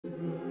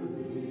Amen.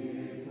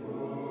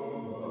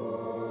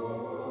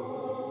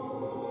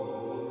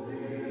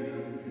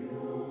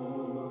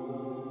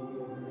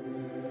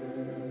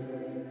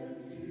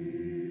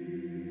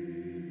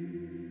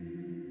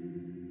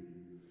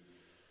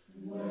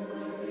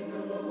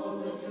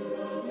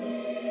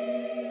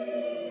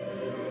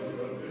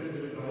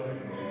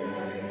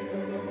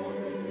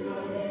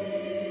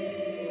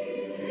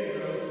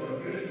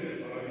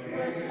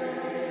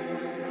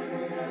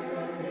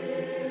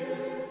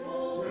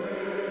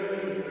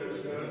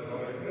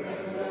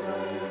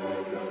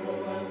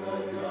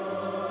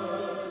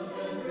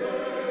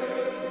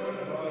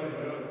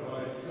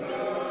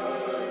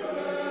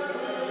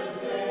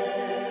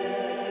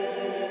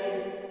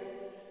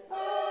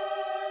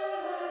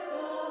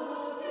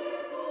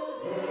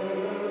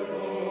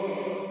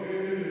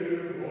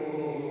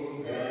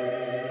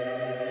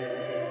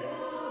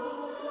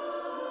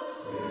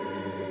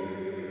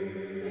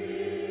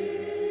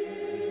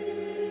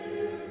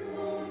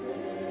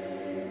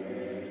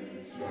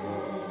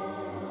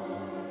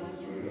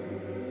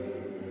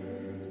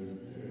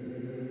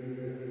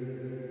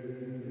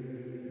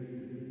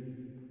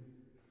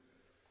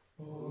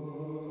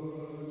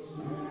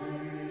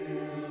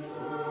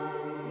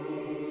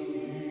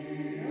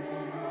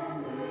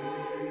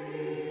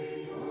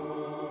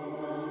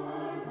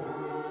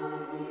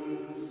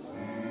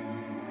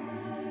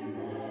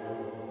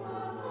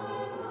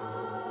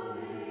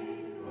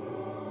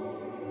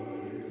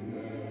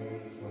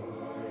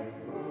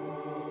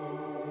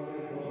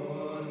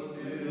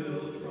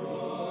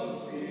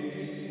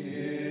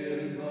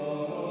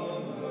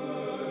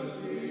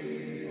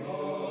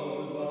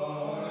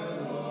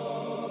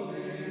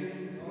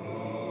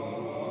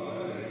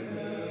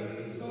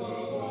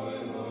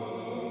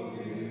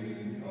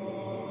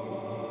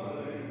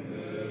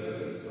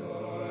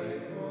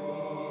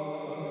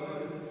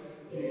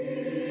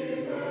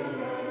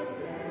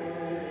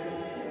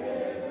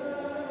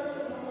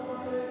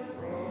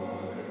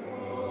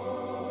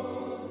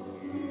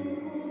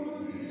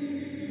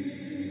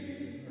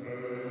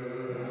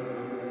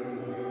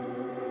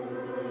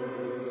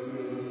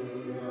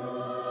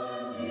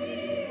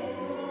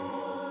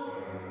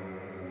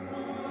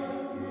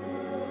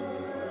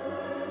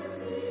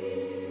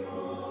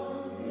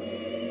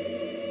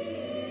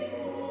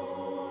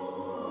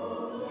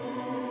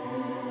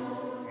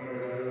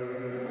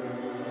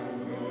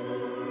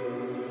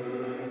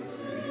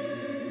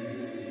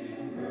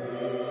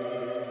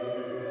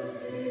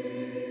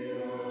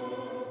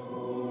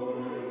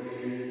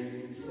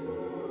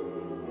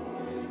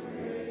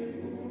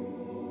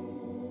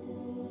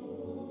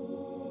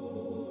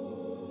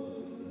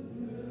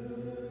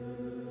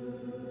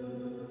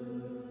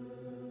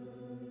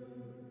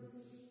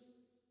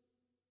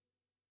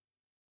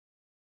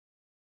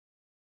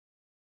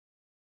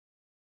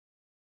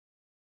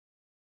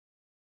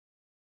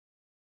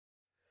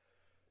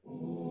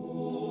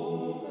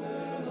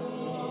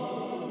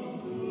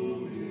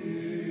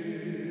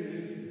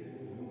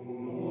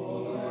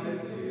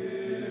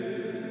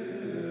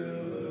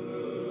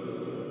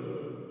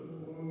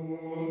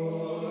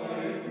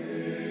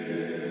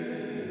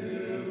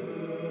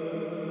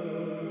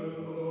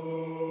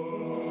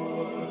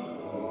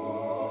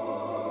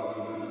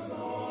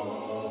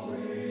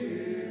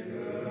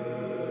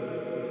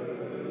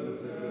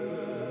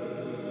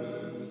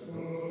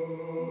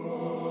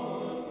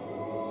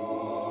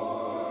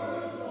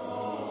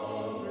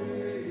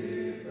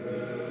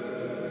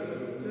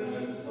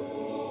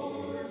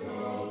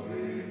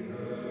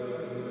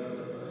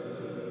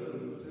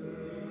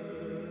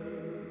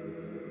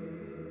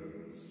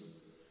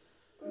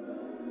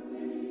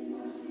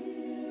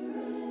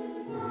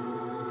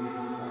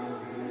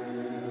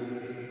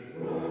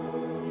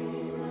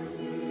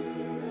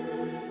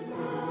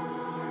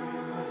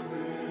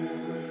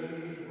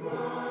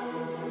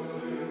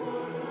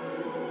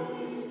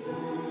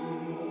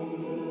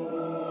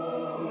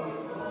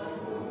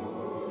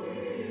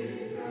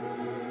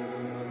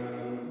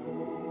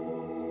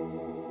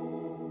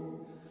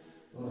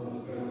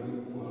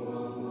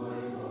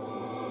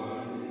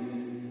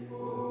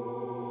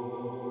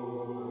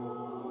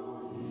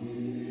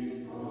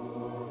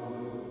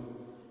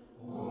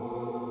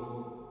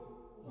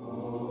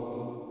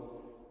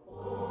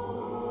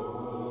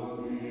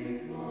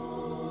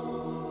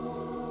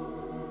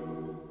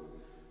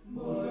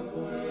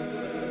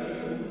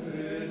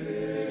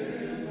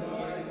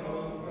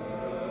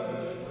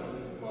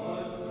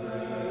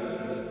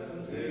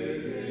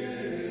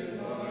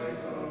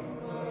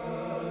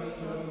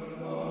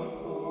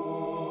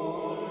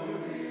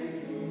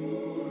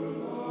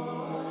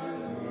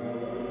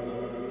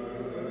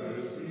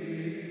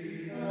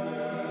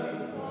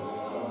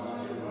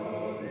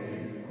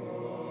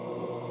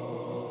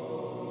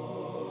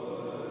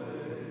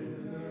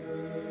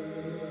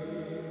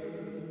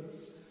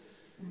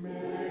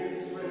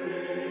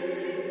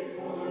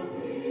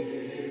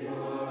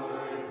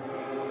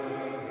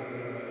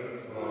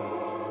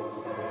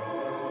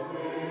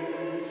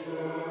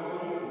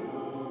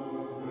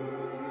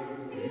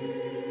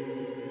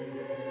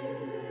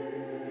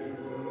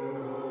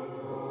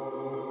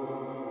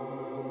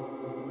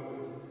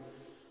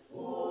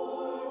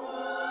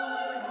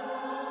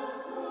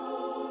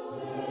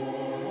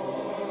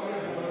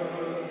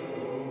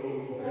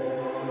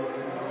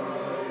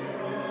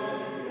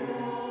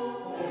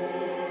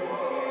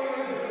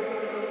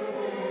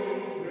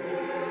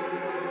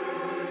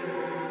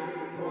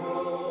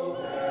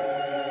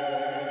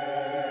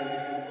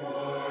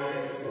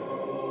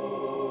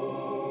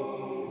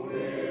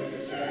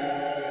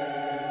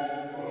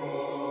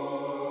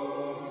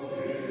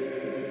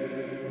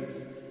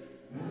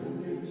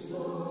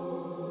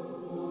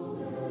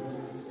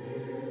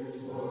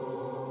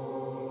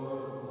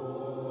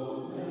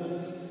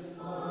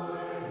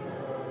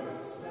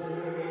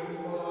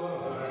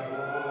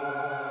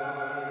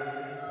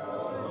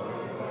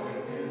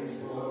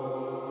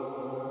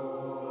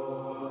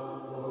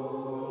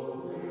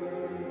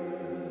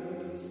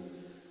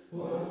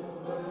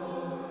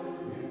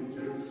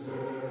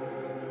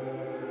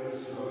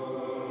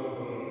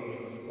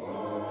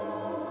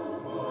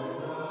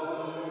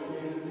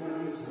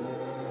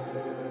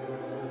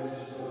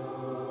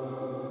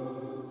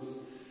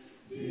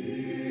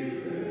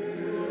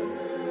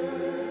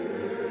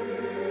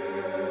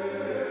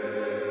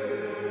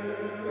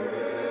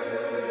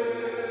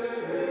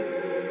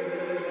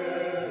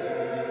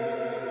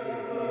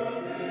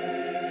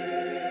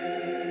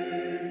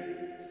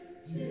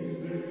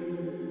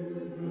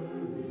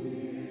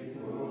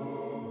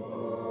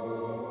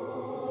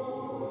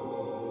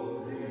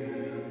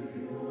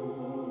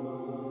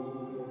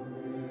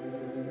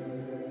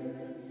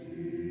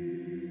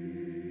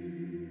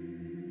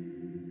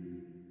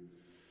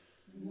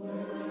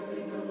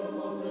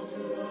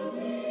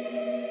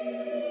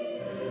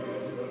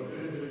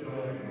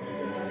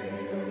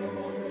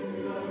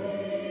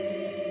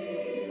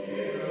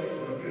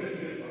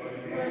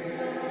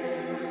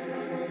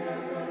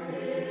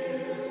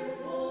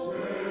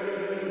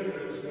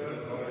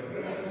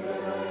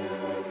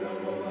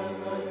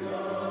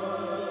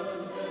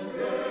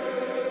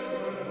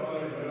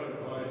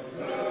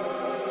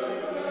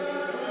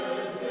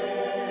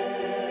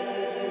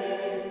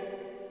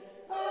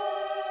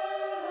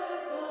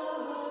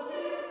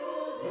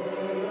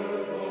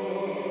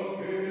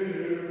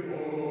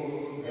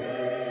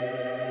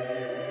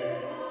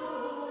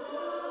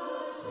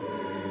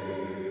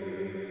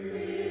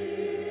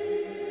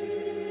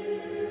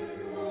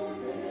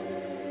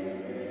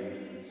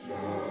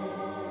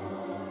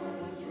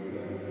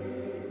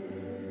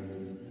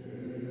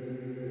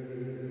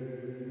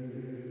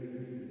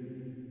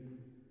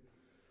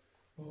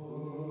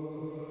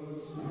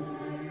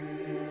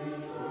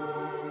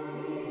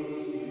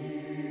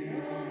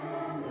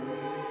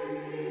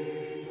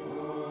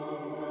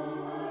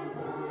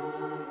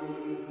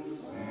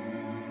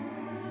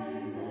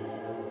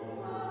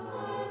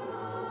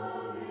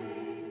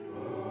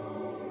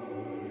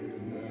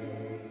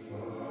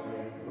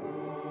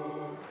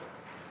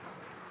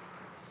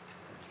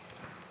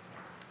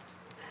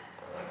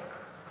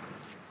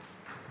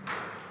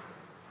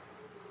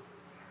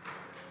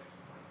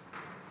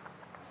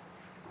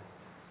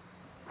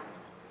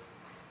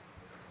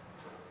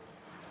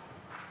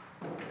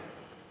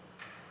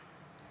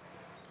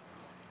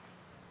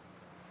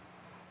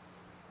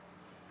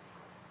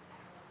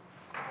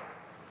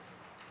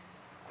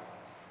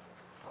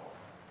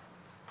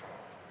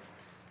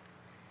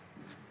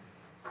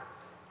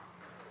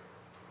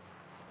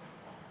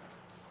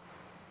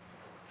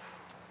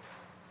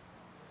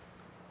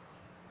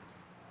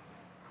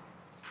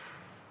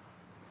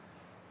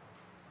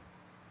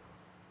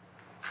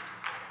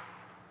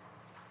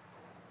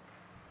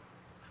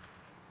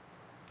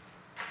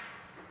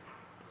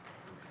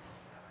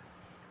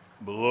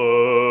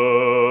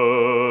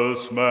 Bless,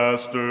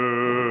 Master.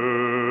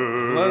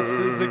 Blessed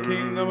is the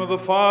kingdom of the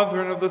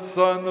Father, and of the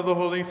Son, and of the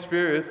Holy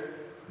Spirit,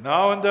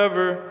 now and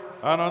ever,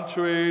 and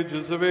unto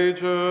ages of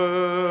ages.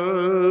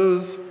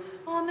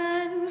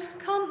 Amen.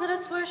 Come, let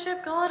us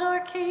worship God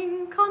our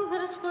King. Come, let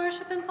us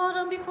worship and fall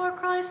down before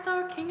Christ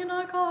our King and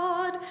our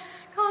God.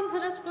 Come,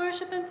 let us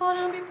worship and fall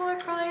down before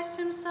Christ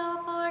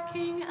himself, our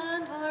King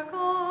and our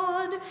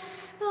God.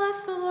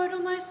 Bless the Lord, O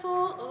my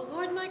soul. O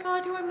Lord my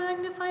God, you are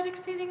magnified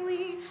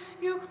exceedingly.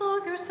 You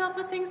clothe yourself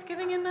with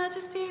thanksgiving and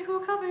majesty, who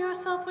cover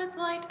yourself with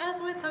light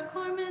as with a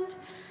garment,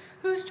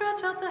 who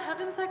stretch out the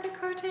heavens like a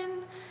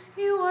curtain.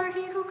 You are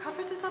he who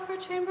covers his upper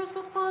chambers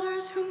with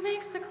waters, who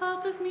makes the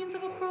clouds his means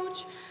of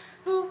approach,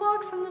 who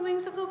walks on the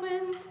wings of the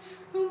winds,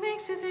 who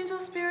makes his angel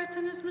spirits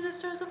and his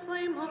ministers a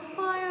flame of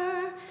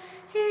fire.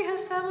 He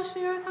established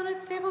the earth on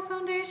its stable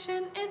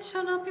foundation. It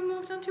shall not be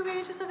moved unto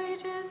ages of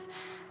ages.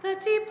 The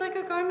deep like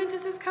a garment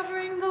is his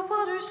covering. The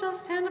waters shall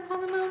stand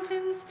upon the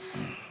mountains.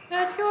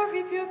 At your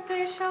rebuke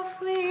they shall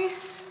flee.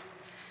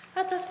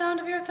 At the sound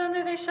of your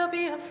thunder they shall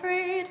be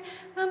afraid.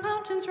 The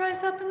mountains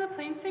rise up and the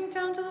plains sink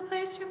down to the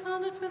place you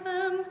founded for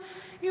them.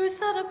 You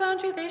set a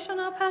boundary they shall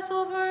not pass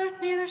over,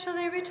 neither shall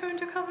they return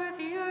to cover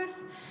the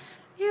earth.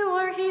 You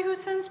are he who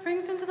sends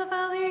springs into the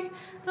valley.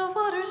 The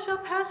waters shall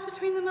pass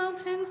between the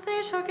mountains.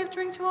 They shall give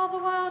drink to all the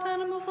wild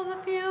animals of the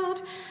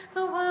field.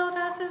 The wild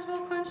asses will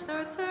quench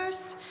their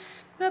thirst.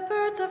 The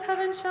birds of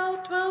heaven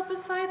shall dwell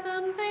beside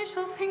them. They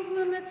shall sing in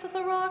the midst of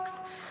the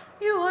rocks.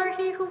 You are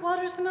he who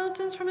waters the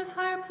mountains from his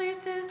higher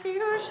places. The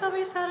earth shall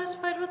be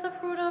satisfied with the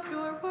fruit of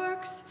your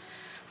works.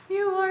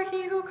 You are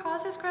he who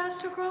causes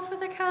grass to grow for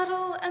the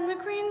cattle, and the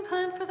green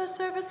plant for the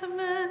service of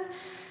men,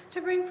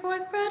 to bring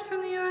forth bread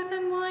from the earth,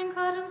 and wine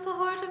gladdens the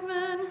heart of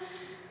man,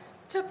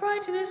 to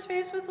brighten his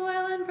face with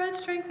oil, and bread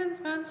strengthens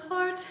man's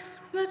heart.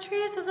 The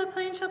trees of the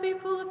plain shall be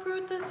full of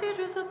fruit, the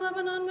cedars of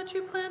Lebanon which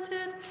you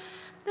planted.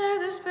 There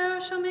the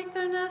sparrows shall make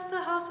their nest,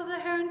 the house of the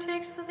heron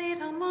takes the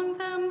lead among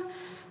them.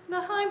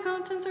 The high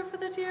mountains are for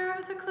the deer,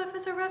 the cliff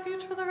is a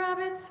refuge for the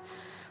rabbits.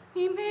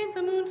 He made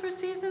the moon for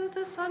seasons,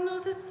 the sun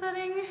knows its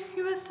setting.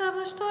 You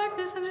established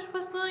darkness, and it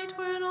was night,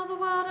 wherein all the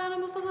wild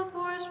animals of the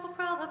forest will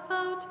prowl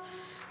about.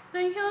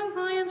 The young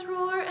lions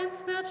roar and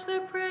snatch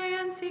their prey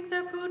and seek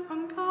their food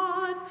from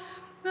God.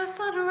 The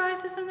sun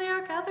arises, and they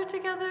are gathered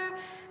together,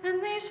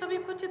 and they shall be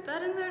put to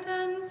bed in their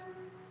dens.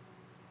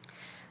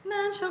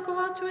 Man shall go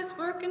out to his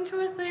work and to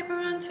his labor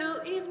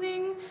until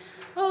evening.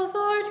 O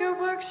Lord, your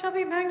work shall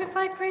be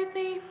magnified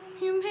greatly.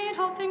 You made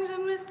all things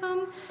in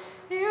wisdom.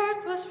 The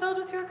earth was filled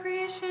with your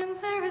creation.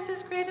 There is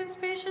this great and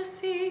spacious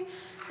sea.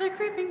 The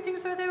creeping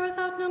things are there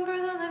without number.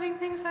 The living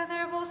things are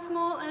there, both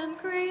small and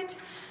great.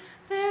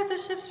 There the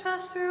ships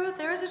pass through.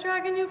 There is a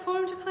dragon you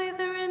formed to play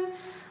therein.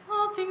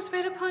 All things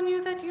wait upon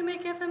you, that you may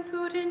give them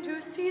food in due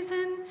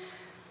season.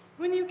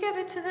 When you give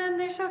it to them,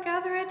 they shall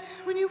gather it.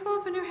 When you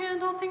open your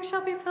hand, all things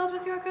shall be filled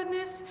with your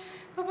goodness.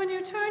 But when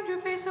you turn your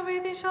face away,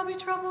 they shall be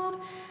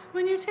troubled.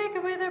 When you take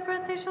away their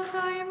breath, they shall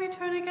die and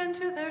return again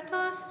to their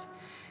dust.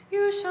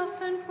 You shall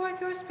send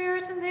forth your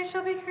spirit, and they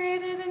shall be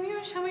created, and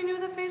you shall renew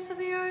the face of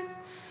the earth.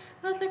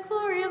 Let the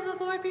glory of the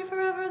Lord be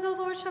forever. The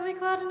Lord shall be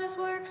glad in his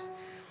works.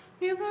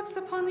 He looks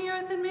upon the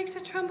earth and makes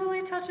it tremble.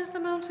 He touches the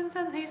mountains,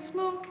 and they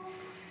smoke.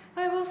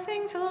 I will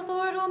sing to the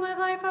Lord all my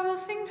life. I will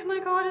sing to my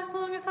God as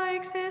long as I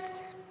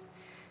exist.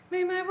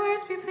 May my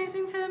words be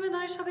pleasing to him, and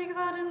I shall be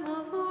glad in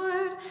the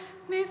Lord.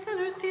 May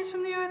sinners cease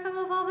from the earth, and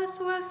the lawless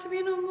so as to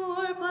be no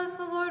more. Bless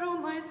the Lord, O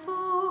my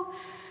soul.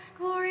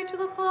 Glory to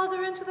the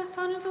Father, and to the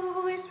Son, and to the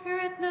Holy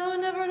Spirit, now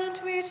and ever, and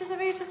unto ages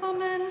of ages.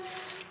 Amen.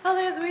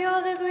 Alleluia,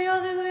 alleluia,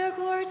 alleluia,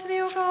 glory to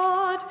thee, O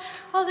God.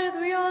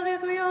 Alleluia,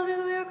 alleluia,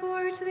 alleluia,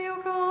 glory to thee, O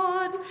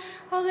God.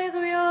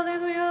 Alleluia,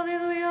 alleluia,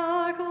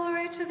 alleluia,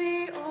 glory to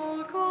thee,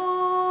 O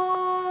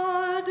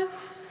God.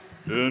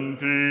 In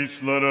peace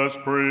let us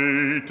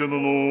pray to the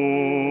Lord.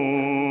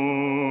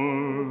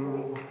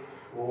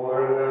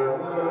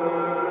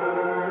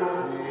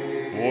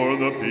 For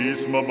the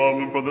peace from above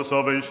and for the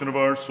salvation of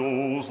our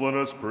souls, let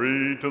us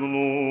pray to the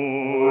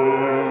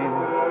Lord.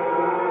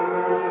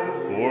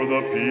 For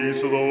the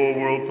peace of the whole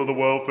world, for the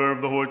welfare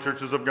of the holy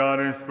churches of God,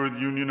 and for the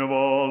union of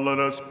all, let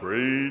us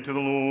pray to the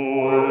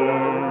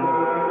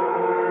Lord.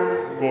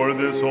 For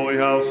this holy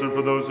house, and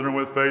for those that are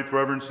with faith,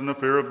 reverence, and the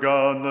fear of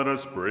God, let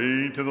us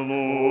pray to the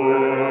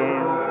Lord.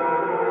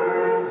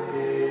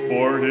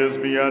 For his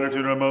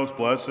beatitude, our most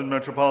blessed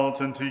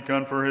Metropolitan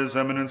Tikhon, for his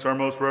eminence, our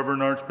most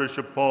reverend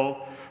Archbishop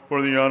Paul,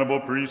 for the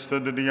honorable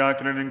priesthood, the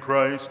diaconate in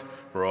Christ,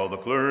 for all the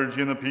clergy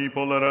and the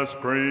people, let us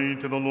pray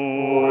to the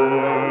Lord.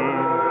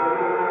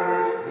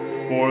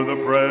 For the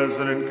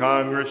President,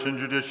 Congress, and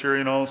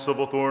judiciary, and all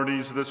civil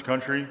authorities of this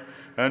country,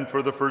 and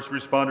for the first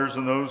responders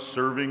and those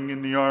serving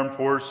in the armed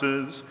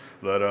forces,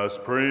 let us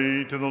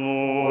pray to the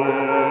Lord.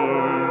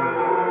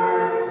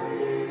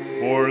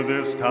 For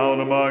this town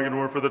of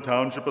Mogadore, for the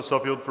township of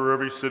Suffield, for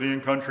every city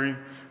and country,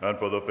 and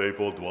for the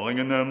faithful dwelling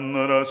in them,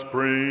 let us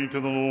pray to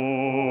the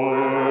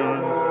Lord.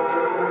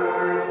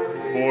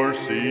 For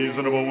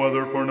seasonable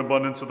weather, for an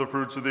abundance of the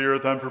fruits of the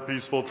earth, and for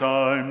peaceful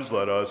times,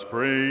 let us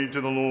pray to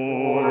the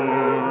Lord.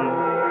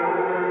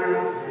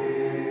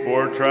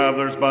 For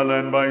travelers by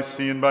land, by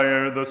sea, and by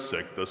air, the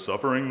sick, the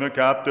suffering, the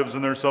captives,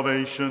 and their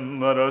salvation,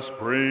 let us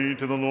pray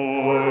to the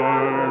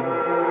Lord.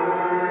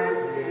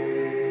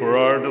 For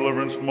our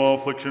deliverance from all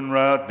affliction,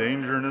 wrath,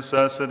 danger, and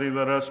necessity,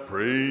 let us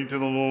pray to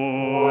the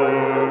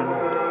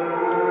Lord.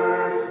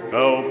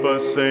 Help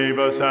us, save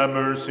us, have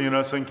mercy on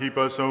us, and keep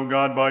us, O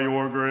God, by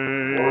your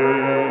grace.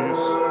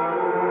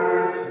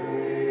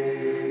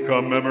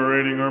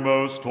 Commemorating our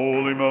most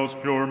holy,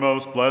 most pure,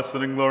 most blessed,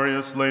 and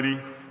glorious Lady,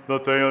 the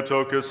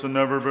Theotokos and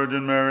ever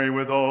Virgin Mary,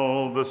 with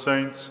all the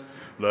saints,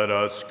 let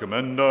us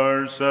commend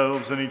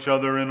ourselves and each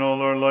other in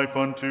all our life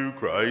unto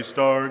Christ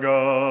our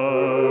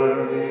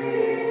God.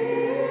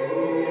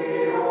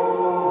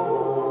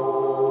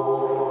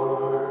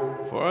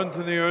 For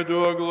unto thee are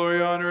due all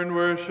glory, honor, and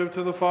worship,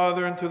 to the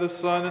Father, and to the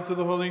Son, and to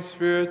the Holy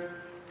Spirit,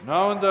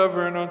 now and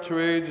ever, and unto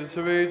ages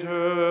of ages.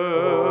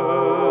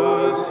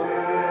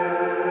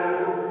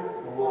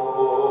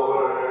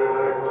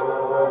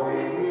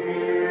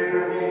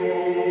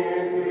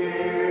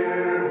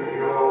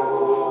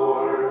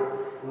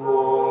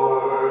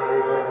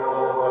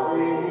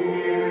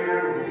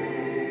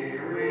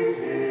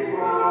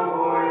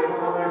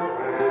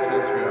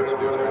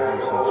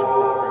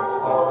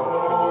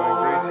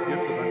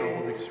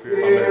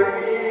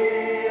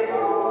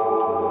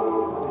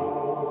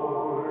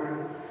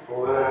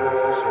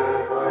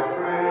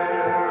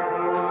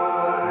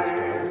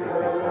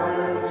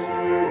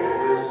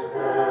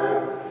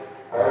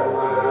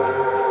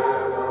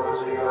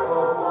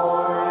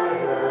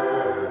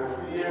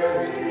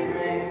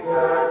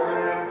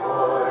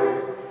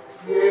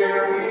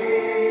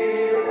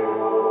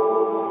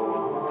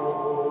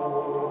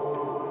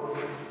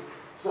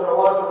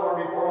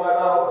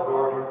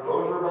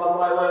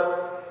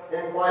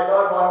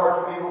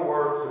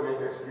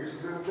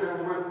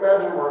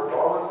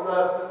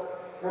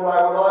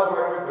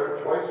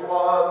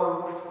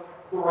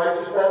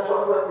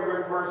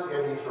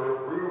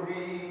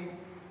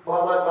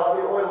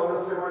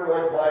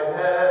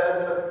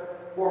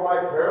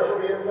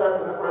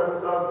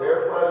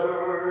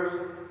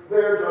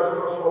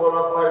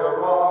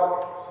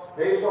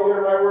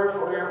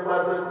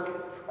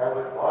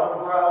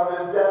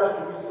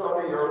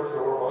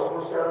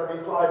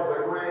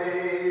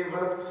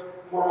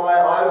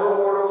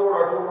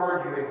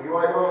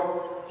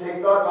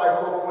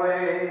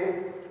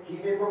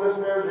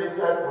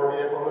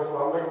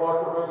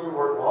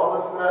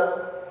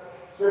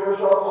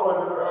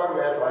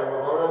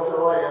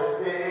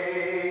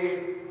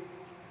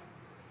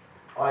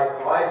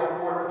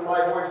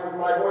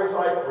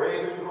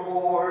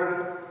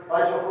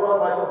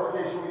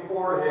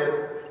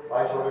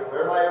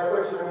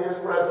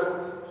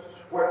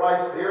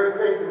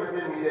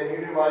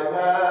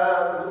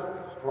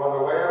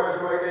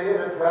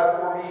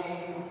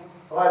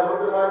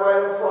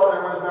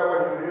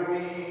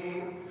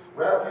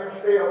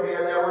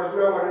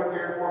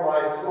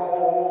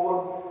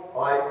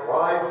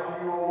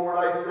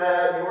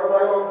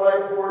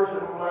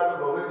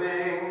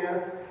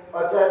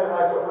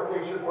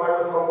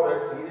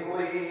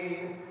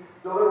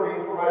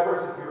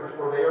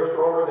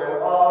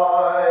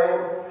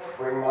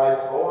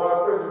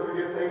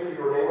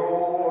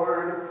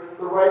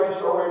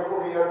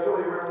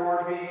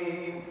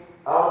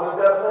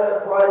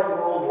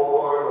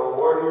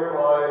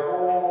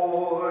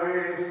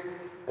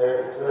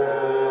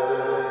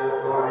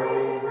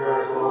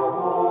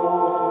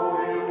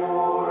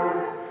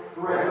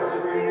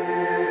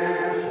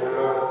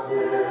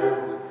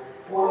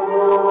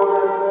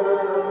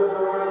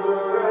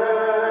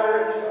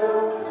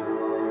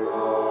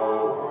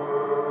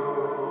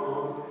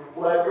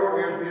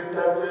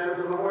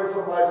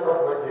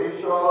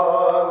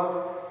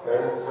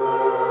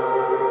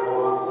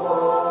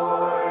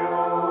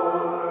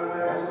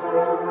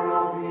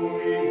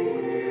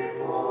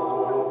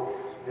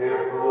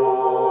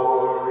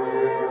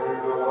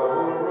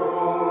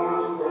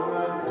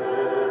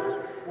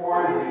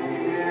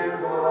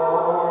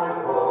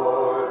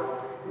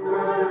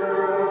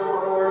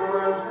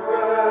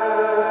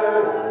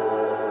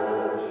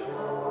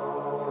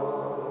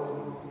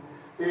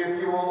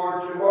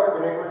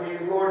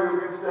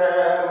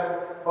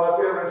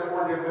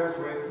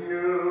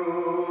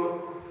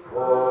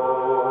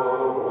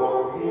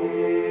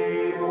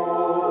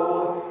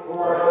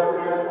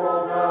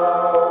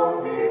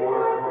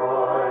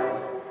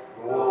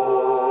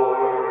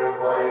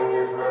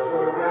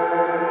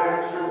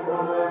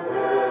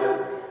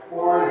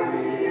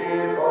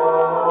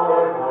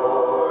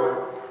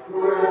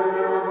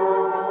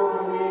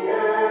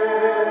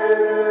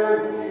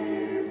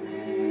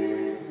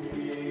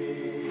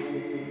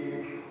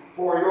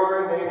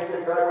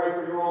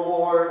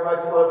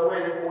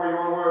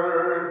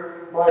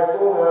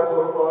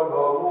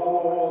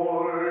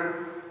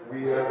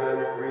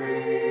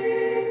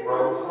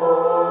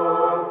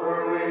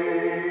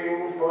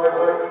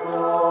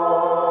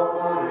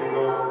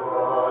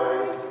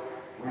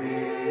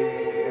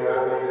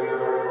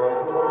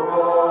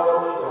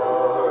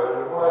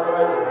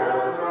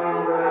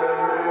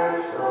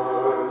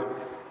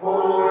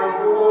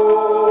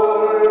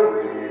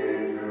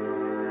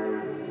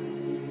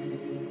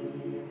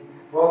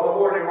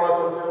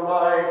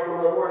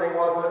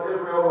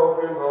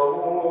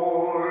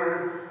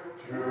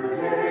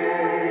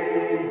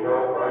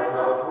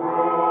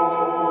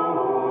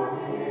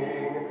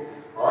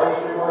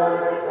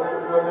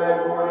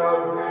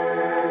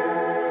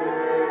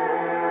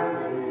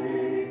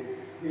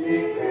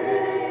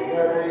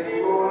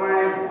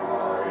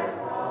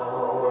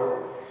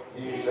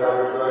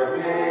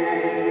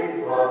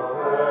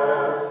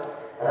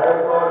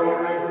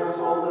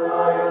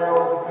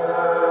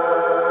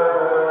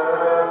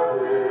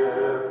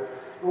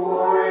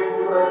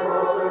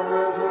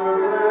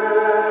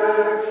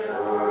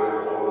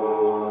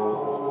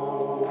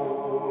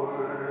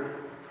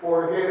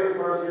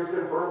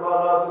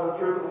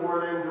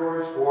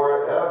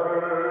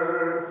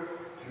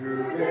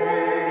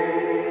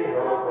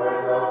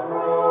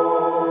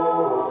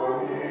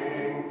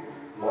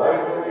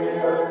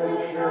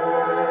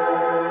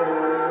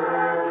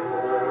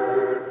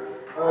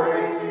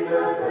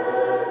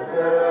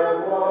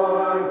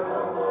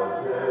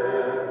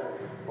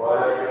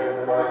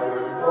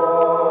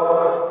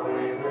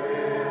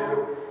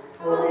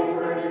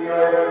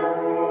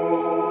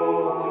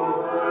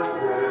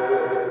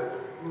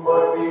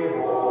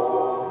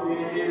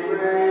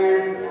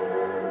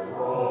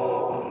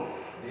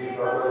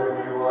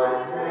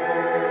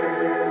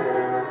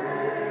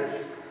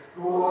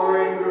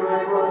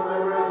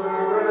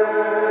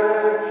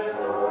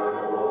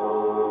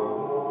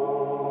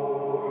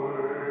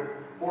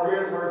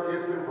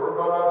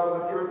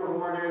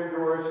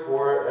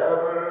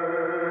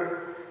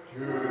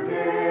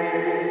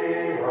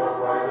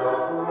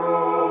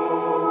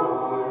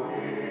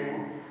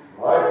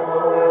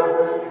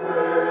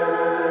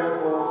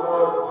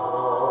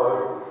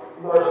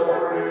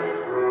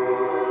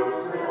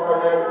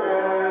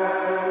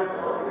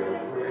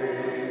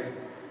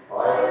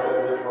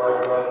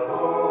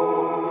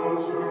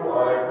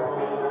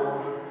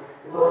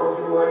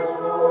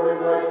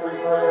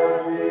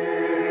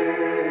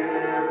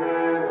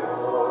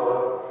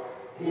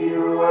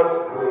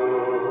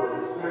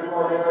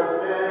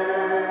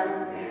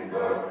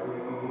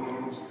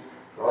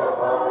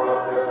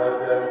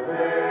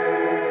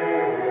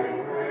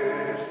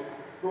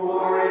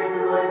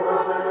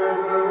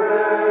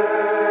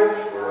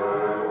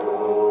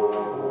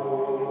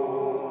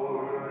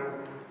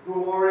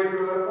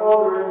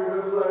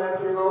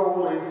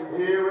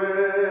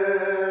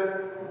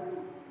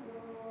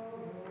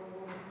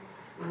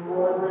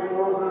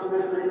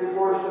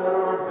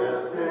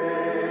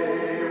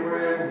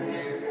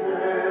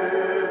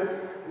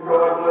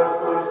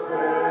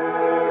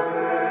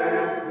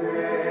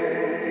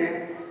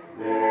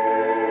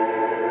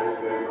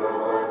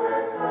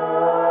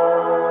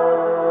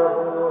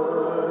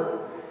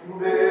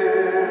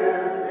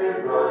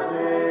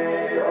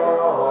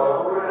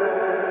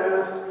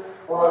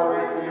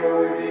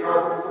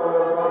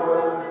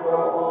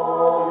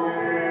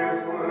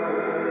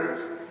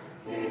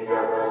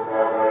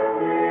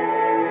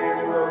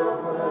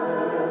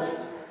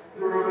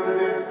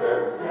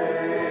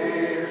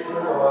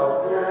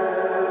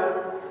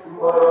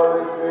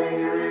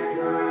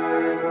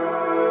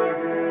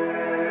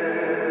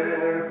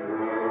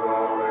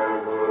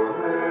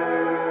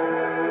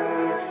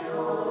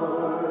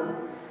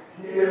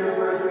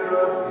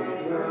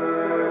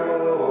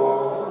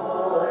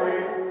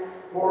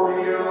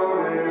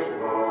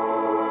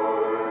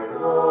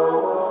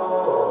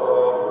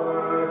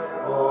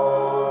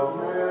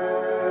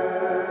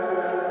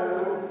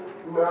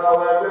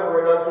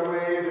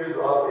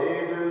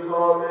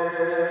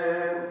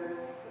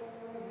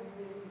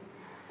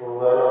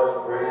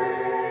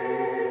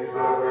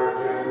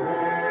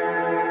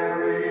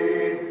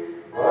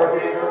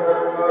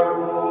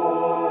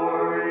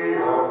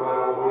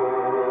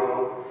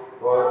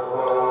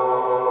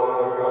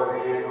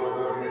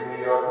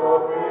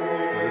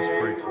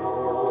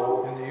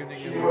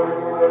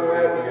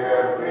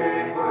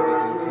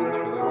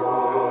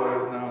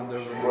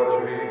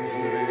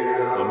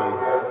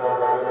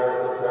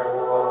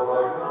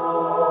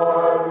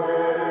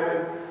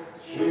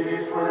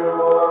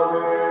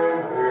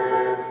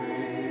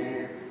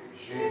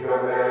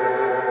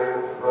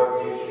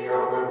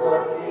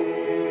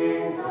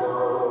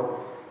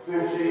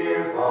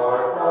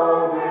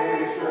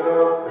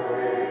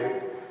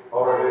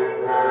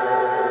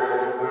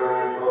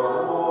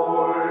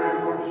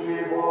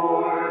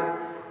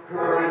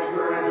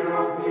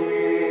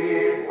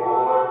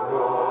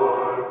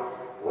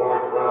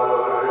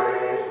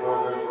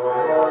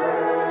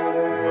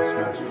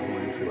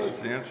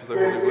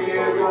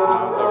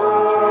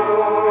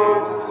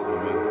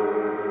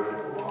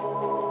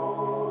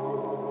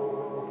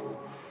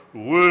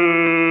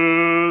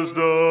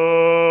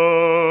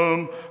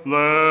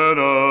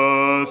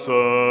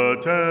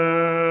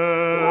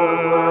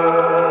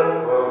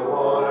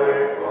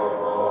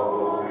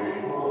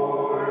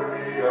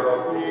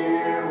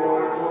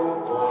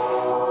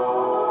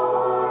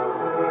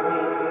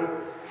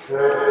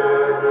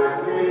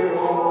 Heavenly,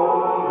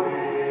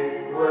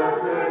 holy,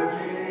 blessed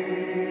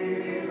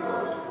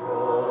Jesus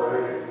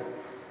Christ,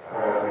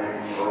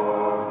 having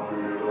come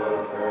to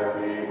us as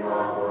He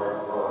loved the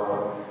Son,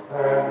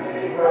 and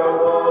beheld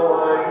the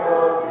light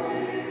of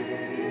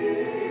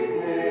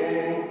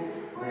evening,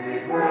 we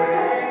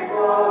praise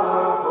the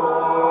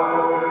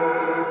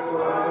Father,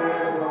 Son,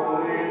 and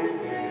Holy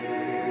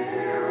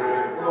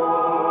Spirit,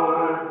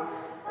 God,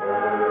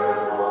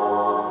 as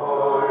all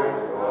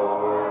times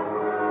thou art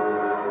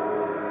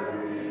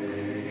worthy.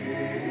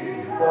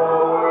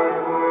 Thou art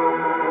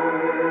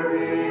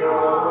worthy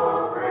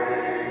of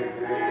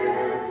praise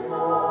and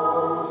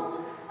songs,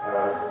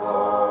 as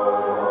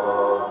Son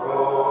of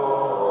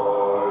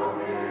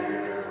God,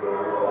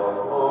 giver of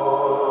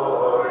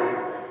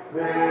life.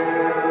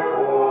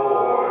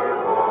 Therefore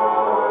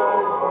thou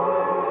art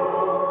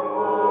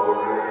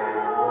glorified.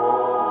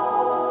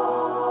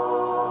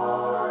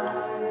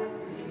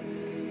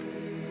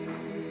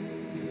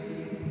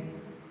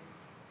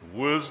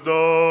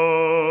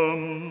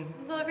 Wisdom.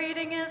 The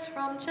reading is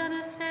from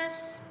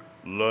Genesis.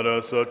 Let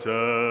us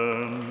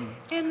attend.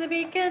 In the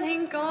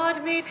beginning,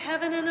 God made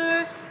heaven and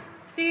earth.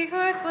 The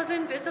earth was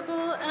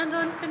invisible and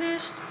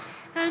unfinished,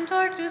 and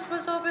darkness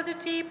was over the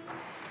deep.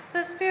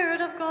 The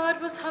Spirit of God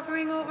was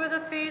hovering over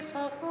the face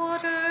of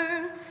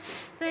water.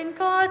 Then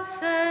God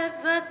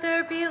said, "Let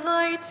there be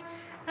light,"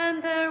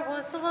 and there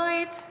was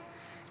light.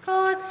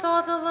 God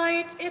saw the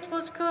light, it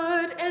was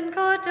good, and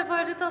God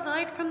divided the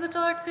light from the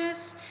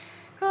darkness.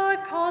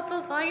 God called the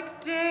light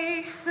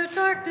day, the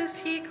darkness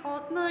He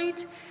called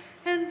night,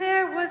 and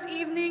there was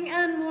evening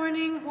and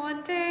morning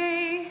one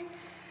day.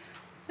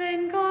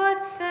 Then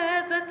God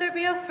said, "Let there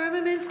be a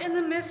firmament in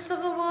the midst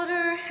of the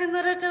water, and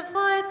let it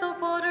divide the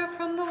water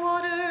from the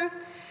water."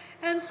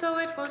 And so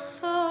it was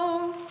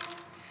so.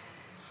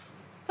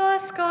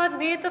 Thus God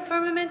made the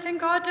firmament, and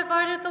God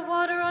divided the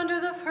water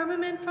under the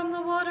firmament from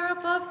the water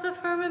above the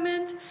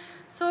firmament.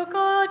 So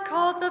God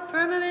called the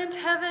firmament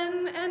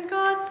heaven, and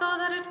God saw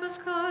that it was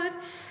good.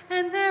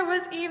 And there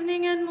was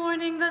evening and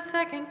morning the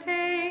second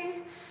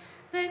day.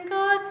 Then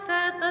God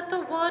said, "Let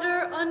the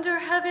water under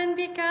heaven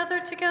be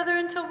gathered together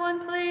into one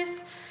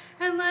place,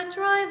 and let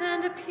dry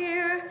land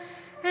appear."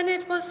 And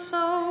it was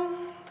so.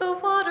 The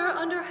water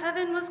under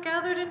heaven was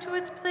gathered into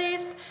its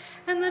place,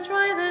 and the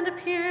dry land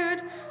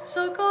appeared.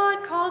 So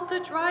God called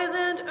the dry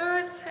land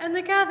earth, and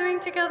the gathering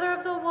together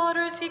of the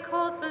waters He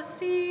called the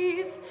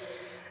seas.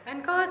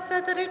 And God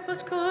said that it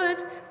was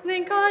good.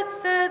 Then God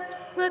said,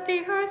 "Let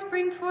the earth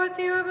bring forth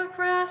the herb of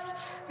grass,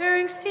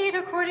 bearing seed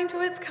according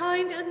to its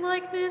kind and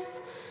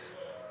likeness.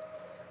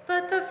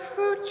 Let the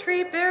fruit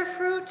tree bear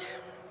fruit,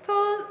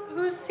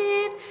 whose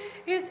seed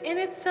is in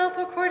itself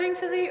according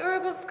to the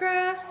herb of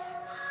grass,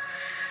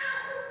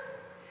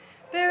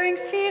 bearing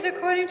seed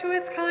according to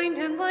its kind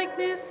and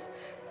likeness.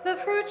 The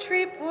fruit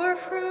tree bore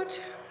fruit,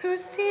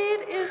 whose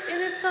seed is in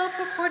itself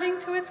according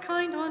to its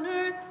kind on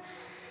earth."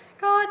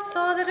 God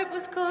saw that it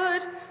was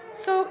good.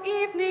 So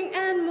evening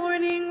and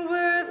morning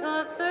were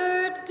the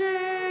third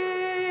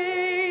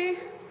day.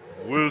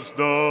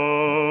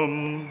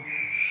 Wisdom.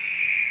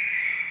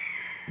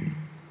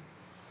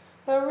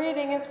 The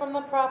reading is from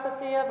the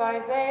prophecy of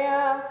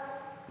Isaiah.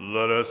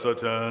 Let us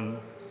attend.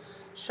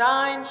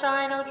 Shine,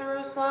 shine, O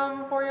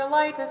Jerusalem, for your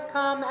light is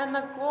come, and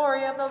the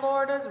glory of the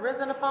Lord is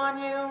risen upon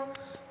you.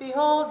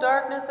 Behold,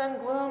 darkness and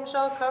gloom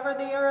shall cover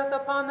the earth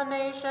upon the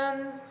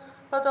nations,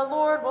 but the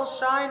Lord will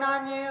shine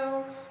on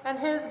you, and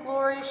His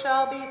glory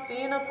shall be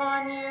seen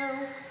upon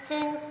you.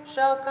 Kings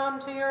shall come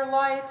to your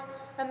light,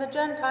 and the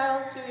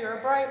Gentiles to your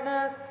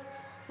brightness.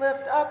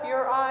 Lift up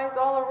your eyes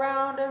all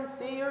around, and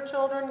see your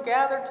children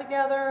gathered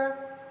together.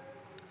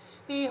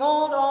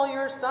 Behold, all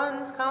your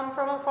sons come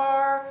from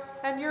afar,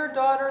 and your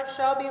daughters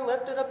shall be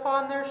lifted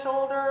upon their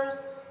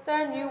shoulders.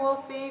 Then you will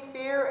see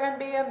fear and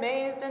be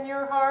amazed in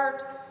your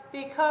heart,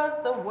 because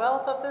the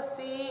wealth of the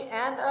sea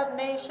and of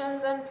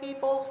nations and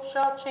peoples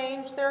shall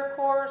change their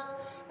course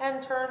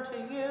and turn to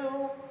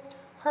you.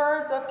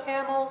 Herds of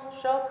camels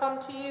shall come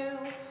to you,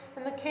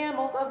 and the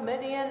camels of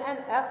Midian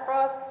and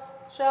Ephrath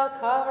shall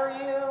cover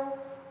you.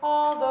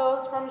 All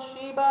those from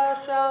Sheba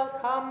shall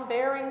come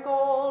bearing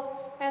gold,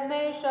 and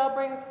they shall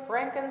bring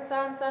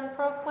frankincense and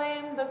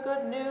proclaim the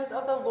good news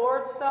of the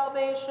Lord's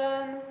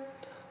salvation.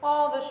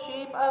 All the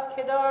sheep of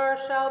Kedar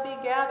shall be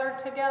gathered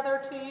together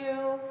to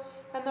you,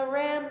 and the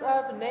rams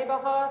of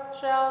Nabahoth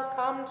shall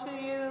come to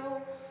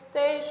you.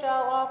 They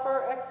shall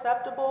offer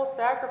acceptable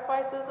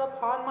sacrifices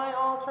upon my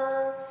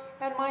altar,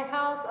 and my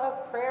house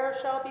of prayer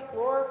shall be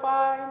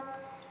glorified.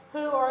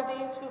 Who are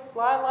these who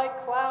fly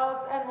like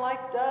clouds and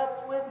like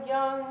doves with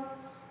young?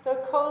 The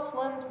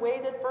coastlands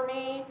waited for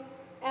me,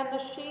 and the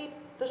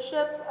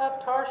ships of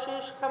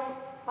Tarshish come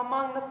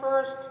among the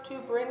first to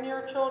bring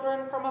your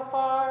children from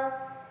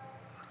afar,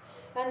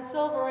 and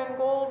silver and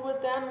gold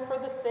with them for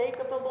the sake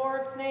of the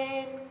Lord's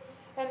name,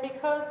 and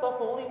because the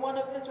Holy One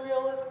of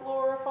Israel is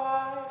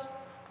glorified.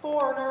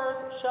 Foreigners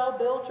shall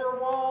build your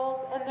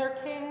walls, and their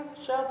kings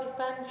shall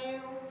defend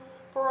you.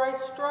 For I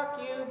struck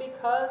you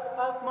because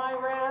of my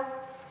wrath,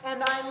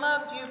 and I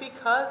loved you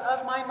because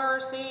of my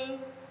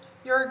mercy.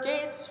 Your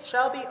gates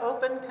shall be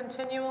open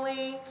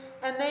continually,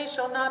 and they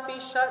shall not be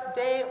shut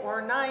day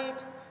or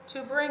night,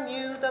 to bring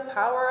you the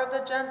power of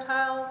the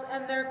Gentiles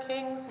and their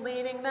kings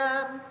leading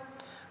them.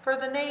 For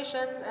the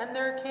nations and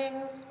their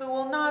kings who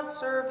will not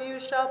serve you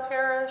shall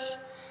perish,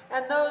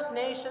 and those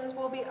nations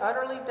will be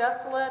utterly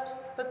desolate.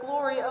 The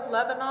glory of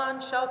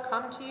Lebanon shall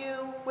come to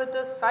you, with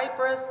the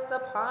cypress, the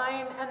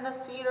pine, and the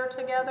cedar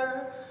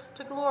together,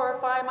 to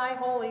glorify my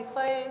holy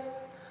place.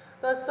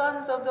 The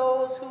sons of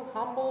those who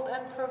humbled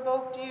and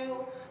provoked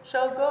you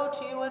shall go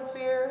to you in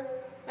fear,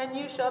 and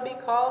you shall be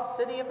called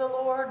City of the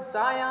Lord,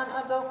 Zion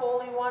of the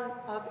Holy One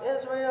of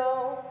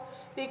Israel.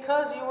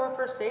 Because you were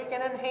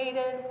forsaken and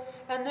hated,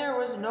 and there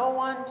was no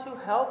one to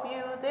help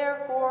you,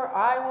 therefore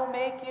I will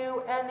make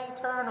you an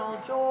eternal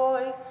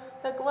joy,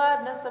 the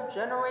gladness of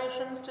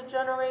generations to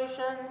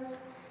generations.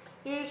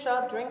 You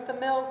shall drink the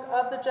milk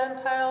of the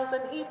Gentiles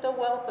and eat the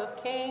wealth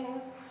of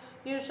kings.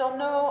 You shall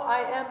know I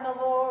am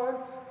the Lord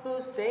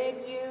who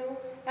saves you,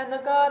 and the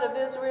God of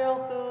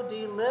Israel who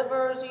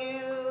delivers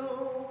you.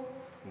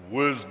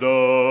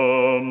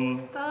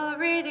 Wisdom. The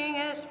reading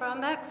is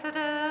from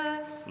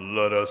Exodus.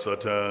 Let us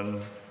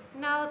attend.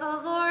 Now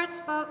the Lord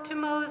spoke to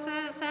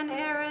Moses and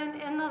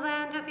Aaron in the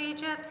land of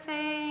Egypt,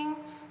 saying,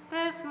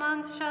 This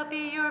month shall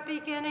be your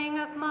beginning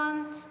of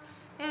months.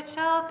 It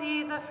shall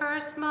be the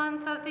first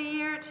month of the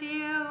year to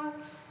you.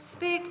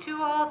 Speak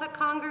to all the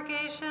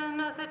congregation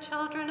of the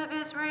children of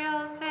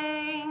Israel,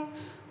 saying,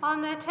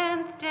 On the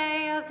 10th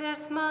day of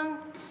this month,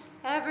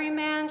 every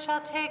man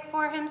shall take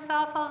for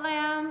himself a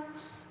lamb,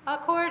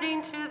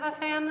 according to the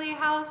family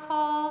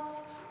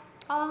households,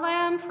 a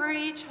lamb for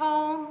each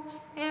home.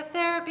 If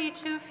there be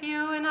too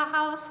few in a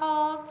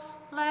household,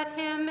 let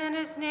him and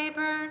his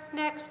neighbor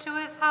next to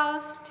his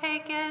house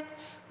take it,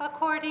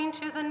 according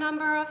to the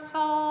number of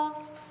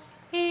souls.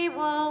 He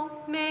will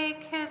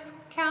make his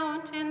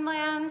count in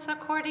lambs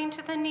according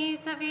to the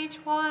needs of each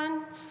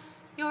one.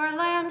 Your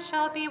lamb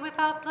shall be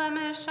without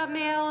blemish, a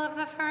male of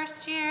the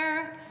first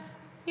year.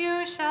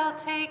 You shall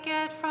take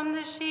it from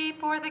the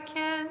sheep or the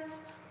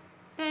kids.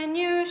 Then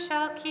you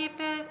shall keep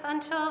it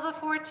until the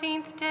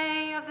 14th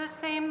day of the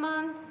same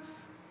month,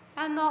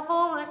 and the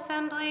whole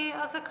assembly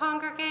of the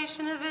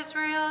congregation of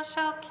Israel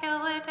shall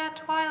kill it at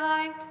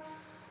twilight.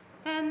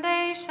 Then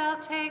they shall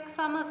take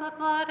some of the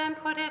blood and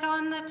put it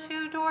on the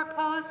 2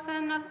 doorposts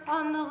and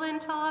on the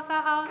lintel of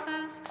the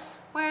houses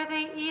where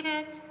they eat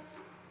it.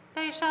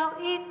 They shall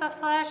eat the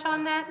flesh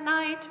on that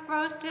night,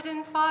 roasted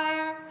in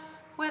fire.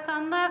 With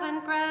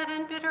unleavened bread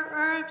and bitter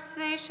herbs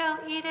they shall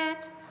eat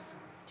it.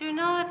 Do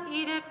not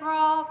eat it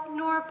raw,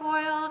 nor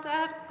boiled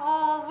at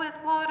all with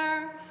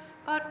water,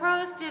 but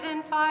roast it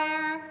in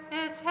fire,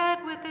 its head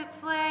with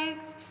its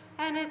legs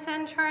and its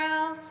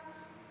entrails.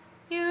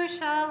 You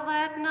shall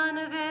let none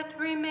of it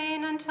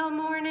remain until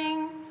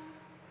morning,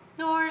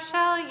 nor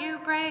shall you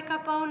break a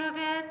bone of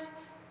it,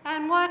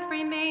 and what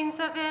remains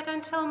of it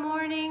until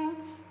morning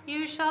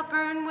you shall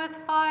burn with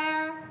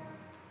fire.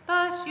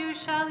 Thus you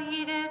shall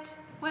eat it,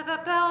 with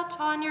a belt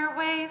on your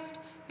waist,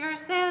 your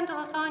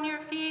sandals on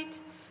your feet,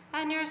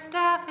 and your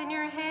staff in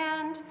your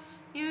hand.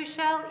 You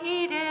shall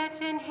eat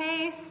it in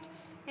haste.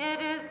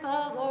 It is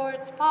the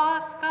Lord's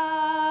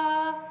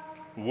Pascha.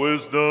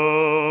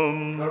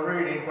 Wisdom. The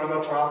reading from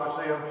the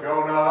prophecy of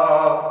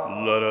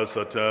Jonah. Let us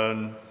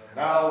attend.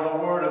 Now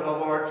the word of the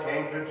Lord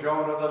came to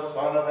Jonah the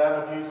son of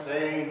Amittai,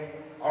 saying,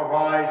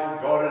 Arise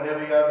and go to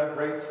Nineveh, the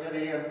great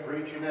city, and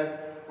preach in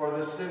it, for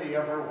the city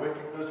of her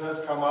wickedness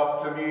has come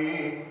up to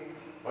me.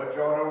 But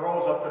Jonah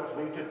rose up to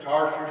flee to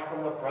Tarshish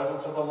from the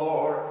presence of the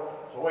Lord.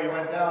 So he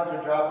went down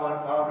to Joppa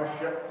and found a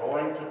ship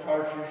going to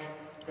Tarshish,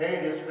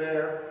 paid his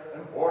fare,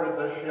 and boarded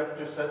the ship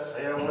to set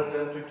sail with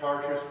him to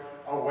Tarshish,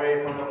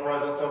 away from the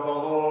presence of the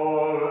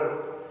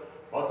Lord.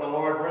 But the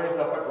Lord raised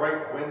up a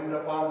great wind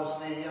upon the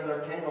sea, and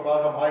there came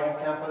about a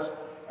mighty tempest,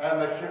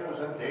 and the ship was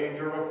in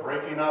danger of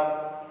breaking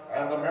up.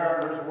 And the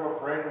mariners were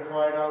afraid and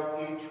cried out,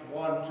 each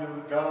one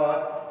to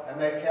God, and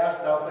they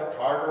cast out the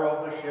cargo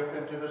of the ship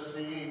into the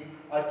sea,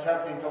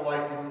 attempting to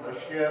lighten the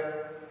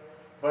ship.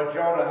 But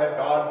Jonah had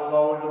gone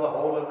below into the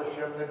hold of the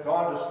ship, had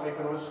gone to sleep,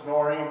 and was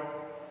snoring.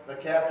 The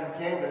captain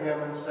came to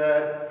him and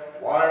said,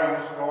 Why are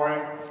you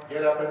snoring?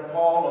 Get up and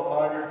call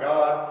upon your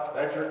God,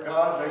 that your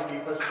God may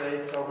keep us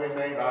safe, so we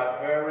may not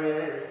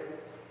perish.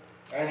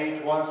 And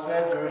each one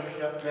said to his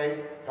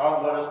shipmate,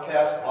 Come, let us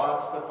cast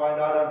lots to find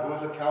out on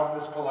whose account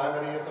this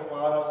calamity is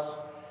upon us.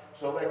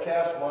 So they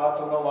cast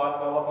lots, and the lot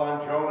fell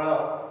upon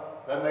Jonah.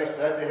 Then they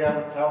said to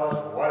him, Tell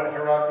us, what is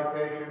your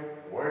occupation?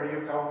 Where do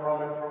you come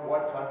from, and from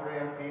what country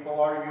and people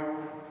are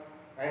you?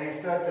 And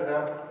he said to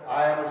them,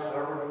 I am a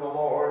servant of the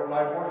Lord, and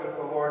I worship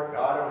the Lord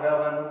God of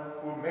heaven,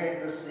 who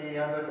made the sea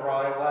and the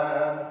dry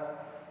land.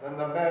 Then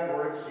the men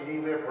were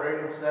exceedingly afraid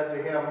and said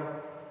to him,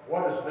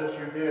 What is this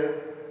you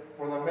did?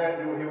 For the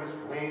men knew he was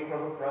fleeing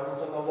from the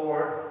presence of the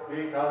Lord,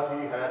 because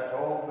he had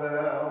told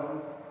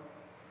them.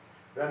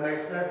 Then they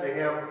said to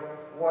him,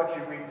 What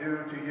should we do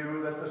to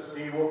you that the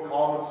sea will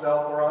calm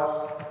itself for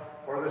us?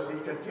 For the sea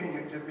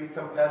continued to be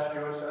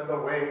tempestuous, and the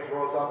waves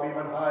rose up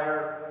even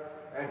higher.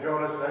 And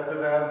Jonah said to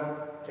them,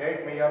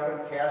 take me up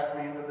and cast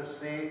me into the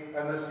sea,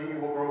 and the sea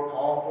will grow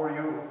calm for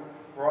you.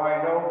 For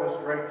I know this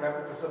great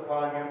tempest is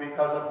upon you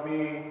because of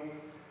me.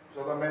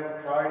 So the men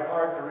tried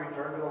hard to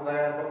return to the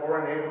land, but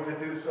were unable to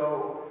do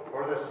so,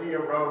 for the sea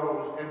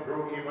arose and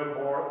grew even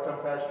more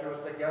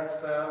tempestuous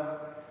against them.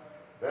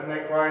 Then they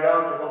cried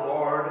out to the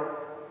Lord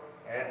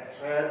and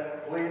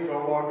said, Please,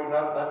 O Lord, do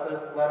not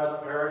let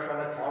us perish on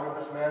account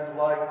of this man's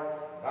life,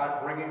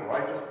 not bringing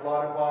righteous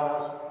blood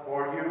upon us,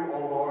 for you, O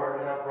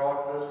Lord, have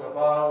brought this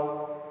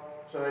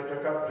about. So they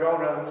took up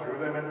Jonah and threw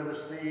them into the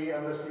sea,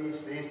 and the sea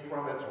ceased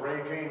from its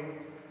raging.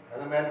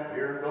 And the men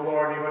feared the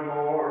Lord even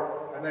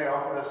more, and they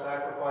offered a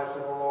sacrifice to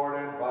the Lord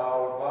and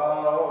vowed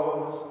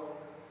vows.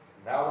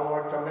 Now the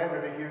Lord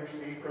commanded a huge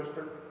sea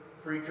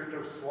creature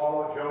to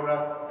swallow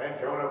Jonah, and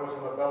Jonah was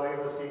in the belly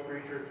of the sea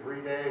creature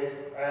 3 days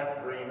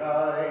and 3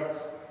 nights.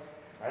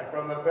 And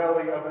from the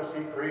belly of the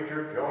sea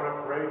creature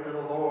Jonah prayed to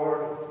the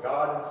Lord his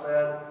God and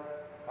said,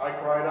 I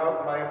cried out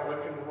in my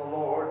affliction to the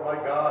Lord my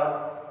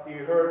God. He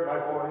heard my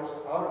voice.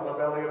 Out of the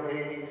belly of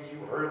Hades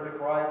you heard the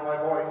cry of my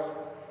voice.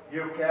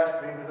 You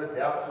cast me into the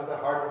depths of the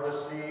heart of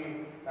the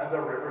sea, and the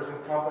rivers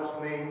encompassed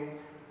me.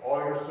 All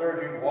your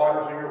surging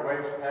waters and your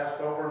waves passed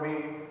over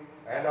me.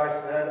 And I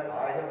said,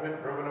 I have been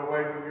driven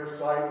away from your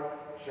sight.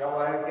 Shall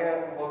I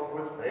again look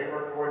with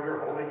favor toward your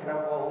holy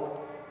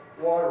temple?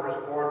 Water is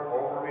poured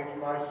over me to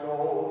my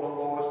soul. The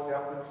lowest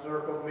depth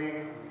encircled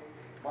me.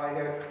 My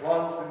head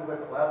plunged into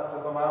the cleft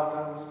of the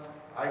mountains.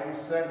 I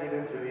descended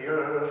into the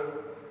earth.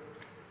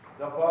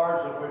 The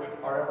bars of which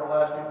are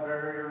everlasting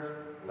barriers,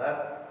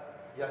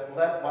 Yet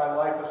let my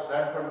life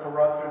ascend from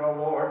corruption, O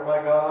Lord,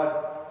 my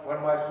God.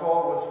 When my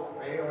soul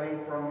was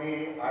failing from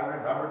me, I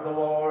remembered the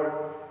Lord.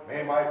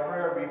 May my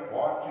prayer be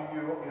brought to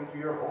you into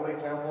your holy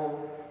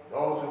temple.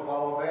 Those who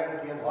follow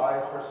vanity and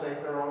lies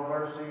forsake their own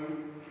mercy.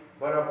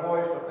 But a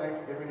voice of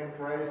thanksgiving and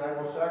praise I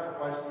will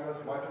sacrifice to you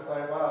as much as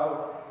I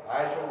vowed.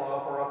 I shall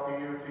offer up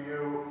to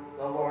you,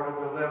 the Lord of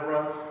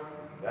deliverance.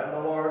 Then the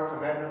Lord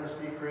commanded the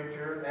sea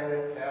creature, and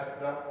it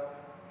cast up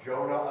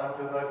Jonah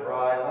unto the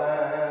dry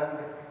land.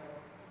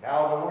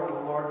 Now the word of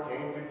the Lord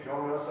came to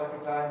Jonah a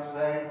second time,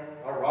 saying,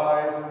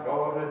 Arise and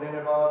go to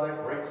Nineveh,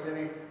 the great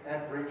city,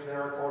 and preach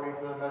there according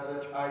to the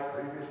message I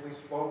previously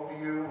spoke to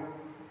you.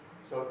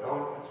 So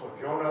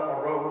Jonah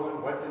arose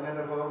and went to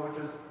Nineveh,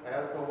 which is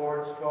as the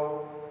Lord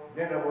spoke.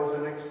 Nineveh was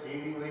an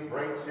exceedingly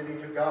great city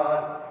to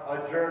God,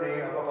 a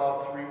journey of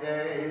about 3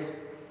 days.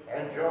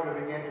 And Jonah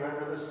began to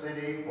enter the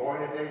city,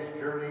 going a day's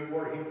journey,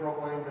 where he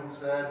proclaimed and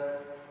said,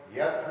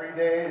 Yet 3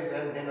 days,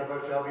 and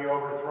Nineveh shall be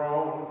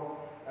overthrown.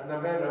 And the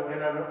men of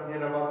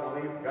Nineveh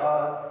believed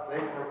God. They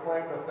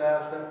proclaimed a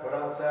fast and put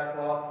on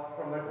sackcloth,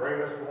 from the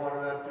greatest one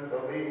of them to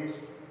the least.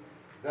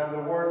 Then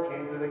the word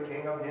came to the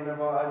king of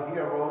Nineveh, and he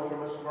arose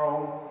from his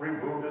throne,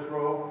 removed his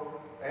robe,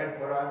 and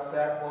put on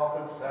sackcloth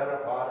and sat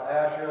upon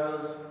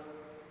ashes.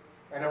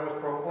 And it was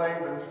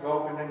proclaimed and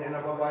spoken in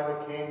Nineveh by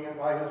the king and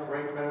by his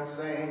great men,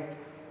 saying,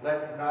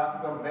 Let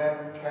not the men,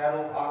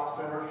 cattle,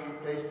 oxen, or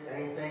sheep taste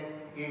anything,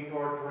 eat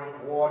or drink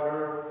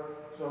water.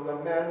 So the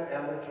men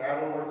and the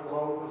cattle were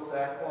clothed with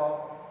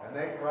sackcloth, and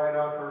they cried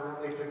out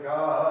fervently to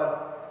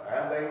God.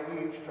 And they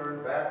each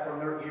turned back from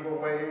their evil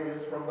ways,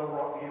 from the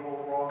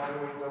evil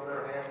wrongdoings of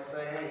their hands,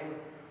 saying,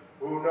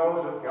 Who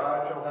knows if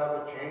God shall have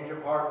a change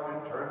of heart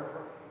and turn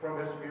from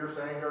his fierce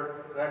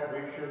anger, that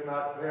we should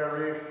not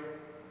perish?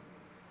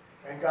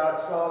 And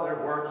God saw their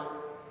works,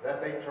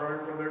 that they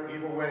turned from their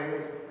evil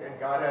ways, and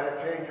God had a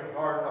change of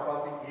heart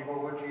about the evil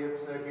which he had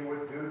said he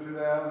would do to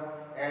them,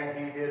 and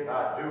he did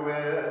not do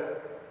it.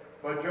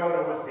 But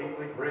Jonah was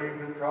deeply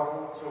grieved and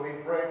troubled, so he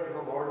prayed to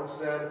the Lord and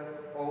said,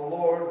 O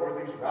Lord,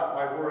 were these not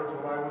my words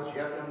when I was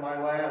yet in my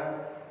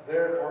land?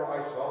 Therefore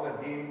I saw the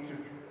need to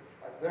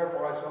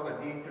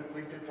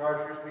flee to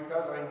Tarshish,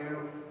 because I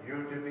knew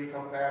you to be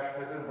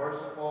compassionate and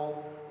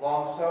merciful,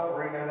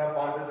 long-suffering and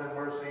abundant in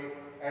mercy,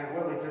 and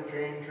willing to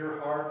change your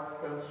heart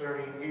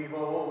concerning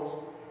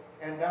evils.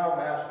 And now,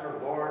 Master,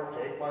 Lord,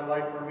 take my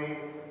life from me,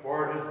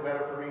 for it is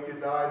better for me to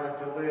die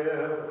than to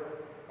live.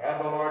 And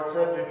the Lord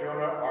said to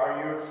Jonah,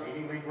 Are you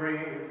exceedingly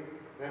grieved?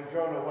 Then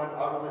Jonah went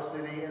out of the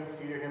city and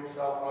seated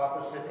himself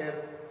opposite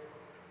it.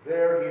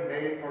 There he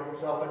made for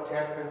himself a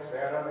tent and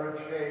sat under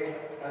its shade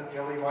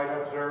until he might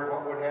observe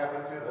what would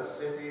happen to the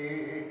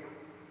city.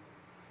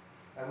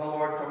 And the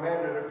Lord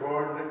commanded a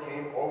gourd that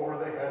came over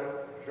the head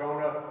of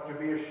Jonah to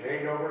be a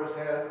shade over his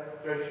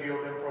head to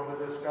shield him from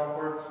the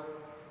discomforts.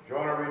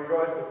 Jonah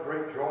rejoiced with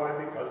great joy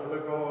because of the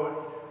gourd.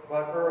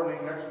 But early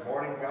next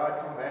morning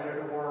God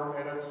commanded a worm,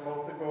 and it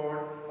smote the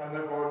gourd, and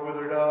the gourd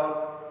withered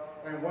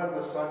up. And when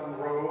the sun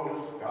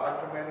rose,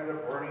 God commanded a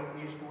burning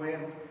east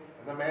wind,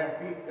 and the man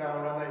beat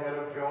down on the head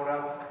of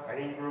Jonah,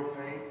 and he grew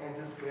faint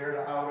and despaired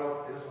out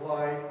of his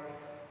life.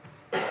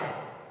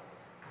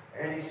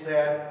 And he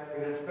said,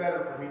 It is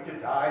better for me to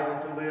die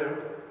than to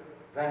live.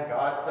 Then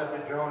God said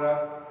to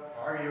Jonah,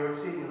 Are you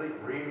exceedingly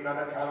grieved on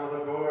account of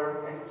the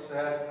gourd? And he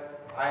said,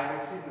 I am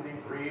exceedingly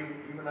grieved,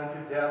 even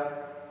unto death.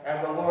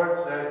 And the Lord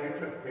said, you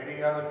took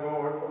pity on the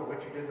gourd for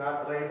which you did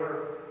not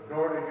labor,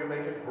 nor did you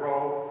make it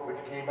grow, which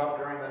came up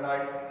during the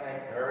night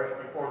and perished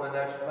before the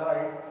next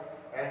night.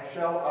 And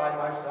shall I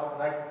myself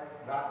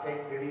not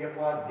take pity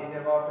upon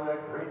Nineveh, for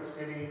that great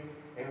city,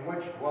 in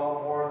which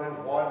dwell more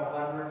than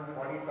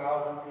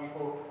 120,000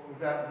 people who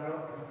do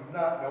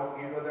not know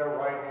either their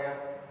right hand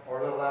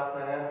or their left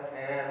hand,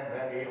 and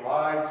many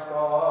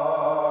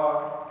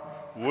livestock?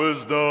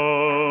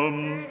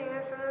 Wisdom. Reading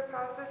is from the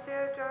prophecy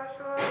of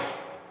Joshua.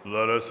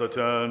 Let us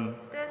attend.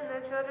 Then the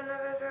children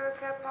of Israel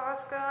kept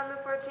Pascha on the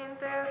 14th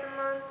day of the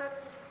month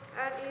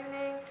at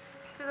evening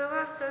to the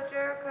west of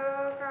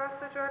Jericho, across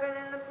the Jordan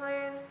in the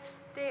plain.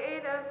 They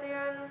ate of the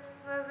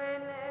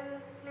unleavened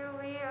and new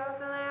wheat of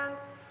the land.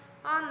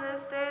 On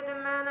this day the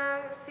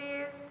manna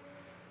ceased,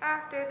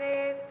 after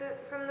they ate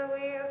from the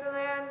wheat of the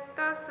land.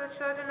 Thus the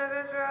children of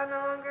Israel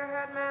no longer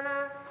had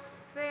manna.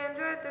 They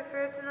enjoyed the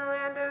fruits in the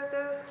land of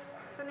the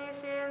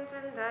Phoenicians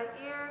in that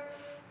year.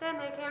 Then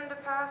it came to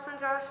pass when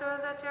Joshua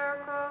was at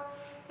Jericho,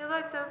 he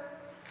looked up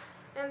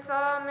and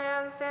saw a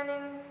man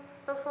standing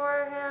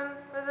before him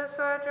with a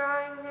sword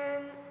drawing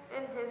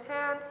in his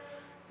hand.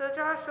 So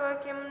Joshua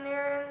came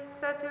near and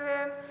said to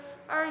him,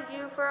 are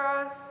you for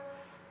us,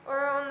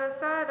 or on the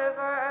side of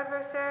our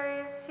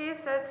adversaries? He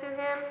said to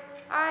him,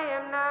 I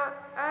am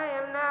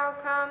now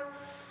come,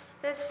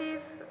 the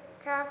chief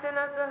captain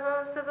of the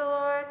host of the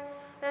Lord.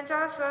 Then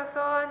Joshua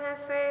fell on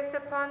his face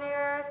upon the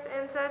earth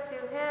and said to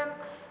him,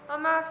 O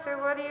master,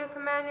 what do you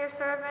command your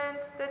servant?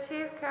 The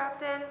chief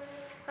captain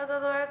of the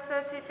Lord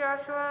said to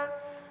Joshua,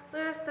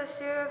 loose the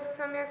shoe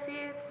from your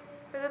feet,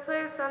 for the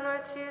place on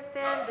which you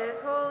stand is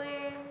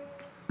holy.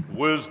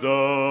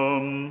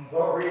 Wisdom.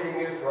 The reading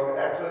is from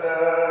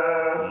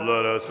Exodus.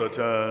 Let us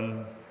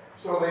attend.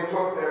 So they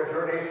took their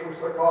journeys from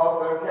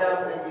Succoth and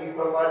camped in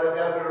Etham by the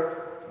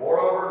desert.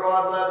 Moreover,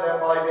 God led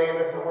them by day in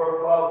a pillar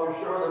of cloud to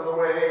show them the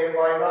way, and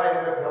by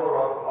night in a pillar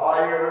of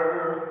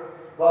fire.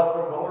 Thus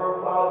the pillar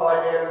of cloud by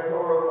day and the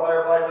pillar of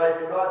fire by night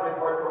did not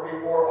depart from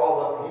before all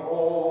the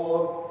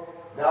people.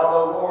 Now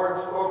the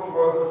Lord spoke to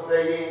Moses,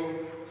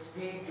 saying,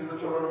 speak to the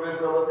children of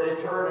Israel that they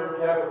turn and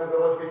camp at the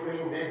village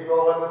between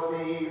Migdol and the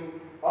sea,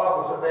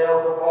 opposite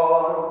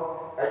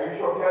Baal-Zephon, and you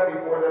shall camp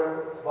before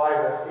them by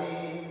the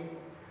sea.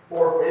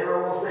 For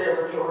Pharaoh will say of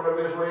the children of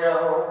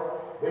Israel,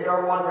 they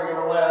are wandering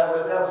in the land,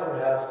 the desert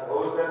has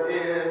closed them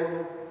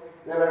in.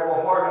 Then I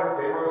will harden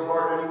Pharaoh's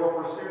heart, and he will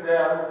pursue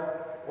them,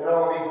 and I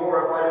will be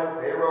glorified in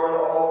Pharaoh and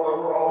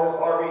over all his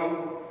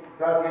army,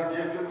 that the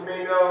Egyptians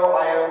may know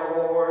I am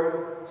the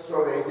Lord.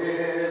 So they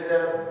did.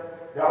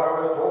 Now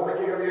it was told the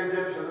king of the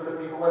Egyptians that the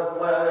people had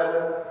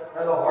fled,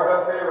 and the heart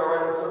of Pharaoh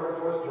and his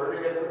servants was turned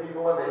against the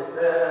people, and they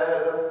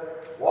said,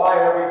 why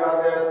have we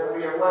done this, that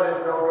we have let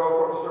Israel go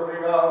from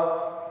serving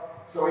us?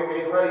 So he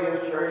made ready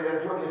his chariot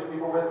and took his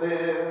people with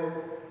him.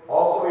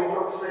 Also he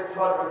took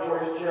 600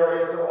 choice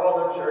chariots, and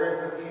all the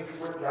chariots of each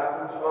with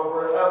captains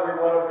over every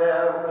one of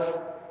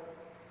them.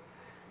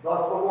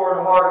 Thus the Lord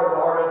hardened the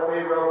heart of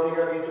Pharaoh, king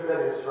of Egypt,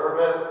 and his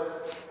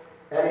servants,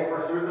 and he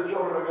pursued the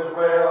children of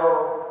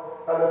Israel.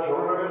 And the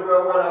children of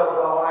Israel went out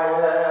with a high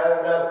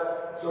hand.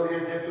 So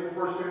the Egyptians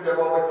pursued them,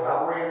 all the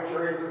cavalry and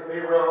chariots of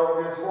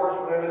Pharaoh, his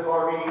horsemen and his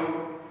army,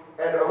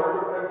 and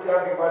overtook them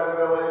camping by the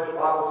village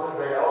opposite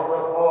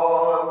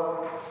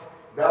Baal-Zephon.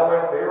 Now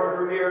when Pharaoh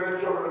drew near, the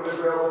children of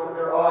Israel lifted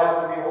their eyes,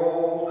 and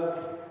behold,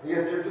 the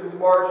Egyptians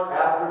marched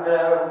after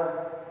them.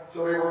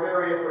 So they were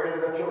very afraid,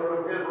 and the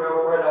children of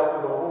Israel cried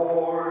out to the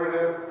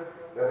Lord.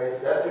 Then they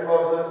said to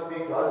Moses,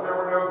 because there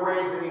were no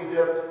graves in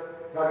Egypt,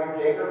 have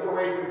you taken us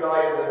away to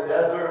die in the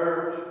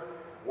desert?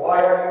 Why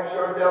have you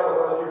so dealt with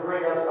us to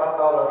bring us up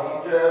out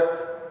of Egypt?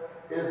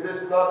 Is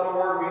this not the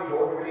word we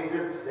told you in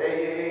Egypt,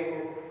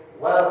 saying,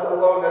 let us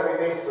alone that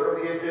we may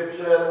serve the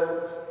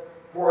Egyptians?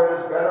 For it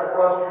is better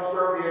for us to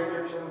serve the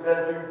Egyptians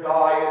than to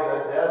die in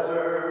the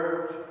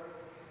desert.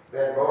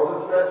 Then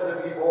Moses said to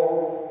the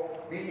people,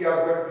 be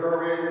of good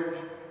courage,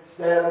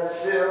 stand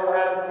still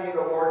and see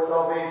the Lord's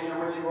salvation,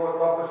 which he will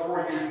accomplish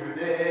for you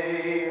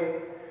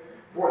today.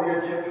 For the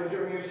Egyptians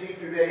whom you see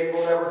today you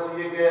will never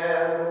see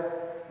again.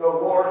 The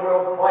Lord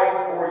will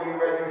fight for you,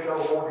 and you shall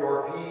hold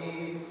your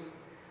peace.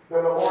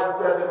 Then the Lord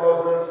said to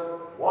Moses,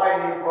 why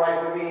do you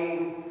cry to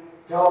me?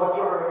 Tell the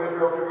children of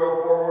Israel to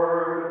go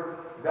forward.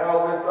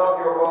 Now lift up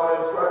your rod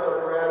and stretch out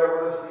your hand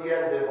over the sea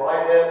and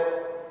divide it.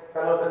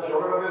 And let the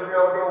children of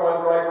Israel go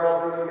on dry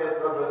ground through the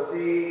midst of the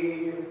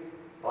sea.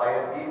 I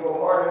indeed will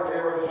harden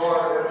Pharaoh's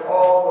heart and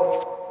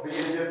all the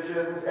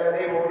Egyptians, and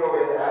they will go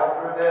in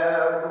after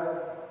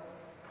them.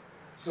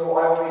 So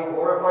I will be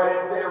glorified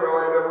in Pharaoh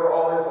and over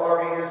all his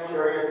army, his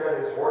chariots,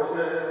 and his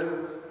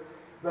horses.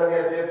 Then the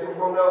Egyptians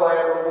will know I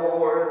am the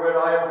Lord, when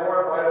I am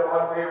glorified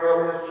upon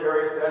Pharaoh, his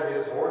chariots, and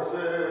his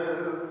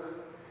horses.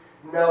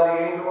 Now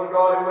the angel of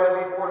God who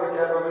went before the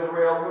camp of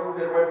Israel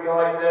moved and went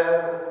behind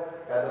them,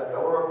 and the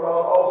pillar of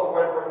cloud also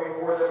went from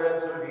before them and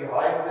stood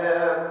behind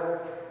them.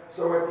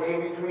 So it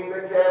came between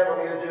the camp of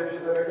the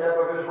Egyptians and the camp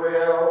of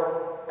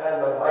Israel, and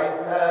the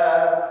night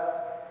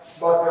passed.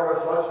 But there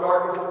was such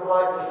darkness and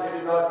blackness they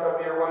did not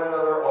come near one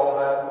another all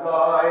that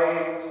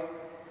night.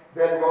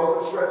 Then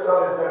Moses stretched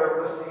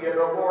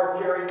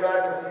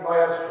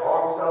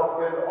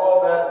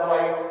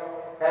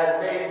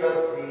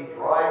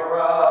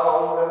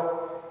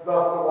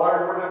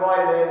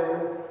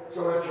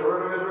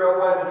Israel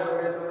went into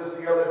the midst of the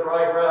sea on the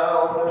dry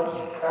ground,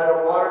 and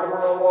the waters were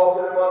a wall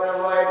to them on their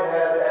right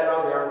hand and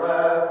on their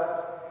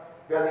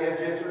left. Then the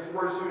Egyptians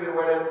pursued and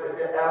went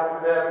after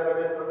them in the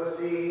midst of the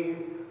sea,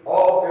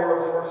 all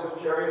Pharaoh's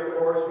horses, chariots, and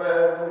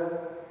horsemen.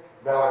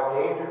 Now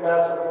it came to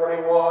pass in the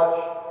morning watch,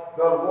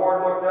 the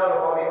Lord looked down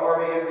upon the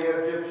army of the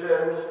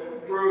Egyptians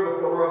through the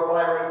pillar of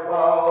fire and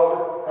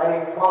cloud,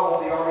 and he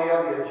troubled the army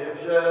of the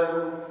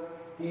Egyptians.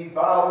 He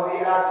bound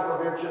the axles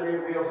of their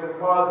chariot wheels and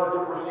caused them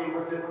to proceed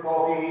with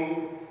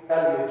difficulty.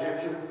 And the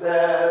Egyptians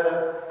said,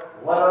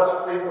 let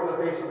us flee from the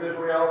face of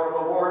Israel, for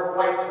the Lord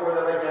fights for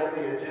them against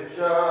the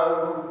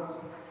Egyptians.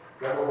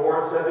 Then the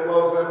Lord said to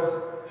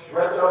Moses,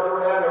 stretch out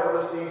your hand over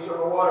the sea, so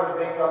the waters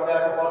may come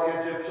back upon the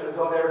Egyptians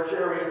on their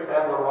chariots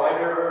and the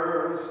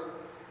riders.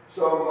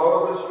 So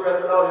Moses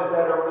stretched out his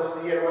hand over the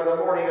sea, and when the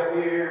morning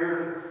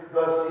appeared,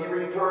 the sea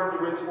returned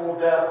to its full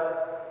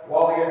depth,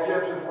 while the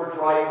Egyptians were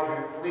trying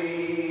to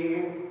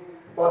flee.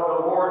 But the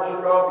Lord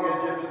shook off the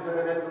Egyptians in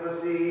the midst of the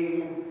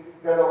sea.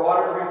 Then the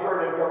waters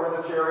returned and covered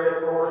the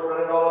chariot, the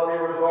horsemen, and all of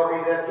Pharaoh's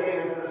army that came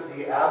into the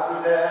sea after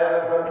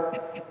them.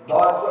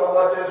 Not so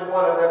much as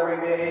one of them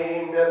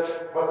remained,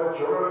 but the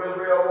children of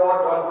Israel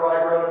walked on dry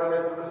ground in the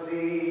midst of the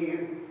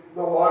sea.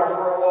 The waters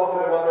were a wall to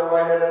them on their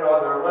right hand and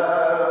on their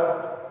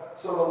left.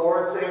 So the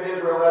Lord saved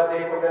Israel that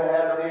day from the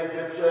hand of the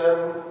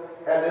Egyptians,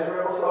 and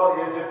Israel saw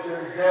the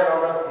Egyptians dead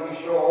on the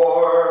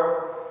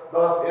seashore.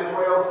 Thus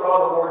Israel saw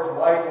the Lord's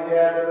mighty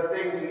hand and the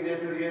things he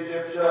did to the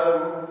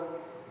Egyptians.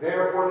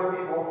 Therefore the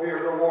people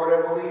feared the Lord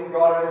and believed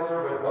God and his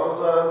servant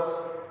Moses.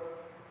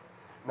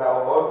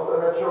 Now Moses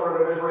and the children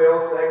of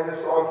Israel sang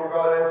this song to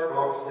God and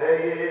spoke,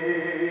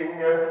 saying,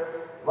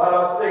 let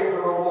us sing to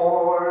the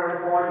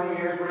Lord, for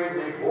he is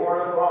greatly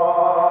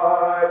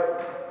glorified.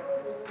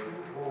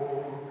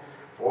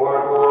 For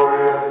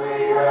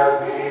gloriously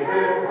has he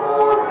been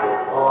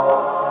glorified.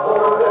 For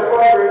said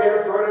fire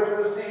against thrown into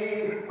the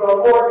sea, the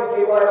Lord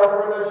became my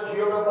helper and the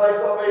shield of my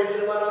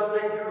salvation. Let us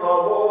sing to the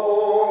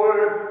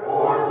Lord.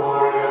 For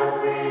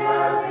gloriously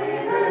has he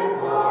been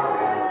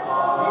glorified.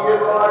 He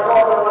is my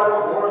God, and I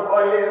will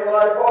glorify him,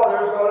 my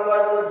Father's God, and I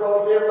will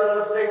exalt him. Let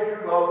us sing to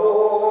the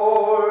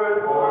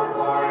Lord. For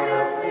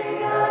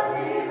gloriously has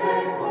he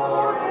been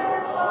glorified.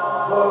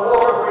 The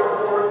Lord brings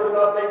wars to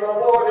nothing. The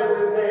Lord is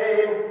his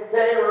name.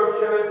 Pharaoh's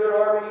chariots and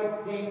army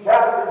he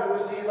cast into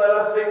the sea. Let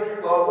us sing to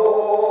the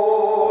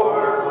Lord.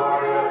 For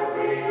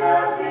gloriously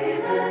has he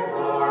been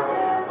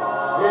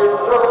glorified. His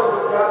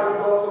chosen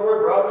captains also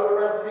were drowned in the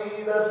Red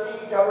Sea. The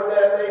sea covered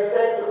them. They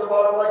sank to the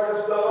bottom like a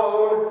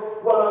stone.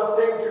 Let us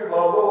sing to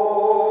the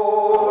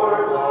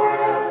Lord. For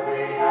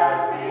gloriously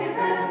has he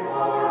been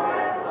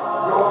glorified.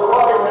 Your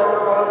right hand,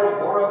 O God, is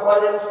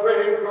glorified in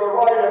strength. Your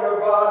right hand, O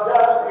God,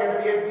 dashed the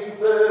enemy in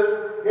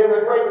pieces. In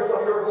the greatness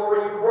of your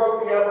glory, you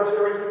broke the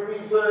adversaries to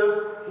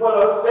pieces. Let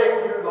us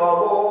sing to the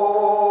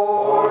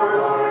Lord. For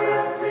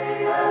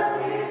gloriously has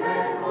he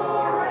been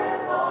glorified.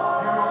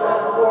 You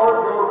sent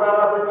forth your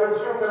wrath and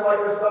consumed them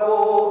like a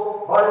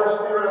stubble. By the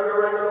spirit of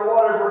your anger, the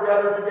waters were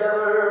gathered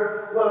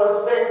together. Let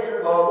us sing to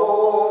the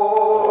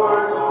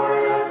Lord. For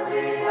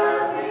gloriously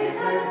has he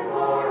been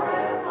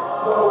glorified.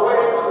 The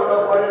waves stood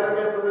upright in the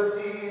midst of the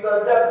sea.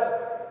 The depths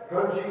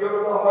congealed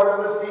in the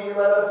heart of the sea.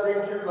 Let us sing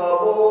to the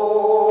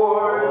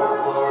Lord.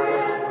 For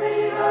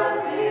gloriously has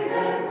he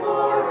been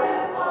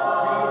glorified.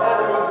 The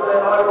enemy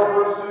said, I will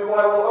pursue,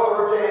 I will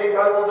overtake,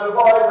 I will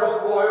divide the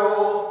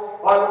spoils,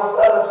 I will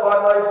satisfy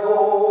my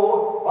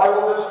soul, I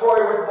will destroy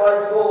with my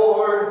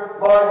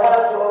sword, my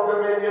hand shall have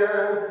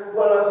dominion.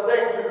 Let us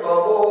sing to the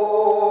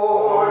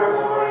Lord.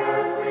 For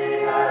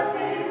gloriously has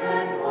he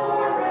been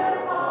glorified.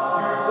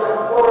 You sent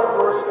forth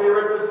your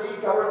spirit, the sea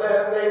covered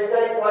them, they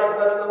sank like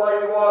lead in the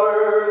mighty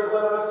waters.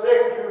 Let us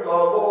sing to the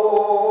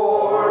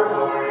Lord. For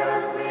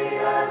gloriously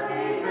has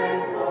he been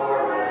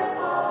glorified.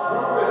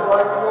 Who is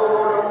like you, O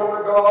Lord, among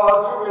the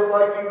gods? Who is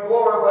like you,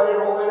 glorified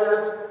in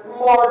holiness,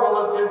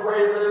 marvelous in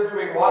praises,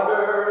 doing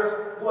wonders?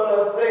 Let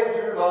us sing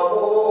to the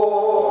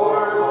Lord.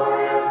 For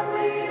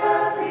gloriously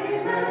has he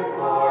been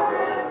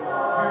glorified.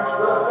 You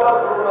stretched out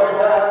your right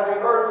hand, the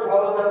earth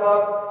swallowed them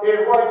up.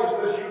 In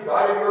righteousness you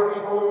guided your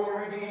people whom you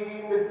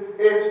redeemed.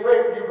 In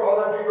strength you called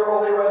them to your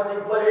holy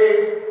resting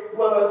place.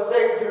 Let us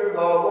sing to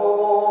the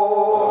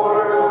Lord.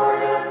 For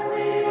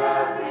gloriously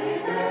has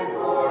he been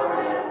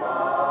glorified.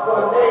 The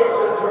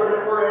nations heard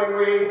and were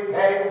angry,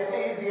 and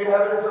seized the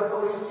inhabitants of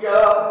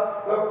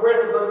Philistia. The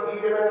princes of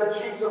Edom and the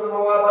chiefs of the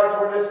Moabites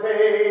were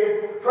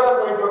dismayed.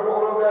 Trembling took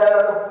hold of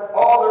them.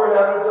 All the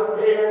inhabitants of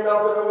Canaan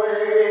melted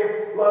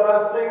away. Let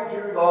us sing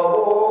to the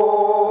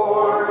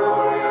Lord. For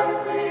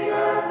gloriously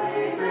has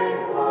he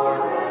been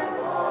glorified.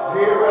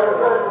 Fear and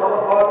dread fell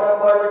upon them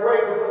by the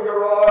greatness of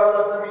your arm.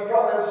 Let them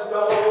become as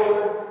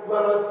stone.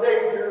 Let us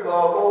sing to the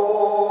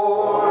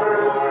Lord.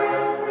 For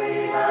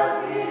gloriously has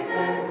he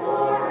been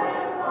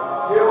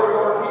glorified. Till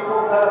your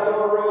people pass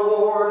over, O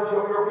Lord,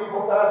 till your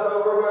people pass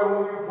over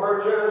whom you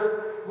purchased.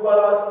 Let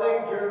us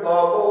sing to the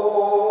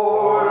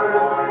Lord. For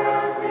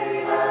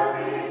gloriously has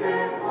he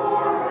been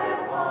glorified.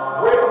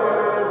 Bring them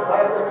in and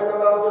plant them in the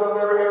mountain of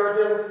their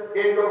inheritance,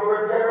 in your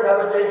prepared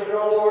habitation. habitation,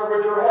 O Lord,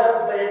 which your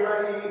hands made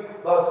ready,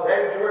 the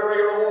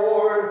sanctuary, O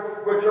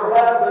Lord, which your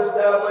hands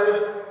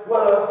established,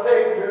 let us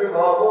sing to the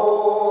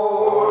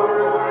Lord.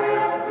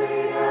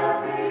 Gloriously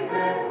has he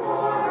been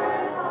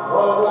glorified. The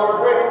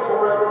Lord reigns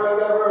forever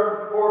and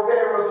ever, for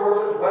Pharaoh's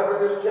horses went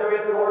with his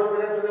chariots and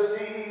horsemen into the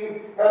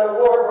sea, and the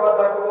Lord brought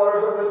back the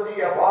waters of the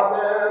sea upon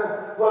them.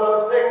 Let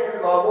us sing to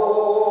the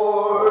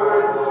Lord.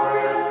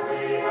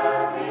 Gloriously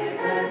has he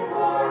been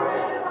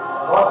glorified.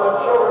 But the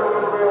children of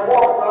Israel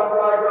walked on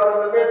dry ground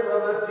in the midst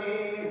of the sea.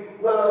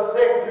 Let us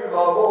sing to the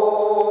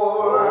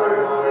Lord.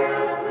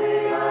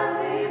 Gloriously has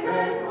he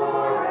been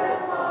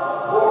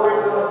glorified. Glory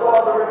to the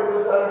Father, and to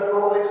the Son, and to the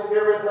Holy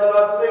Spirit. Let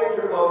us sing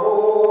to the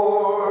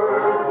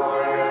Lord.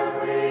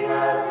 Gloriously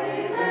has he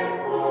been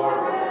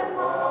glorified.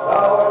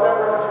 Now and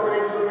ever unto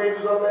ages of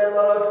ages of men,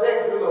 let us sing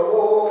to the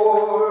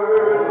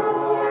Lord.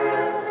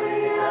 Gloriously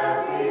has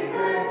he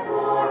been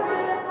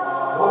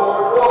glorified. For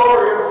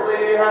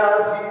gloriously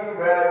has he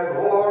been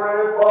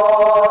glorified.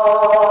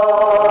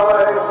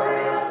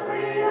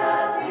 Gloriously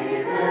has he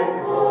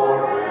been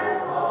glorified.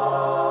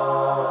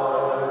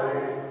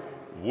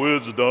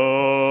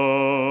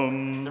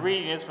 Wisdom. The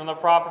reading is from the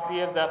prophecy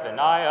of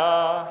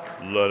Zephaniah.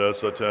 Let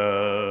us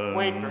attend.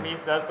 Wait for me,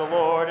 says the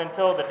Lord,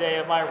 until the day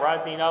of my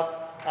rising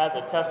up as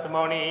a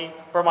testimony.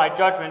 For my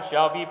judgment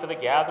shall be for the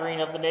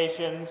gathering of the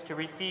nations, to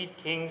receive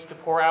kings, to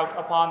pour out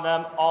upon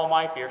them all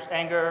my fierce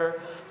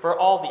anger. For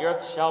all the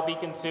earth shall be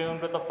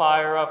consumed with the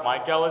fire of my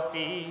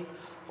jealousy.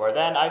 For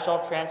then I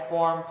shall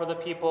transform for the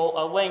people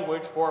a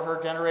language for her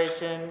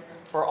generation,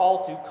 for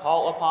all to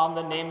call upon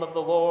the name of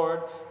the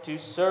Lord, to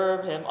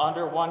serve him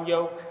under one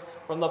yoke.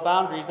 From the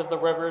boundaries of the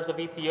rivers of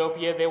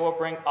Ethiopia they will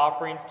bring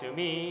offerings to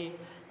me.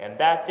 In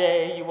that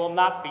day you will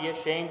not be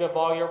ashamed of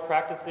all your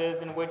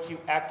practices in which you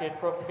acted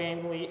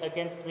profanely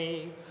against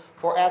me.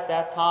 For at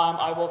that time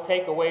I will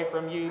take away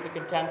from you the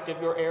contempt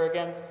of your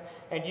arrogance,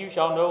 and you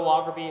shall no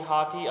longer be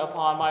haughty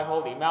upon my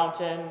holy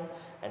mountain.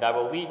 And I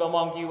will leave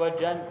among you a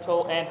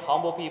gentle and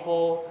humble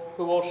people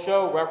who will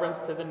show reverence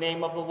to the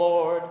name of the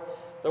Lord.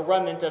 The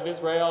remnant of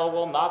Israel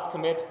will not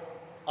commit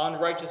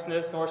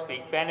unrighteousness nor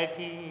speak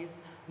vanities,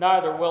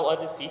 neither will a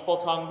deceitful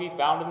tongue be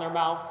found in their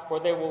mouth, for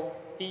they will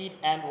feed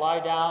and lie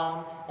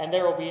down, and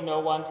there will be no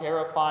one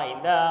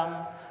terrifying them.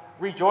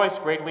 Rejoice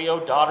greatly, O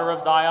daughter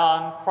of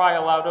Zion. Cry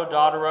aloud, O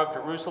daughter of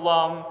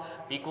Jerusalem.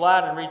 Be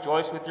glad and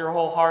rejoice with your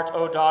whole heart,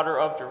 O daughter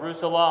of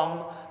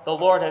Jerusalem. The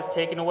Lord has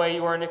taken away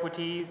your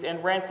iniquities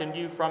and ransomed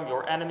you from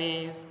your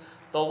enemies.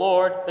 The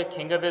Lord, the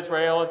King of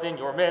Israel, is in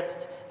your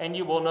midst, and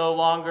you will no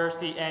longer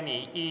see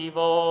any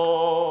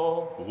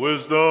evil.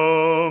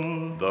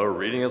 Wisdom. The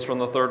reading is from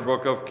the third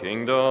book of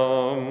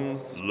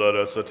Kingdoms. Let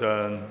us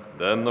attend.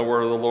 Then the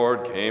word of the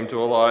Lord came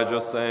to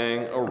Elijah,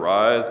 saying,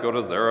 Arise, go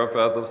to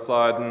Zarephath of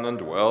Sidon, and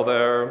dwell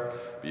there.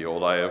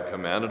 Behold, I have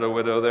commanded a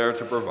widow there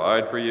to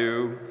provide for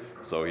you.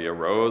 So he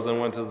arose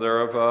and went to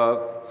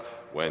Zarephath.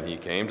 When he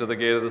came to the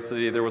gate of the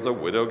city, there was a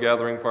widow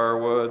gathering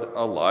firewood.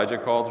 Elijah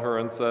called her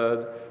and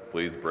said,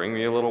 Please bring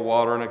me a little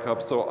water in a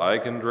cup so I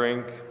can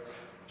drink.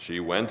 She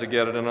went to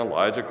get it, and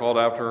Elijah called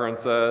after her and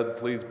said,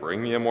 Please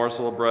bring me a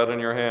morsel of bread in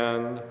your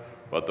hand.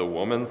 But the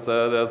woman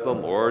said, As the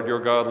Lord your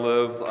God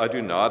lives, I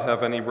do not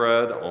have any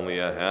bread, only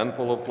a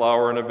handful of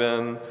flour in a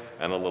bin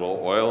and a little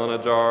oil in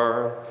a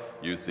jar.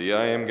 You see,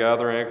 I am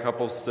gathering a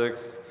couple of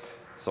sticks,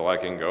 so I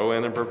can go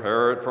in and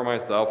prepare it for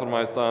myself and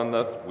my son,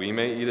 that we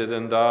may eat it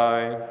and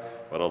die.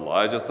 But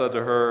Elijah said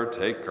to her,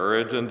 Take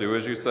courage and do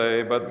as you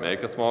say, but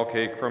make a small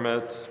cake from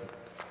it.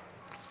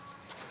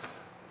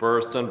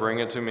 First, and bring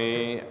it to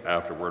me.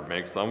 Afterward,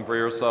 make some for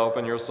yourself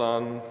and your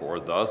son. For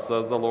thus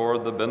says the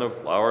Lord, the bin of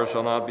flour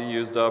shall not be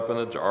used up, and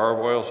the jar of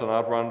oil shall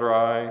not run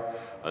dry,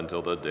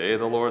 until the day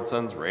the Lord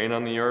sends rain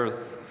on the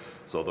earth.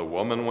 So the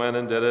woman went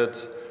and did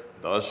it.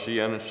 Thus she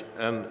and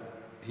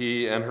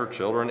he and her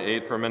children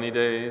ate for many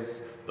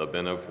days. The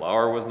bin of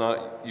flour was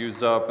not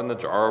used up, and the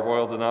jar of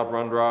oil did not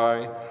run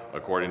dry,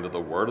 according to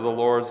the word of the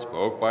Lord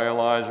spoke by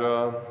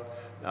Elijah.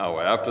 Now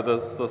after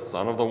this, the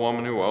son of the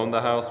woman who owned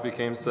the house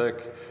became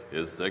sick.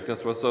 His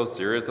sickness was so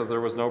serious that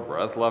there was no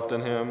breath left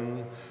in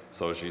him.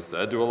 So she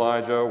said to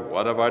Elijah,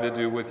 What have I to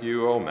do with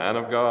you, O man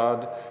of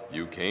God?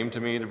 You came to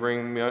me to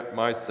bring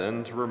my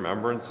sin to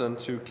remembrance and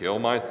to kill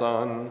my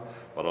son.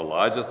 But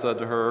Elijah said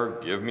to her,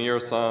 Give me your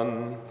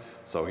son.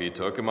 So he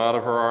took him out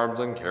of her arms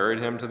and carried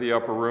him to the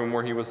upper room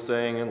where he was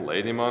staying and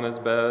laid him on his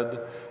bed.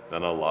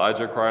 Then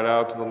Elijah cried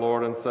out to the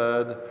Lord and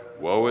said,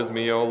 Woe is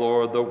me, O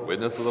Lord, the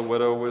witness of the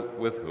widow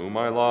with whom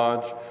I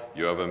lodge.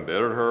 You have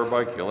embittered her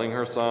by killing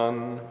her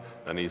son.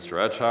 Then he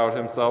stretched out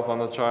himself on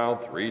the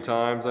child 3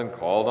 times and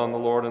called on the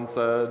Lord and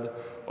said,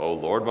 O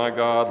Lord my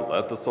God,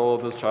 let the soul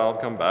of this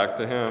child come back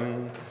to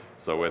him.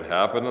 So it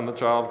happened, and the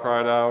child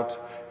cried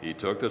out. He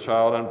took the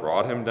child and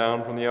brought him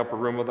down from the upper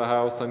room of the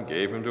house and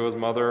gave him to his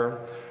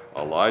mother.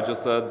 Elijah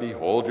said,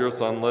 Behold, your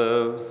son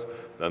lives.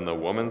 Then the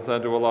woman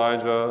said to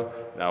Elijah,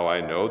 Now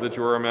I know that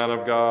you are a man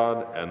of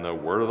God, and the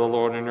word of the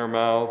Lord in your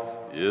mouth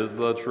is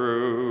the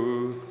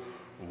truth.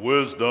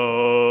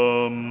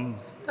 Wisdom.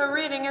 The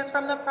reading is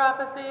from the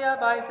prophecy of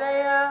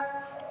Isaiah.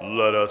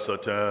 Let us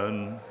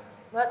attend.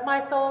 Let my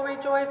soul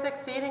rejoice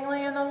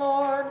exceedingly in the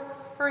Lord,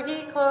 for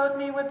he clothed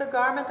me with the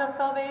garment of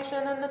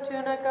salvation and the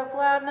tunic of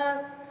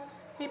gladness.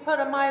 He put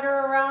a mitre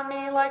around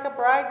me like a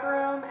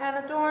bridegroom,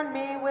 and adorned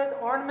me with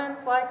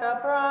ornaments like a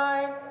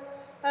bride.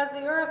 As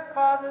the earth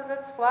causes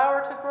its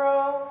flower to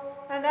grow,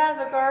 and as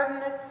a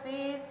garden its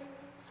seeds,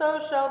 so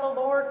shall the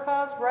Lord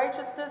cause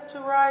righteousness to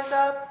rise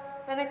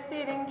up, and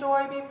exceeding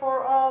joy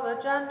before all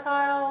the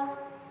Gentiles.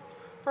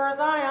 For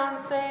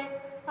Zion's sake,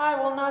 I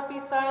will not be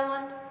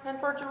silent, and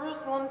for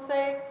Jerusalem's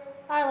sake,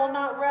 I will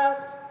not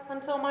rest,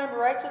 until my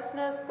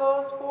righteousness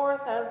goes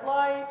forth as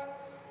light,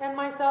 and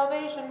my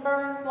salvation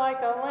burns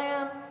like a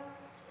lamp.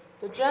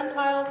 The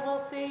Gentiles will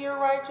see your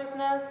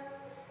righteousness,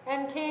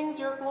 and kings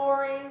your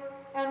glory,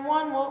 and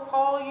one will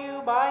call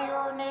you by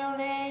your new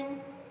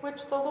name,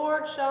 which the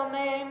Lord shall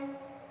name.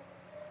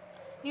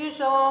 You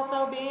shall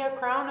also be a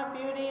crown of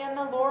beauty in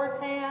the Lord's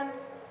hand,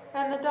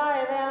 and the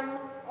diadem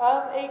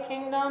of a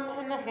kingdom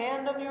in the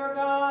hand of your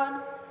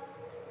God.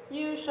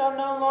 You shall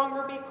no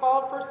longer be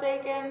called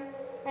forsaken,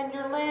 and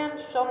your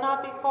land shall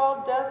not be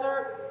called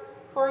desert,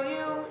 for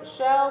you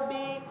shall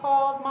be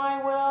called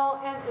my will,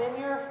 and in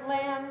your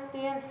land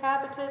the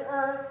inhabited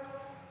earth.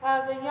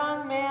 As a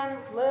young man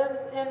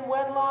lives in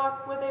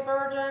wedlock with a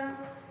virgin,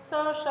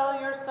 so shall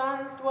your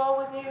sons dwell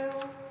with you.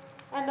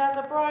 And as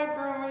a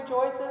bridegroom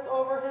rejoices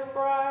over his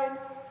bride,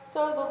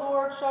 so the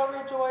Lord shall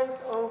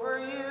rejoice over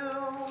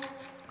you.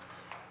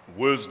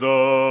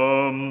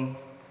 Wisdom.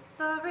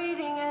 The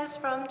reading is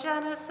from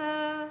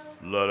Genesis.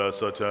 Let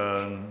us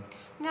attend.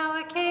 Now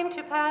it came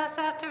to pass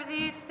after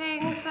these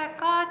things that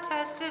God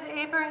tested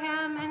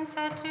Abraham and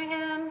said to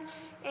him,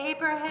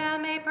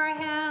 Abraham,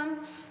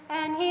 Abraham.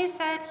 And he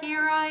said,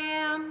 Here I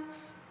am.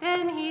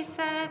 Then he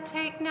said,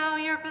 Take now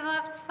your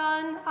beloved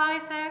son,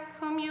 Isaac,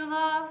 whom you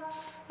love,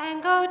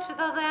 and go to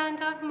the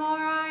land of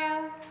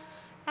Moriah,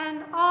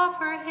 and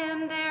offer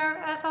him there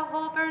as a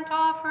whole burnt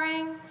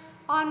offering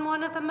on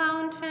one of the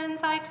mountains,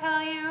 I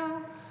tell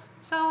you.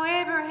 So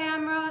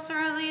Abraham rose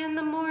early in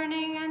the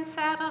morning and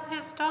saddled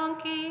his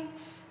donkey,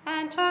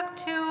 and took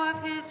 2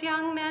 of his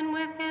young men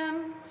with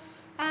him,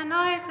 and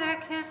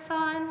Isaac his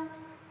son.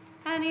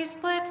 And he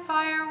split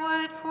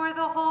firewood for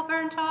the whole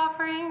burnt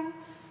offering,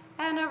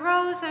 and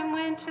arose and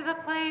went to the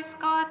place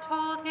God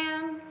told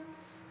him.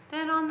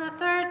 Then on the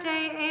 3rd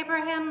day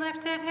Abraham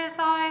lifted his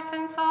eyes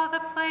and saw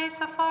the place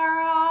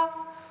afar off.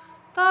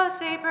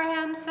 Thus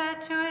Abraham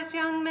said to his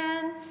young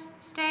men,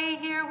 Stay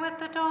here with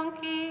the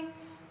donkey.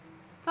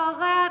 The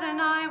lad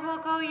and I will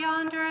go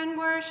yonder and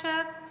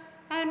worship,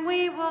 and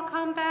we will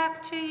come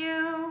back to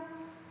you.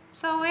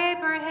 So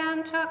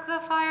Abraham took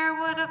the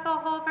firewood of the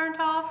whole burnt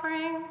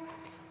offering,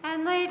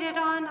 and laid it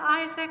on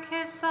Isaac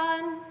his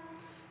son.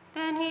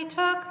 Then he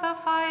took the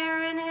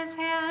fire in his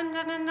hand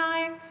and a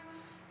knife,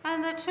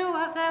 and the 2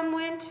 of them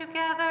went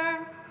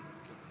together.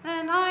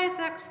 Then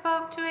Isaac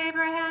spoke to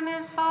Abraham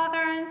his father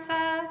and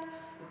said,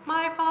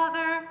 My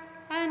father.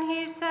 And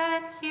he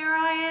said, Here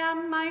I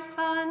am, my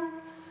son.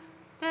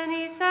 Then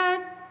he said,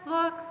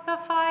 Look, the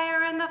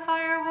fire and the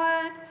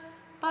firewood,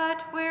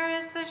 but where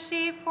is the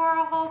sheep for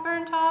a whole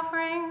burnt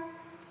offering?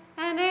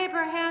 And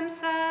Abraham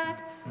said,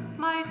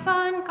 My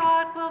son,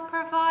 God will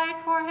provide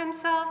for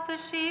himself the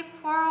sheep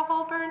for a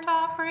whole burnt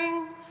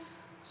offering.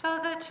 So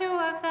the 2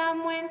 of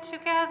them went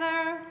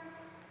together.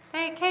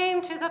 They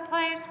came to the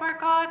place where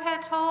God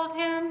had told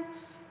him,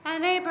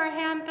 and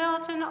Abraham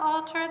built an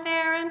altar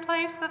there and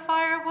placed the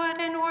firewood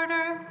in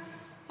order.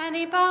 And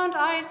he bound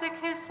Isaac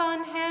his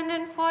son hand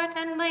and foot,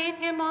 and laid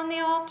him on the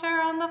altar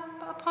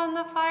upon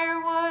the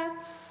firewood.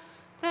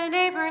 Then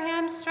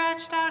Abraham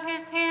stretched out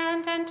his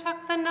hand and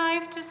took the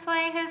knife to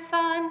slay his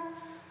son.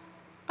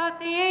 But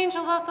the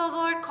angel of the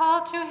Lord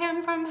called to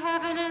him from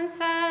heaven and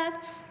said,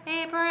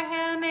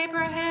 Abraham,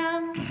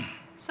 Abraham.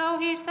 So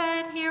he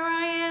said, Here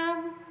I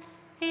am.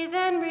 He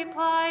then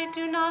replied,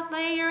 Do not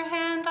lay your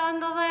hand on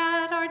the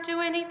lad or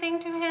do anything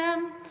to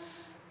him,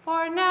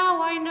 for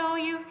now I know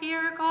you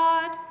fear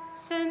God,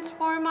 since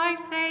for my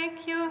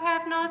sake you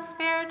have not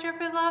spared your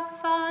beloved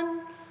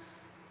son.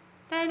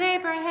 Then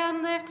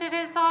Abraham lifted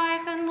his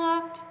eyes and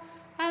looked,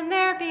 and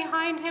there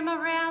behind him a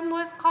ram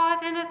was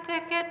caught in a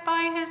thicket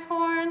by his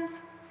horns.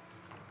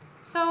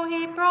 So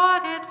he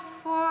brought it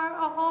for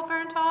a whole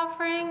burnt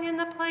offering in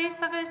the place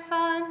of his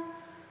son.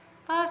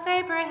 Thus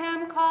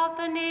Abraham called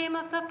the name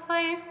of the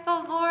place,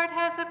 The Lord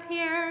has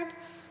appeared,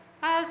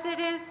 as it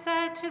is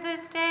said to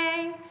this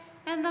day,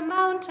 In the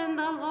mountain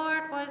the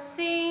Lord was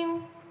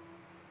seen.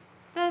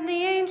 Then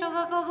the angel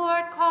of the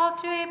Lord called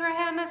to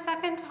Abraham a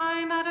second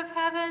time out of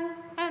heaven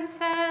and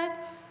said,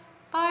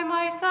 By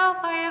myself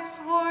I have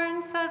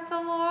sworn, says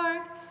the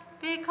Lord,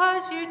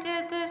 because you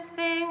did this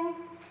thing,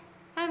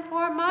 and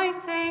for my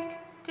sake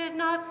did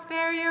not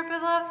spare your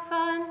beloved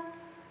son,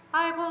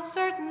 I will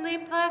certainly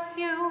bless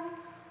you,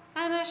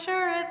 and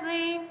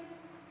assuredly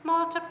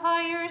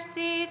multiply your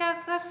seed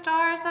as the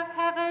stars of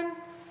heaven,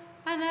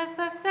 and as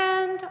the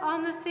sand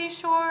on the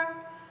seashore,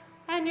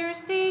 and your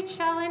seed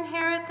shall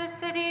inherit the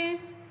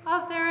cities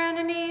of their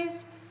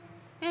enemies.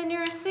 In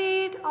your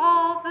seed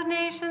all the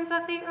nations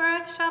of the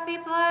earth shall be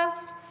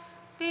blessed,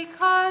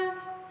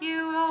 because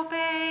You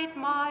obeyed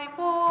my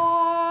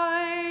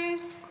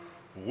voice.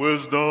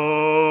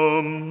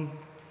 Wisdom.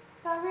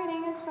 The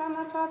reading is from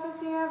the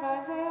prophecy of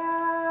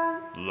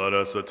Isaiah. Let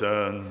us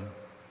attend.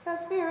 The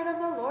Spirit of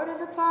the Lord is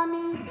upon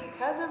me,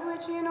 because of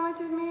which he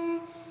anointed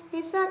me.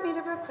 He sent me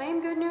to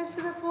proclaim good news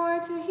to the poor,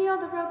 to heal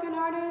the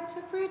brokenhearted,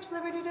 to preach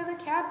liberty to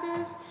the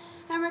captives,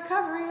 and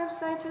recovery of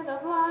sight to the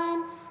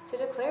blind, to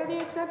declare the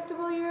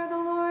acceptable year of the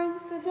Lord,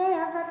 the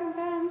day of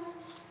recompense,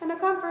 and to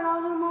comfort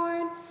all who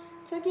mourn,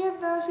 to give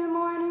those who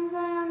mourn in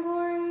Zion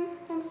glory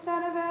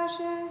instead of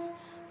ashes,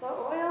 the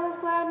oil of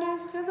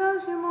gladness to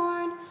those who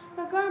mourn,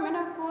 the garment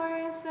of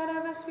glory instead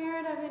of a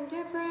spirit of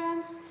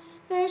indifference.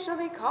 They shall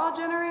be called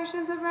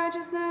generations of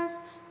righteousness,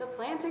 the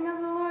planting of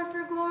the Lord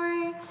for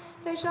glory.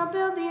 They shall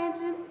build the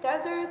ancient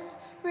deserts,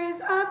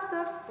 raise up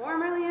the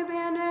formerly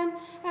abandoned,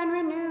 and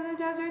renew the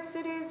desert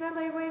cities that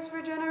lay waste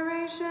for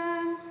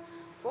generations.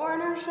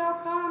 Foreigners shall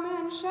come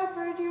and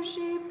shepherd your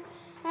sheep,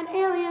 and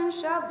aliens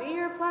shall be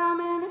your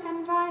plowmen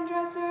and vine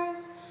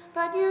dressers.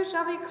 But you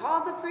shall be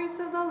called the priests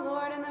of the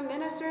Lord and the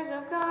ministers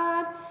of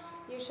God.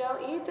 You shall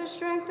eat the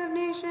strength of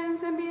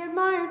nations and be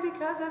admired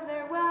because of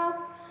their wealth.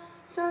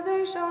 So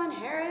they shall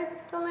inherit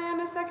the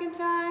land a second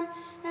time,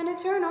 and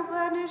eternal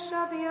gladness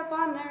shall be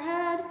upon their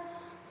head.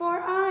 For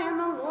I am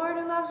the Lord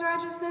who loves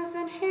righteousness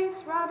and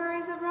hates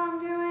robberies of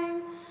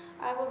wrongdoing.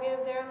 I will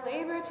give their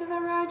labor to the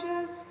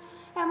righteous,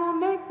 and will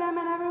make them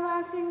an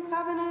everlasting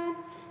covenant.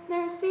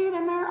 Their seed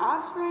and their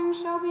offspring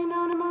shall be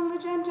known among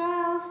the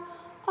Gentiles.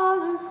 All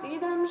who see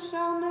them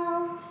shall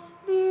know.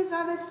 These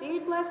are the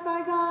seed blessed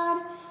by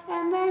God,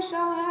 and they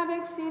shall have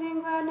exceeding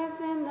gladness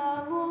in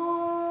the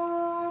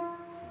Lord.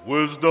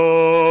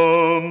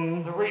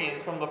 Wisdom. The reading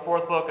is from the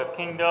fourth book of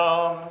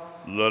Kingdoms.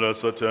 Let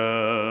us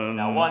attend.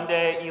 Now one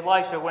day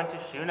Elisha went to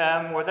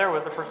Shunem, where there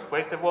was a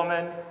persuasive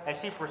woman, and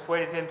she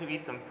persuaded him to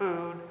eat some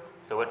food.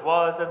 So it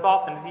was, as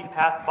often as he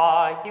passed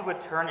by, he would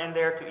turn in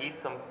there to eat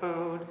some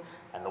food.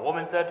 And the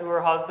woman said to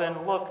her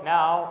husband, Look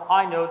now,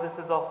 I know this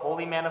is a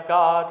holy man of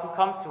God who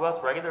comes to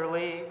us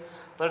regularly.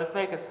 Let us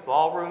make a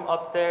small room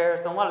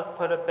upstairs, and let us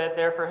put a bed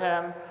there for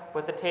him,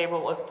 with a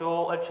table, a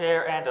stool, a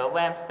chair, and a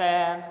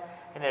lampstand.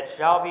 And it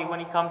shall be when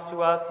he comes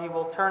to us, he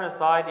will turn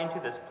aside into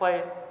this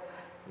place.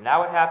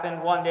 Now it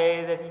happened one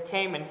day that he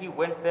came and he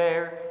went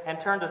there, and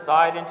turned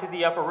aside into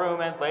the upper room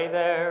and lay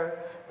there.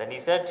 Then he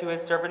said to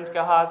his servant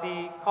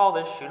Gehazi, Call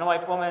this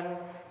Shunammite woman.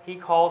 He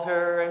called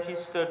her, and she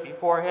stood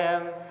before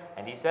him.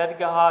 And he said to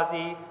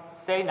Gehazi,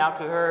 Say now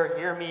to her,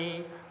 Hear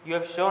me. You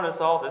have shown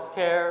us all this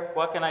care.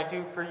 What can I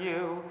do for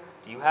you?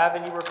 Do you have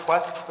any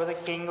requests for the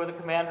king or the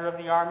commander of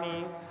the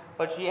army?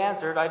 But she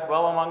answered, I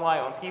dwell among my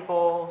own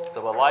people.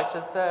 So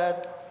Elisha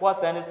said,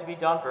 What then is to be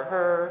done for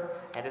her?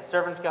 And his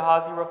servant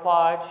Gehazi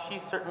replied, She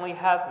certainly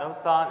has no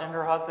son, and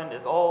her husband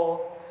is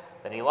old.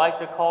 Then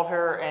Elisha called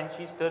her, and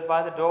she stood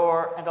by the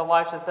door. And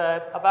Elisha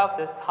said, About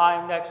this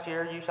time next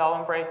year you shall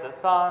embrace a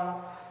son.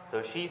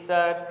 So she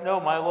said, No,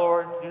 my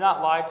lord, do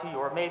not lie to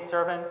your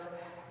maidservant.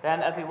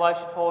 Then as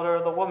Elisha told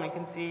her, the woman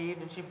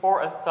conceived, and she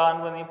bore a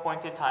son when the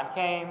appointed time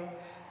came.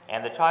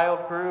 And the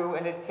child grew,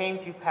 and it came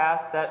to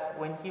pass that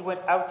when he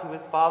went out to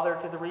his father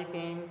to the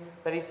reaping,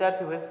 that he said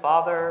to his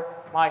father,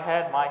 My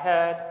head, my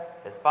head.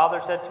 His father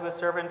said to his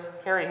servant,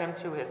 Carry him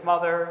to his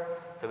mother.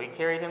 So he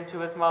carried him to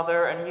his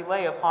mother, and he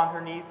lay upon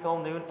her knees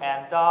till noon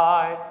and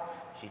died.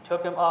 She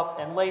took him up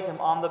and laid him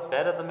on the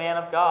bed of the man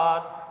of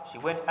God. She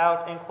went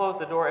out and closed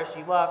the door as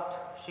she left.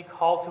 She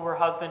called to her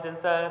husband and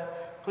said,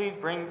 Please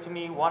bring to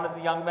me one of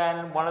the young men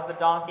and one of the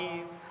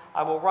donkeys.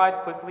 I will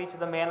ride quickly to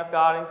the man of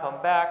God and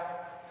come back.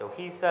 So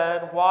he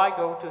said, Why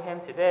go to him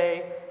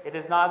today? It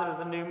is neither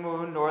the new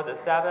moon nor the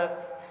Sabbath.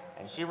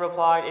 And she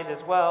replied, It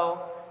is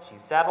well. She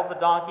saddled the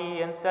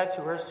donkey and said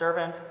to her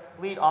servant,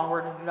 Lead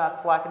onward and do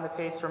not slacken the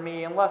pace for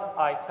me, unless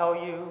I tell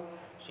you.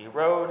 She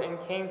rode and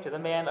came to the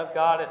man of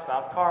God at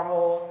Mount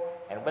Carmel.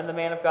 And when the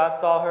man of God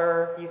saw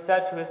her, he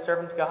said to his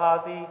servant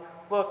Gehazi,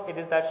 Look, it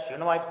is that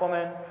Shunammite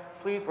woman.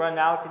 Please run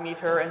now to meet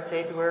her and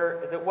say to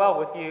her, Is it well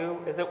with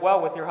you? Is it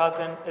well with your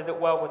husband? Is it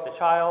well with the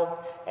child?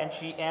 And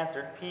she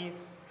answered,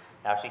 Peace.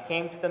 Now she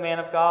came to the man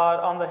of God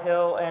on the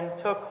hill and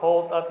took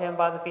hold of him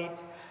by the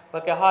feet.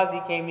 But Gehazi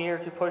came near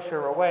to push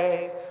her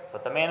away.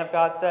 But the man of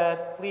God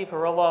said, Leave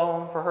her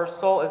alone, for her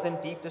soul is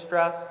in deep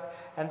distress,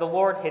 and the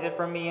Lord hid it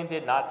from me and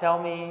did not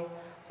tell me.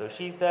 So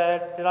she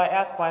said, Did I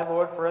ask my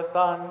Lord for a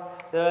son?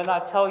 Did I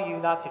not tell you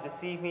not to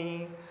deceive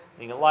me?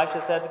 Then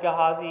Elisha said to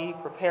Gehazi,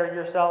 Prepare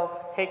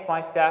yourself, take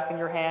my staff in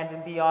your hand,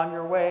 and be on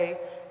your way.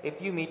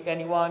 If you meet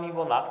anyone, you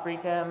will not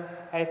greet him,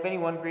 and if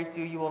anyone greets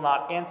you, you will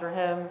not answer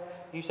him.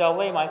 You shall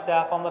lay my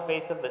staff on the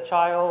face of the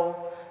child.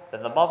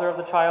 Then the mother of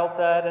the child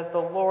said, As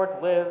the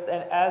Lord lives,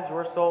 and as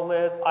your soul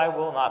lives, I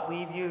will not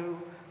leave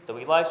you. So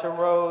Elisha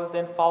rose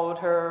and followed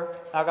her.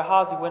 Now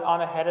Gehazi went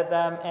on ahead of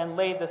them and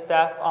laid the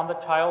staff on the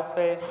child's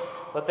face,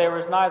 but there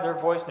was neither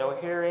voice nor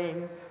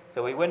hearing.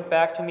 So he went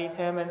back to meet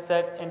him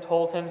and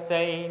told him,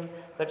 saying,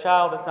 The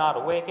child is not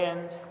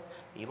awakened.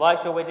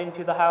 Elisha went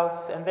into the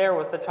house, and there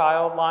was the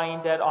child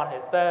lying dead on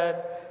his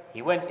bed.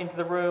 He went into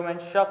the room and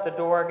shut the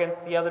door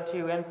against the other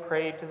two and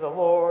prayed to the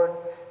Lord.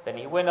 Then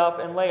he went up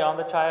and lay on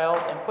the child,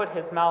 and put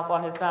his mouth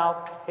on his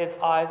mouth, his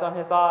eyes on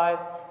his eyes,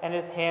 and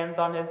his hands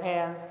on his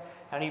hands.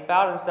 And he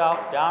bowed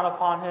himself down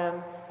upon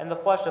him, and the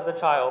flesh of the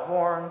child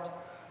warmed.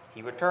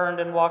 He returned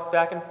and walked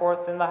back and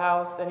forth in the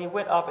house, and he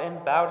went up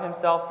and bowed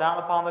himself down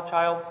upon the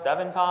child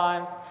 7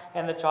 times,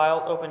 and the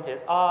child opened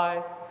his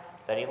eyes.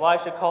 Then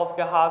Elisha called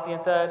Gehazi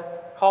and said,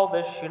 "Call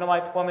this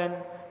Shunammite woman."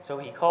 So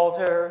he called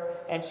her,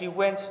 and she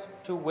went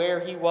to where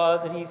he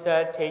was, and he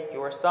said, "Take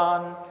your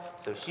son."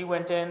 So she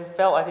went in,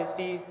 fell at his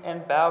feet,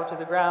 and bowed to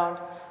the ground.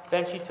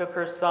 Then she took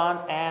her son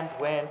and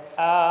went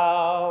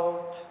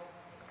out.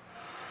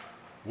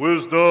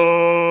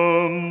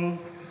 Wisdom.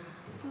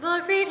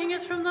 The reading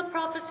is from the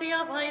prophecy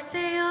of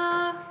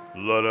Isaiah.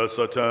 Let us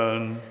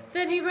attend.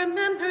 Then he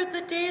remembered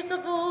the days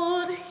of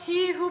old,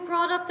 he who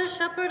brought up the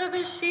shepherd of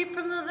his sheep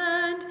from the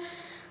land.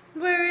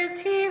 Where is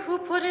he who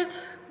put his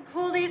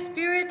Holy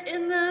Spirit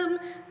in them?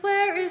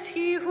 Where is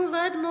he who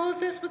led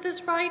Moses with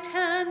his right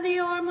hand, the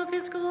arm of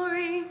his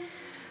glory?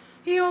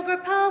 He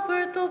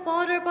overpowered the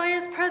water by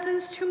his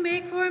presence to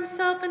make for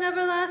himself an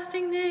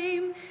everlasting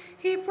name.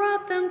 He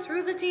brought them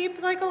through the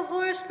deep like a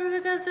horse through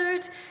the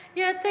desert,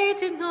 yet they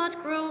did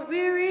not grow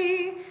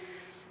weary.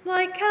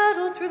 Like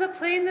cattle through the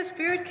plain, the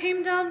Spirit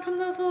came down from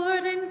the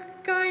Lord and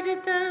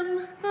guided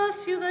them.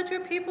 Thus you led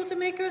your people to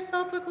make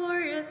yourself a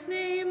glorious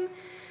name.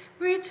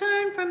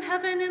 Return from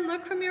heaven and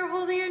look from your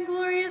holy and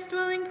glorious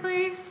dwelling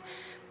place,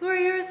 where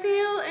your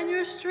zeal and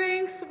your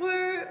strength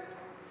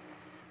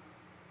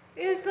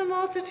is the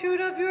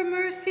multitude of your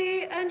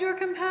mercy and your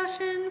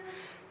compassion,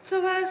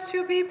 so as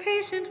to be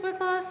patient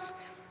with us.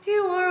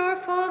 You are our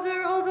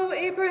Father, although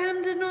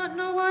Abraham did not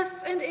know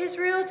us and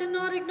Israel did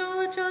not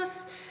acknowledge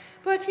us.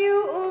 But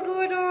you, O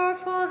Lord, are our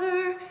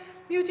Father.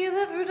 You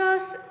delivered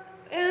us,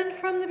 and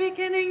from the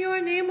beginning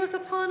your name was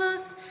upon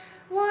us.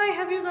 Why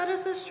have you led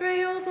us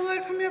astray, O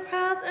Lord, from your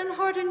path, and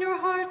hardened our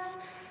hearts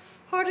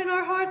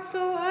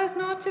so as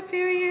not to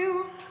fear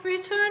you?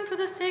 Return for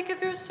the sake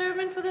of your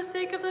servant, for the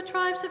sake of the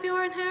tribes of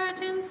your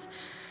inheritance,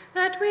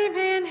 that we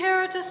may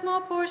inherit a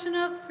small portion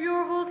of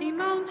your holy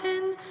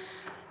mountain.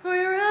 For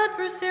your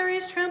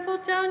adversaries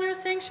trampled down your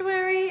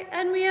sanctuary,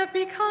 and we have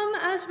become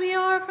as we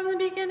are from the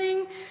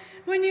beginning,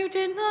 when you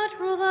did not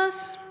rule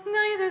us,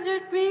 neither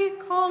did we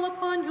call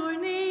upon your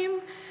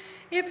name.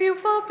 If you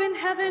open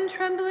heaven,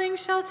 trembling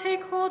shall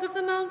take hold of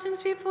the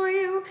mountains before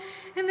you,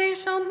 and they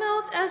shall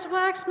melt as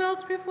wax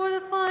melts before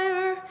the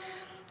fire.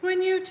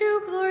 When you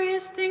do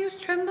glorious things,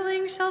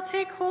 trembling shall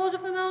take hold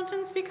of the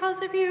mountains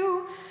because of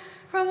you.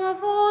 From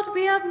of old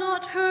we have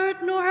not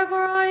heard, nor have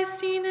our eyes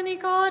seen any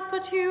God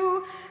but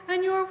you,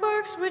 and your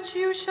works which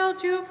you shall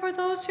do for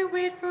those who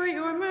wait for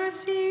your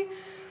mercy.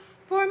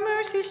 For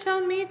mercy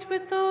shall meet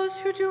with those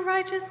who do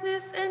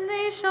righteousness, and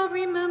they shall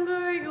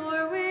remember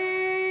your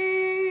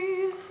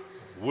ways.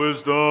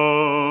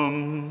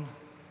 Wisdom.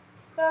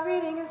 The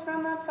reading is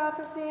from the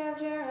prophecy of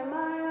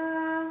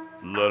Jeremiah.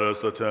 Let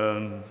us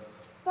attend.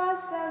 Thus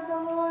says the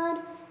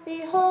Lord,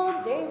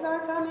 behold, days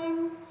are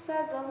coming,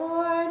 says the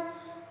Lord,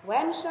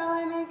 when shall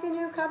I make a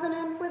new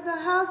covenant with the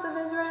house of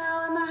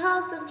Israel and the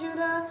house of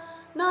Judah,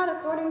 not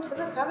according to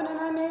the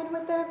covenant I made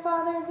with their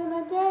fathers in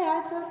the day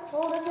I took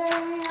hold of their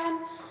hand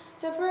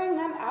to bring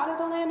them out of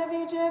the land of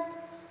Egypt?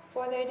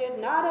 For they did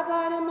not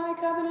abide in my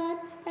covenant,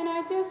 and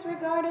I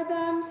disregarded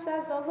them,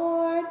 says the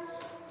Lord.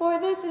 For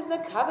this is the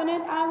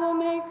covenant I will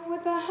make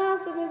with the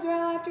house of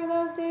Israel after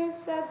those days,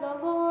 says the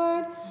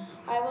Lord.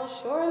 I will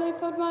surely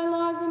put my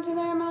laws into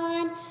their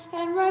mind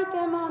and write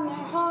them on their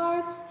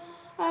hearts.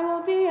 I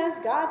will be as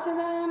God to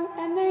them,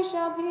 and they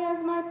shall be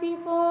as my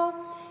people.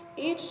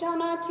 Each shall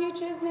not teach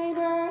his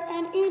neighbor,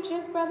 and each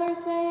his brother,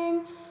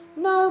 saying,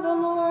 Know the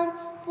Lord,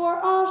 for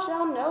all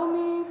shall know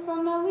me,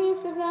 from the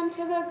least of them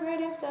to the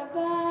greatest of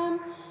them.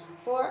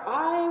 For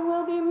I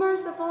will be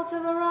merciful to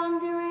the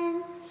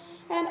wrongdoings,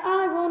 and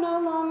I will no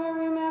longer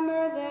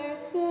remember their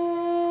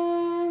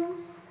sins.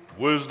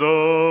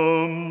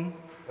 Wisdom.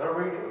 The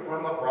reading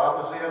from the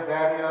prophecy of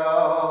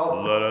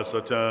Daniel. Let us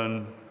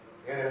attend.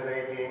 In his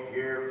 18th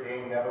year,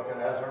 King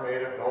Nebuchadnezzar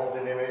made a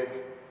golden image.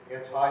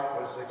 Its height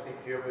was 60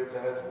 cubits,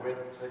 and its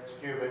width 6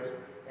 cubits,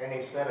 and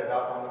he set it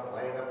up on the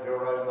plain of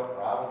Dura in the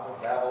province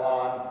of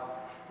Babylon.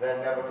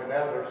 Then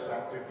Nebuchadnezzar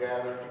sent to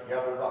gather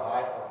together the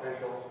high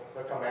officials,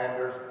 the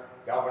commanders,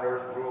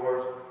 governors,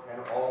 rulers,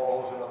 and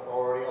all those in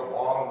authority,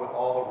 along with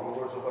all the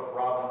rulers of the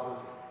provinces,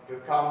 to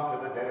come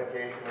to the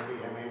dedication of the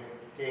image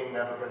King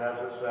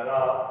Nebuchadnezzar set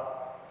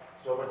up.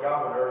 So the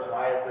governors,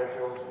 high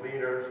officials,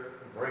 leaders,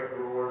 great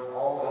rulers,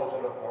 all those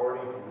in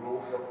authority who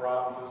ruled the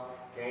provinces,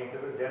 came to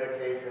the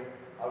dedication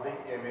of the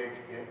image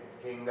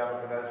King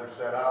Nebuchadnezzar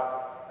set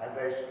up, and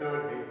they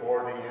stood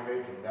before the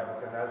image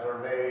Nebuchadnezzar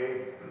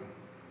made.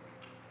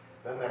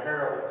 Then the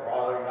herald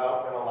cried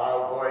out in a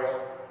loud voice,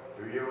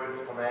 To you it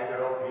is commanded,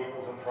 O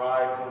peoples and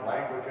tribes and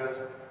languages,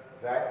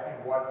 that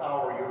in what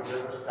hour you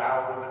hear the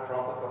sound of the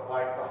trumpet, the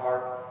pipe, the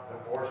harp, the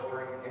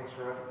four-string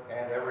instrument,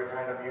 and every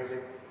kind of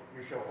music,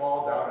 you shall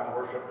fall down and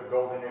worship the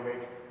golden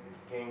image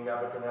King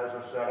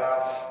Nebuchadnezzar set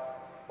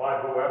up.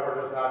 But whoever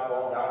does not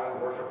fall down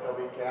and worship shall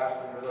be cast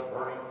into the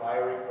burning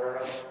fiery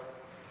furnace.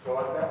 So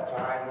at that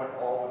time, when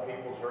all the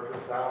peoples heard the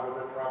sound of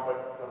the trumpet,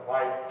 the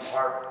pipe,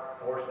 harp,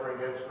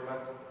 four-stringed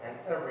instruments, and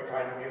every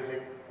kind of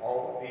music,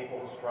 all the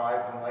peoples,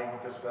 tribes, and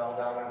languages fell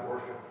down and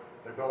worshipped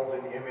the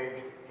golden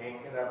image King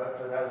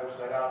Nebuchadnezzar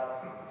set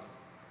up.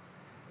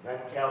 Then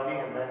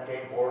Chaldean men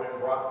came forward and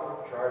brought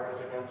forth charges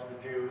against the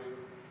Jews,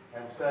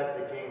 and said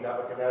to King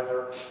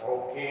Nebuchadnezzar,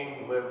 O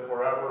king, live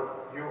forever.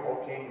 You,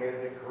 O king, made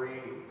a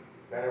decree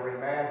that every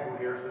man who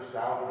hears the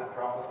sound of the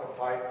trumpet, the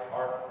pipe,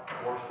 harp,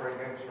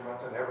 four-stringed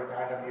instruments, and every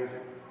kind of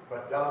music,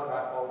 but does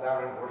not fall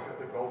down and worship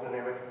the golden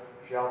image,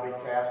 shall be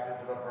cast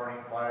into the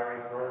burning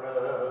fiery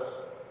furnace.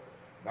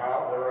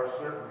 Now there are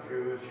certain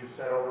Jews you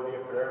set over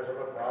the affairs of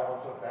the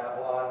province of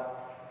Babylon,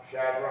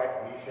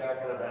 Shadrach, Meshach,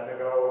 and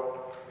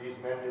Abednego. These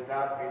men did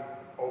not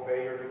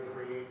obey your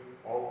decree,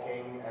 O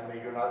king, and they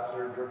do not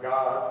serve your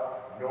gods,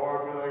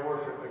 nor do they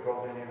worship the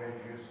golden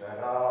image you set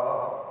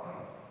up.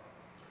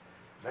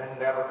 Then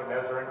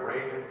Nebuchadnezzar, in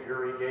rage and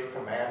fury, gave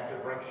command to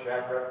bring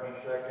Shadrach,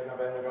 Meshach, and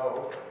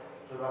Abednego.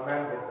 So the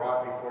men were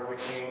brought before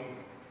the king.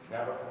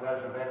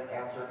 Nebuchadnezzar then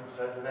answered and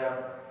said to them,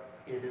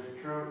 Is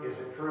it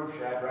true,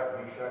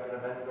 Shadrach, Meshach,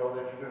 and Abednego,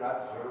 that you do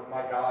not serve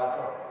my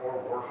gods or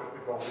worship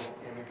the golden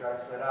image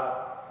I set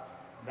up?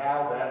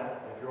 Now then,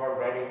 if you are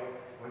ready,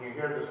 when you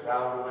hear the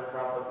sound of the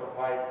trumpet, the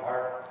pipe,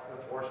 harp,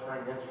 the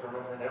four-stringed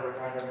instrument, and every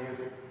kind of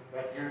music,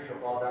 that you shall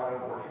fall down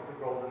and worship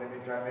the golden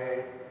image I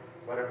made.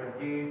 But if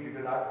indeed you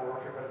do not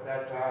worship at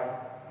that time,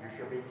 you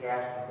shall be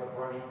cast into the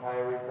burning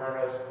fiery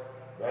furnace.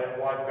 Then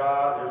what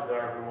God is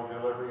there who will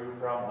deliver you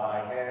from my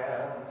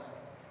hands?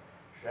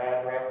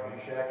 Shadrach,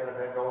 Meshach, and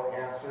Abednego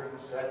answered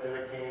and said to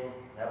the king,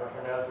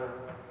 Nebuchadnezzar,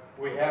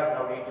 we have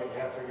no need to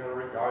answer you in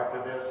regard to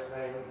this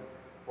thing,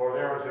 for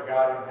there is a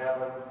God in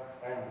heaven,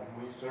 and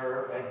we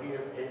serve, and he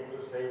is able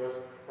to save us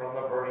from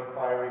the burning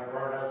fiery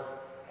furnace,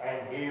 and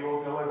he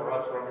will deliver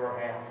us from your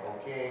hands, O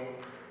king.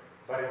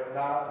 But if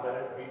not, let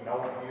it be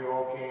known to you,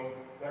 O king,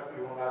 that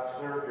we will not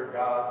serve your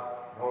gods,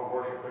 nor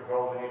worship the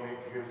golden image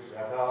you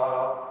set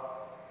up.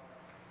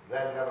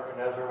 Then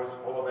Nebuchadnezzar was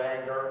full of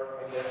anger,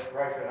 and the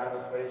expression on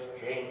his face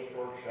changed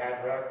toward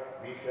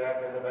Shadrach,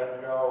 Meshach, and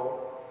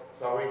Abednego.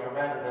 So he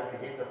commanded them to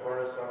heat the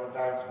furnace 7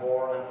 times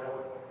more until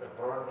it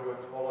burned to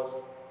its fullest.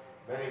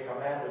 Then he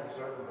commanded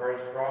certain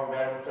very strong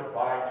men to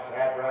bind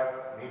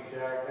Shadrach,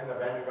 Meshach, and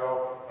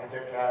Abednego, and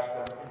to cast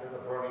them into the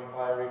burning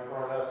fiery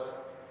furnace.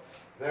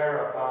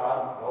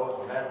 Thereupon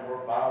those men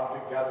were bound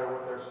together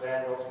with their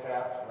sandals,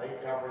 caps, lay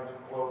coverings,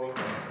 and clothing,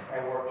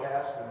 and were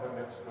cast in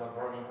the midst of the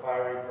burning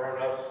fiery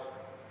furnace.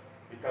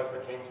 Because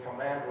the king's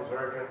command was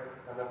urgent,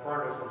 and the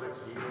furnace was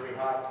exceedingly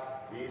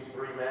hot, these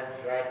 3 men,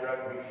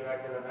 Shadrach,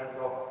 Meshach, and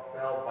Abednego,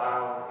 fell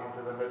bound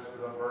into the midst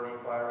of the burning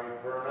fiery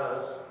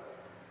furnace.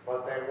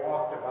 But they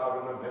walked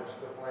about in the midst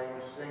of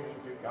flames, singing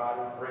to God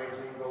and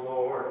praising the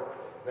Lord.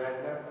 Then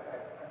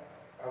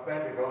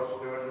Abednego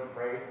stood and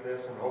prayed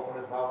this, and opened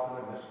his mouth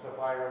in the midst of the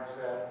fire, and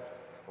said,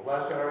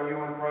 Blessed are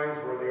you and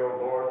praiseworthy, O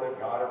Lord, the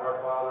God of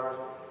our fathers,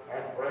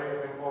 and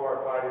praised and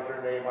glorified is your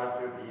name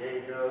unto the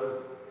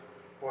ages.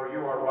 For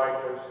you are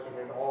righteous, and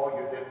in all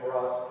you did for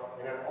us,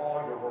 and in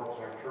all your works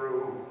are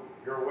true.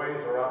 Your ways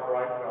are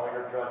upright, and all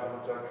your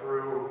judgments are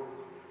true.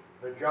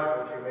 The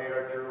judgments you made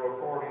are true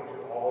according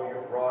to all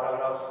you brought on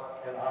us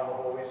and on the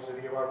holy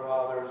city of our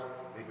fathers,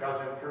 because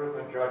in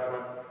truth and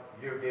judgment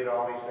you did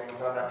all these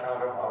things on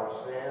account of our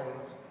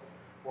sins.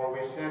 For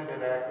we sinned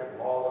and acted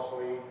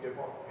lawlessly to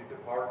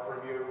depart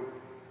from you.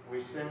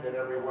 We sinned in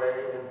every way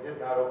and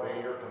did not obey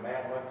your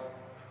commandments.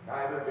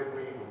 Neither did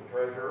we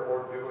treasure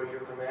or do as you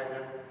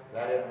commanded,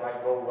 that it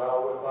might go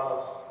well with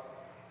us.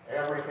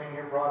 Everything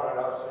you brought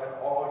on us and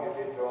all you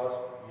did to us,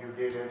 you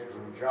did it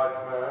through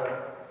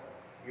judgment.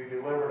 You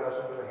delivered us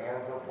into the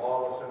hands of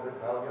lawless and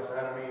rebellious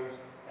enemies,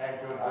 and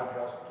to an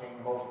unjust king,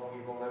 most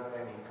evil than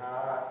any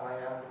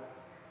land.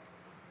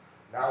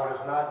 Now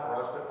it is not for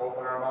us to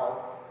open our mouth,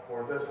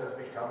 for this has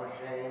become a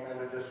shame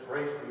and a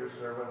disgrace to your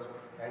servants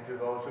and to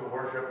those who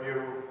worship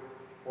you.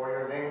 For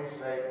your name's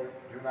sake,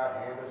 do not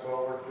hand us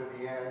over to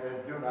the end,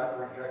 and do not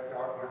reject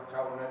your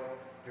covenant.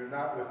 Do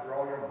not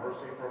withdraw your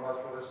mercy from us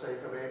for the sake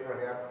of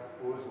Abraham,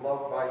 who was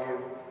loved by you,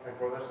 and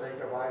for the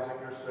sake of Isaac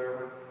your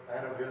servant,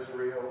 and of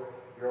Israel,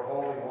 your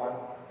Holy One,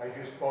 as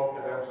you spoke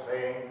to them,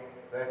 saying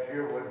that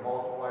you would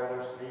multiply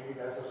their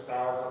seed as the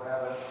stars of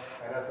heaven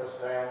and as the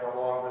sand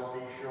along the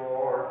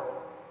seashore.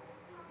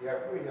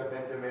 Yet we have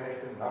been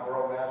diminished in number,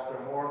 O Master,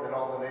 more than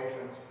all the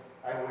nations,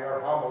 and we are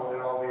humbled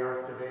in all the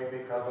earth today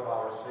because of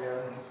our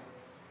sins.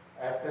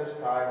 At this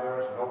time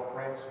there is no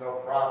prince,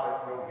 no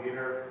prophet, no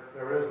leader.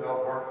 There is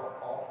no burnt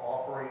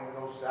offering,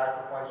 no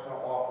sacrifice, no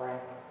offering,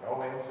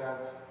 no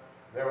incense.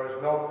 There is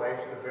no place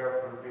to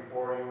bear fruit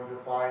before you to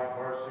find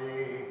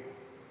mercy.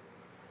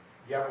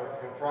 Yet with a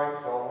contrite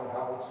soul and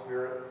humbled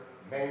spirit,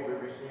 may we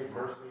receive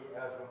mercy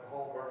as with the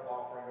whole burnt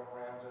offering of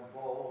rams and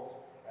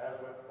bulls, as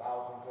with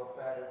thousands of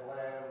fatted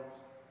lambs.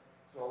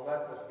 So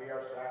let this be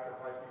our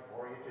sacrifice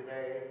before you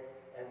today,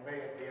 and may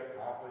it be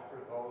accomplished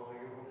for those of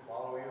you who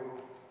follow you,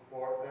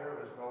 for there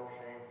is no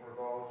shame for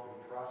those who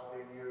trust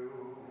in you.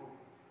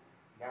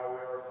 Now we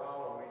are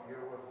following you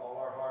with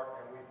all our heart,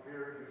 and we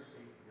fear you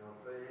seek your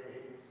face.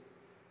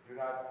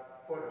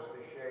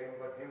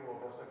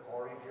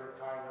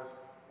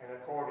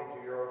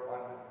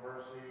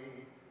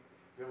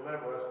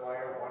 Deliver us by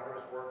your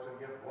wondrous works and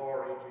give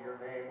glory to your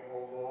name,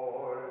 O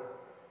Lord.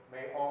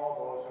 May all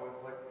those who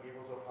inflict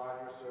evils upon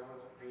your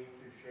servants be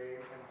to shame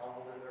and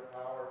humbled in their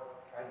power,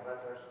 and let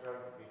their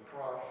strength be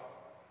crushed.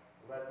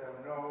 Let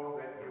them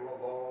know that you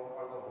alone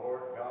are the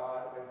Lord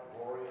God and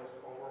glorious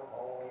over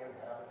all the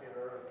inhabited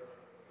earth.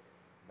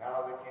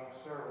 Now the king's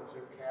servants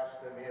who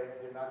cast them in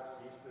did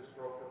not cease to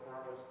stroke the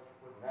furnace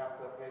with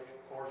naphtha, pitch,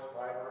 coarse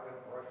fiber, and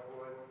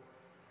brushwood.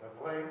 The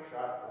flame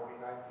shot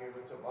 49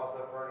 cubits above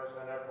the furnace,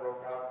 and it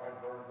broke out and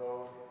burned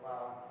those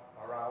found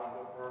around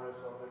the furnace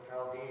of the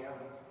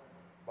Chaldeans.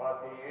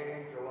 But the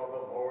angel of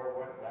the Lord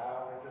went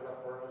down into the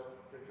furnace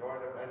to join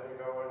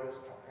Abednego and his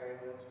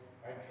companions,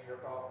 and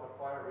shook off the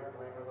fiery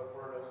flame of the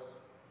furnace.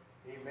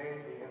 He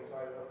made the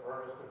inside of the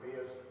furnace to be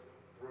as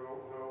through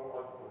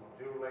a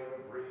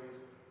dew-laden breeze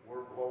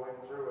were blowing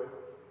through it,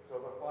 so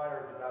the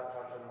fire did not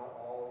touch them at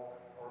all,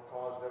 or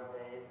cause them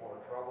pain,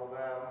 or trouble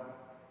them.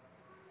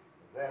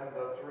 Then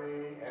the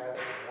three, as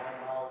with one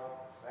mouth,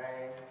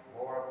 sang,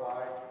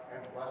 glorified,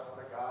 and blessed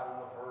the God in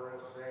the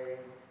furnace,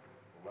 saying,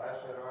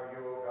 Blessed are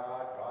you, O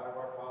God, God of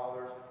our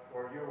fathers,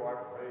 for you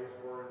are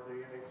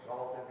praiseworthy and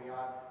exalted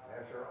beyond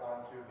measure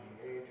unto the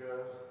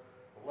ages.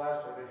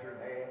 Blessed is your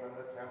name in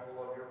the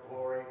temple of your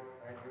glory,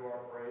 and you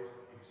are praised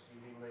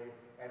exceedingly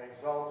and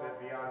exalted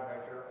beyond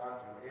measure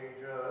unto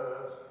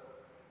ages.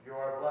 You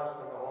are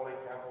blessed in the holy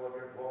temple of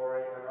your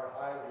glory, and are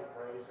highly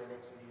praised and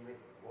exceedingly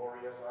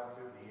glorious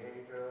unto the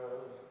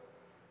ages.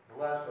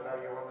 Blessed are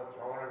you on the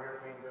throne of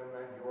your kingdom,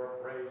 and you are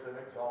praised and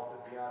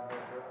exalted beyond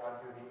measure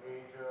unto the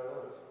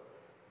ages.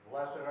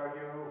 Blessed are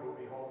you who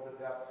behold the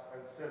depths and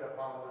sit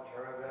upon the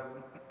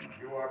cherubim.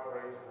 You are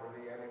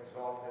praiseworthy and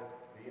exalted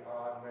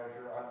beyond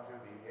measure unto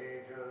the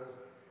ages.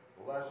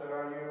 Blessed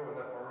are you in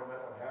the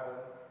firmament of heaven,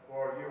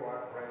 for you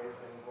are praised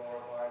and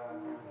glorified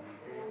unto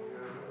the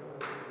ages.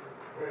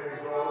 Praise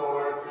the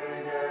Lord,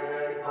 sing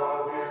and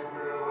exalt him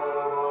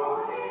throughout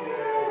all the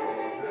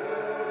ages.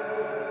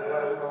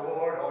 Bless the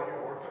Lord, all you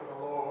works of the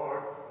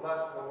Lord.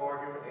 Bless the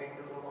Lord, you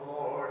angels of the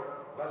Lord.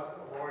 Bless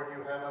the Lord,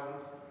 you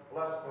heavens.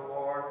 Bless the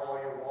Lord, all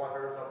you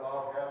waters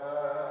above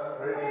heaven.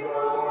 Praise the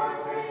Lord,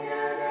 sing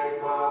and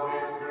exalt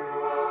him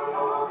throughout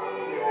all the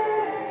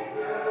ages.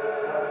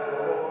 Bless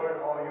the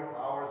Lord, all you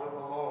powers of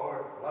the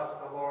Lord. Bless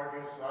the Lord,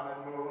 you sun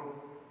and moon.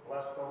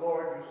 Bless the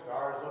Lord, you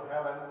stars of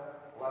heaven.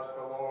 Bless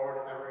the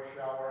Lord, every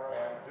shower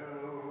and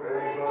dew.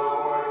 Praise the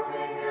Lord,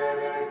 sing and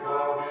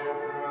exalt him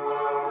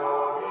throughout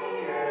all the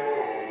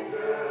ages.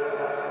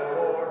 Bless the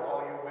Lord,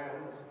 all you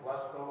winds.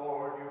 Bless the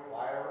Lord, you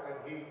fire and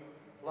heat.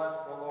 Bless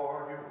the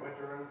Lord, you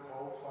winter and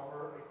cold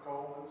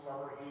and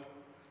summer heat.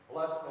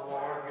 Bless the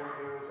Lord, you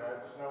dews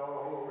and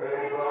snow.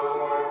 Praise the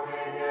Lord,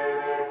 sing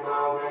and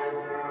exalt him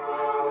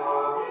throughout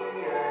all the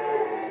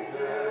ages.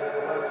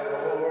 Bless the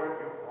Lord,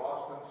 you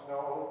frost and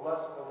snow.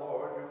 Bless the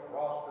Lord, you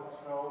frost and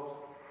snows.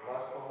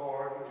 Bless the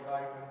Lord, you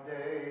night and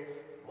day.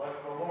 Bless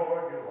the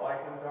Lord, you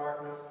light and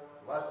darkness.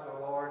 Bless the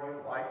Lord, you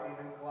lightning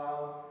and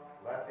clouds.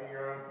 Let the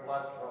earth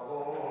bless the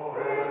Lord.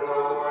 Praise the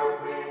Lord,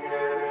 sing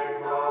and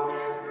exalt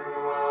him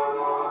throughout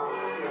all the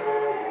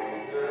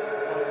ages.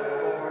 Bless the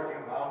Lord, you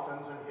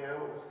mountains and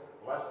hills.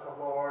 Bless the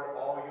Lord,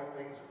 all you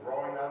things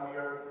growing on the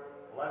earth.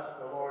 Bless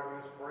the Lord,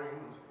 you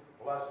springs.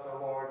 Bless the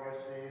Lord, you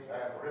seas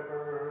and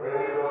rivers.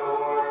 Praise the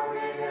Lord,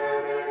 sing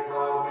and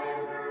exalt him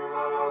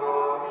throughout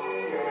all the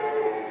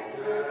ages.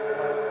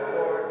 Bless the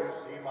Lord, you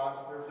sea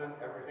monsters and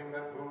everything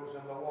that moves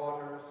in the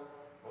waters.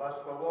 Bless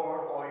the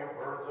Lord, all you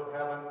birds of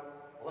heaven.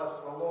 Bless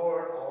the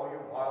Lord, all you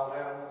wild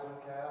animals and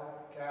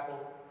cattle.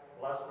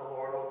 Bless the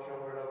Lord, O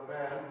children of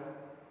men.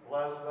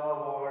 Bless the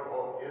Lord,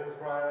 O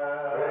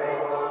Israel.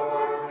 Praise the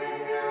Lord,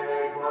 sing and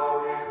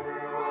exalt him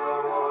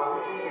throughout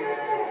all the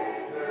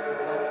ages.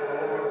 Bless the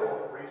Lord,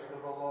 O priests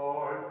of the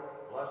Lord.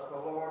 Bless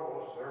the Lord,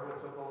 O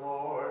servants of the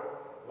Lord.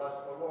 Bless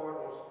the Lord,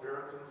 O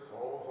spirits and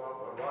souls of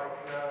the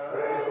righteous.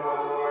 Praise the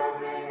Lord,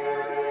 sing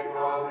and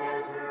exalt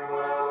him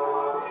throughout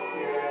all the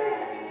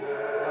ages.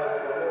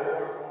 Bless the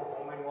Lord, O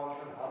holy ones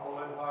and humble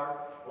in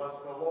heart. Bless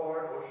the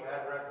Lord, O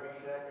Shadrach,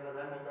 Meshach, and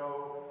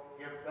Abednego.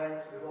 Give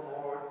thanks to the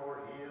Lord,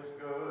 for he is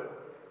good.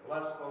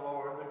 Bless the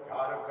Lord, the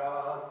God of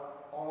gods,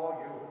 all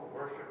you who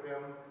worship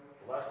him.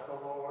 Bless the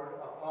Lord,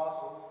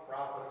 apostles,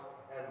 prophets,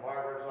 and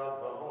martyrs of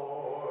the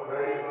Lord.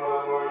 Praise the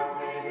Lord,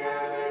 sing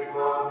and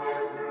exalt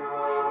him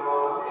throughout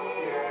all the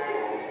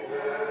ages.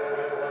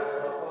 Bless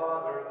the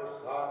Father, the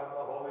Son, and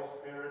the Holy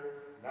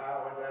Spirit,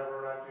 now and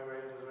ever, unto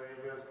ages of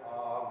ages.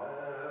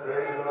 Amen.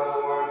 Praise the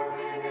Lord,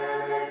 sing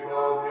and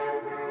exalt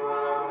him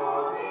throughout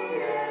all the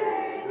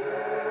ages.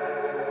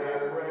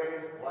 We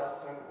praise, bless,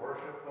 and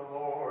worship the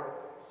Lord,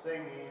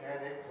 singing and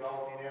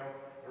exalting him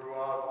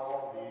throughout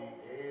all the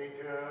ages.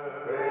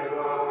 Praise the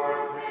Lord,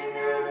 sing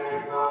and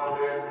exalt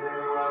him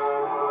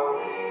throughout all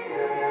the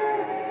ages.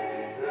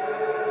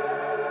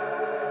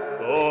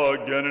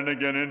 Again and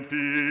again in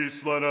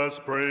peace, let us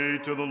pray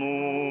to the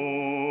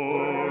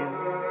Lord.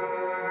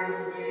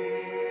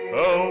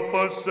 Help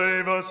us,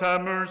 save us,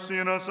 have mercy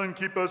on us, and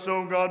keep us,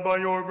 O God, by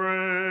your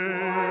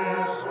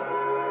grace.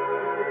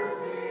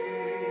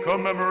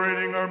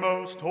 Commemorating our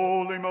most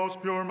holy,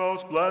 most pure,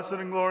 most blessed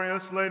and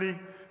glorious Lady,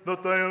 the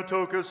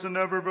Theotokos and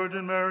ever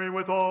Virgin Mary,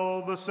 with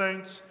all the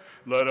saints,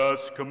 let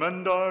us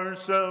commend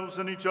ourselves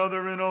and each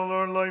other in all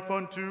our life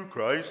unto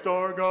Christ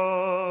our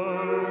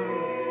God.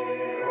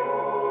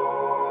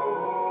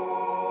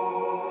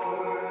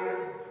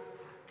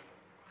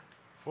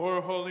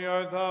 For holy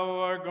art thou,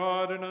 our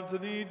God, and unto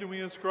thee do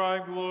we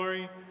ascribe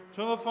glory,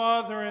 to the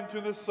Father, and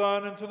to the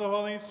Son, and to the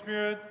Holy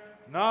Spirit,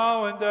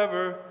 now and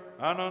ever,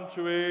 and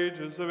unto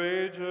ages of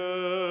ages.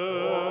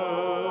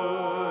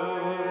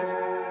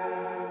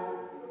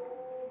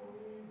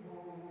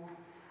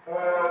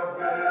 As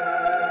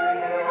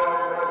many as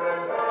have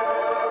been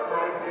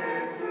baptized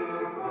into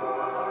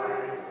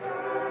Christ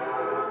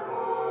have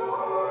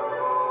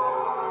borne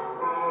on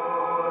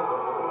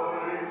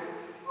Christ.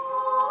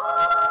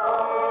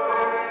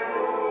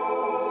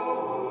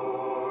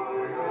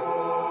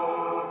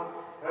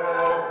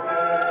 As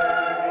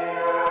many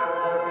as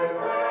have been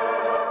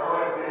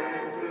baptized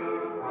into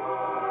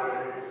Christ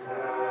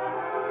have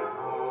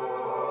borne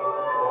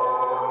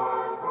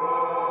on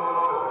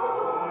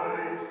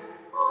Christ.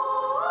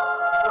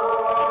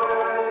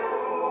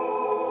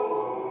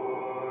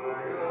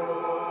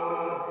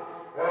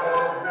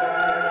 As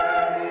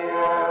many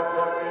as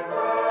have been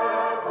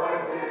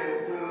baptized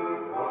into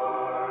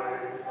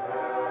Christ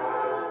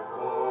have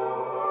borne on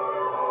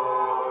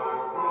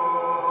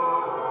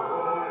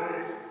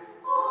Christ.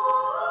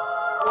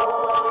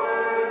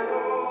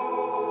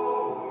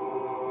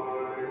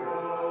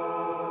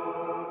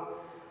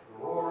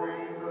 Glory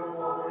to the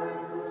Father,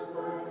 and to the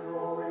Son, and to the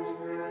Holy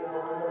Spirit,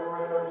 now and ever,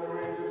 and unto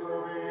ages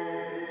of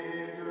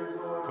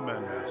ages.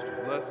 Command, Master.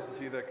 Blessed is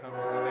he that comes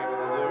in the name of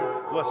the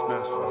Lord. Bless,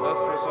 Master.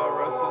 Blessed art thou,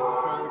 rest on the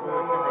throne of the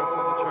glory, King, rest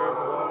on the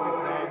cherubim, always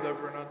now and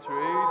ever, and unto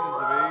ages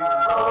of ages.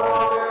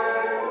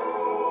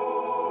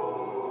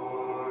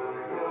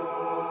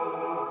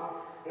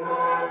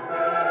 As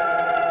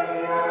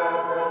many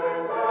as have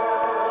been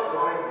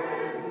baptized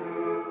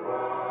into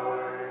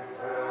Christ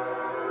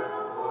have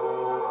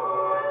borne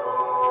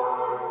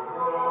on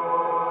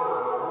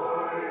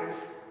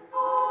Christ.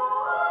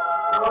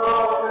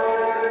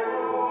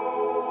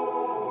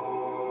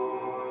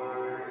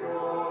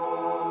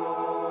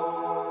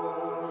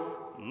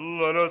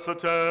 Let us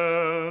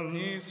attend.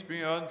 Peace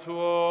be unto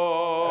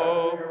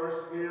all. And to your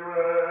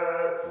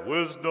spirit.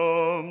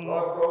 Wisdom.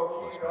 Love,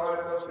 God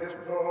in the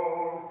fifth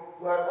tone.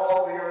 Let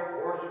all the earth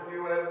worship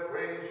you and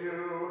praise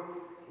you.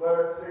 Let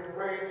it sing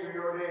praise to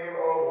your name,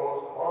 O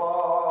Most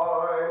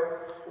High.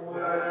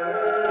 Let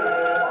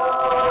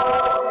all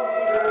the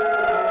earth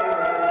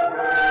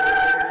worship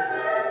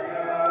you.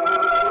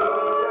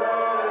 Let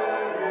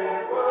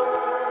it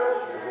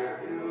worship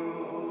you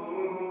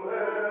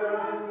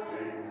and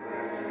sing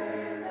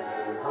praises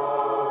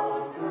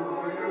unto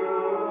you,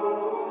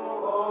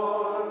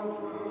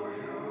 unto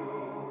you.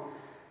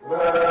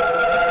 Let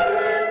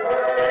it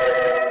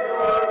praise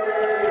your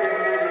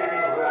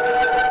name, let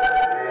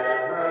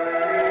it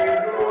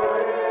praise your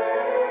name,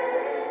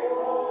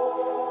 O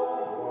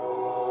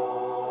Most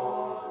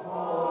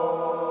High.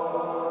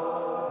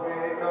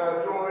 Make a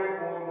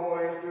joyful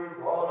noise to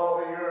God all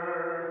the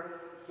earth,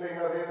 sing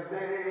of his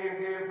name,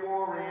 give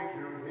glory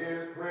to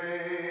his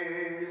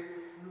praise.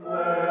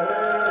 Let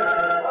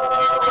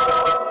all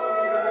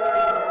the earth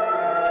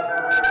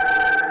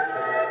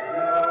worship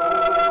you,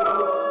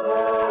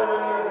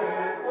 let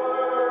it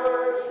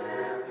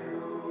worship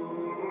you,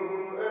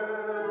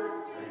 and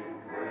sing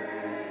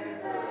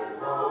praises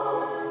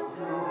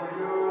unto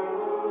you.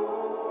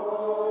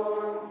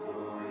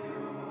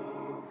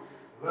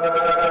 Let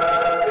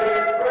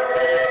it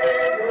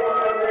praise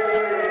your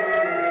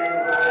name,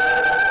 let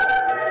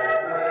it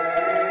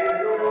praise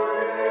your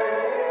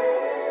name,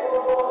 O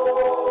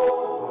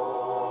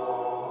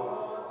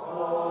Most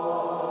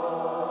High.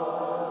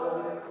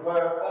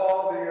 Let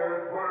all the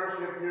earth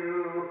worship you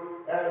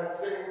and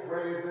sing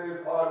praises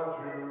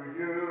unto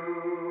you.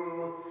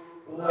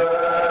 Let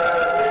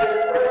it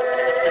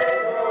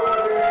praise your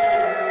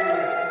name,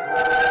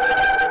 let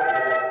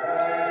it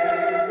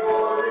praise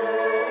your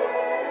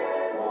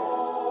name, O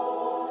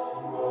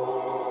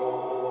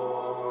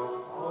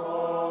Most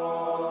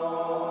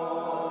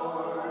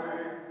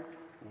High.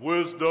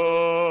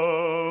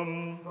 Wisdom.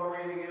 The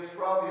reading is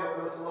from the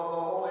Epistle of the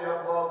Holy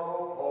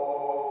Apostle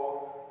Paul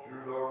to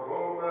the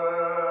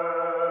Romans.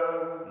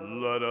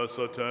 Let us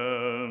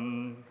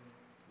attend.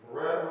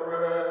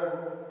 Brethren,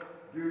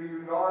 do you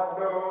not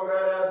know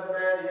that as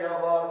many of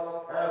us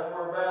as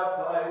were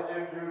baptized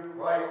into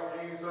Christ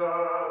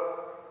Jesus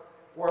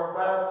were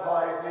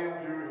baptized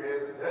into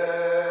his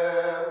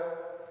death?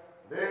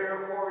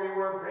 Therefore we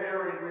were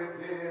buried with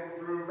him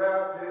through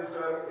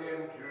baptism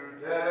into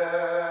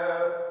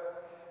death,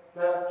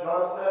 that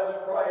just as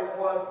Christ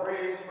was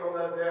raised from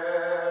the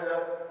dead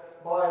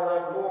by the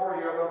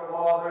glory of the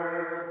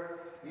Father,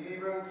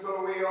 even so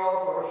we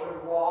also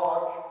should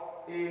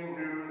walk in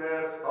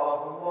newness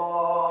of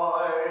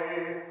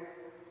life.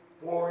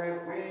 For if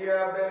we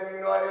have been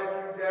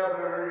united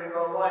together in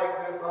the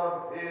likeness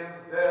of his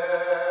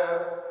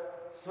death,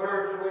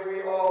 certainly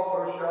we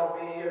also shall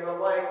be in the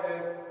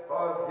likeness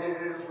of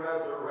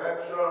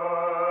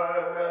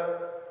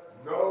resurrection.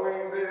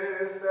 Knowing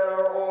this, that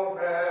our old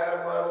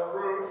man must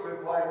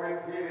crucify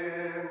with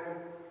him,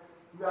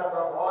 that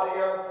the body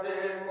of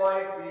sin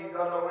might be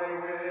done away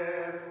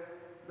with,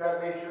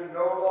 that we should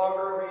no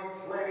longer be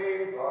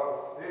slaves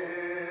of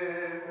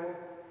sin.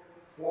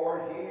 For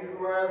he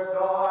who has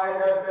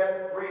died has been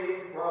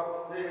freed from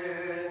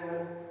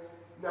sin.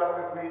 Now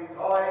if we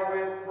die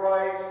with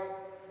Christ,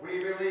 we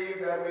believe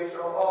that we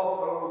shall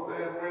also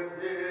live with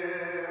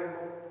him,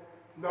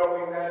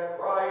 knowing that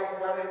Christ,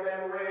 having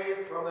been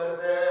raised from the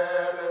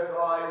dead,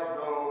 dies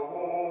no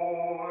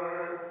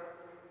more.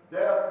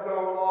 Death no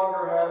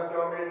longer has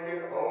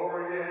dominion over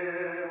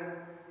him.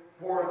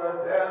 For the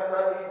death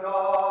that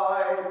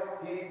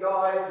he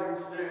died to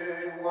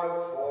sin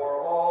once for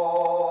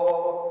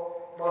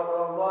all. But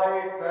the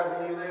life that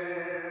he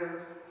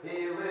lives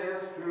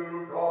to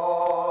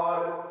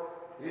God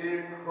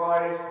in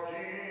Christ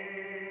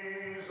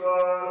Jesus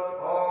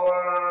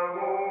our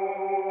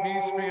Lord.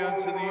 Peace be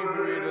unto thee who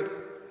readeth.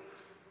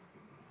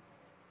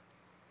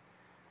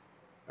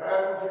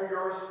 And to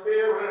your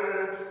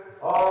spirit,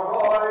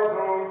 arise,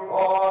 O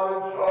God,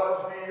 and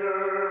judge the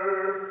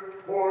earth,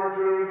 for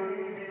to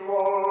thee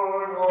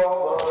belong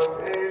all the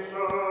nations.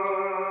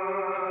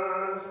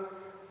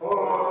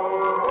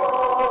 Arise,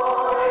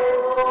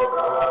 O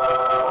God,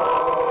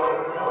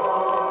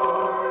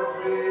 judge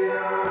the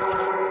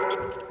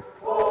earth,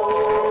 for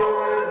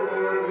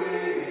to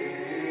thee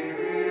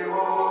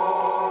belong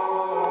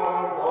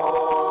all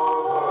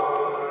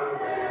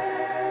the nations.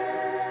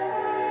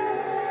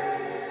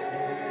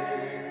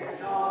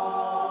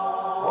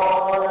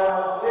 God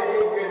has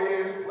taken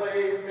his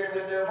place in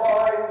the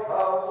divine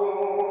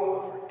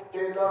council.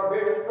 In the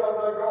midst of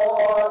the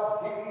gods,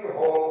 he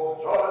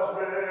holds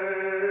judgment.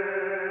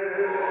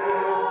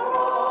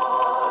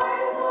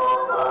 Arise, O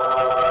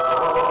God,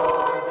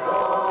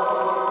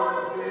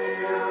 judge the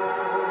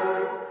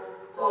earth,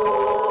 for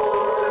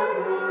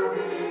to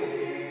thee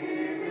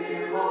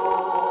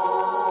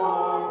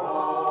belong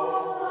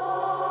all the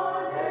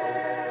nations.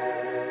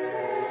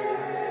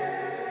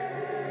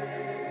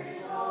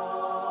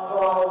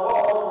 How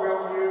long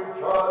will you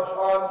judge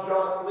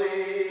unjustly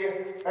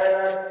and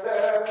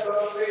accept the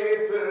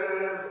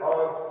faces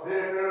of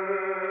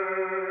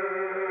sinners?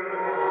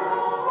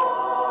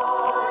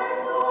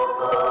 Arise, O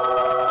God,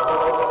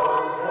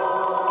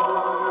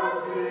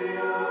 judge the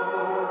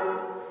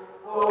earth,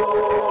 for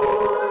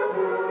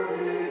to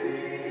thee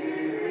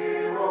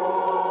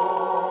belongs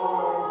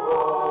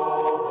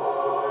all the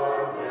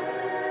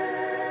nations.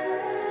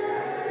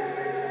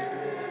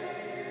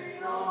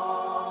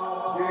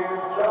 Give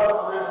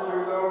justice to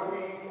the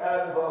weak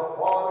and the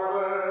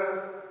fatherless.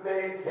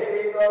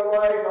 Maintain the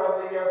right of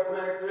the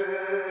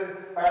afflicted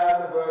and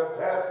the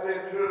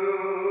destitute.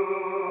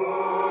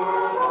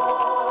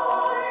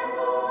 Arise,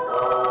 O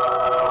God,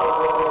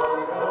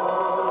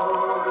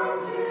 judge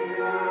the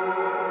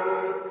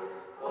earth,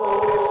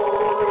 for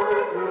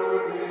to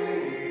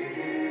thee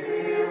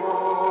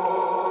belong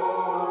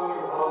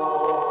all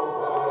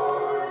the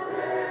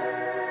nations.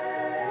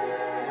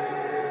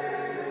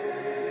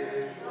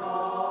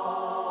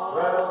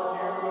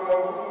 Rescue the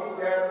weak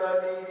and the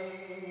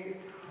needy,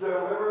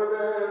 deliver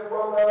them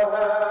from the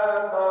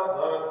hand of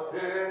the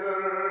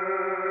sinner.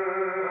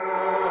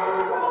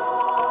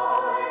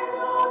 Arise,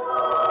 O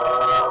God,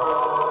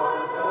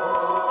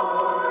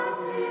 judge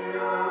the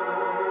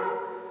earth,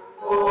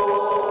 for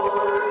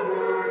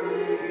to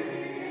thee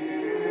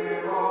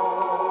belong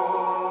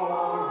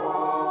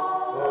all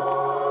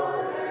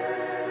the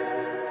nations.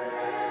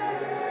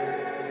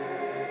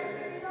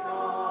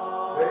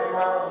 They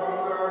have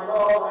neither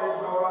knowledge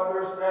nor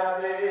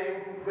understanding.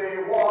 They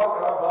walk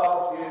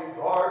about in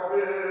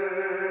darkness.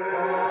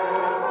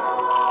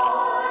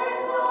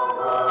 Arise, O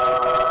God,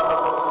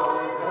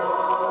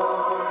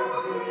 judge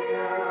the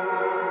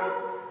earth,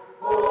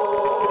 for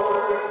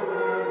to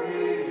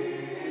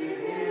thee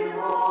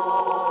belong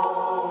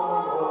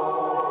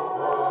all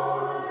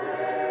the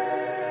nations.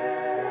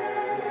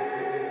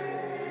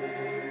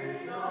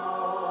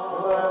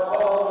 Let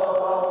all the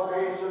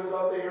foundations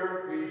of the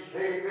earth be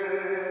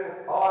shaken.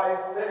 I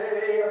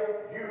say,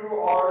 you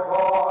are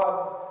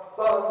gods,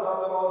 sons of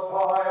the Most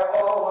High,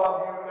 all of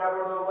you,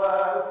 nevertheless.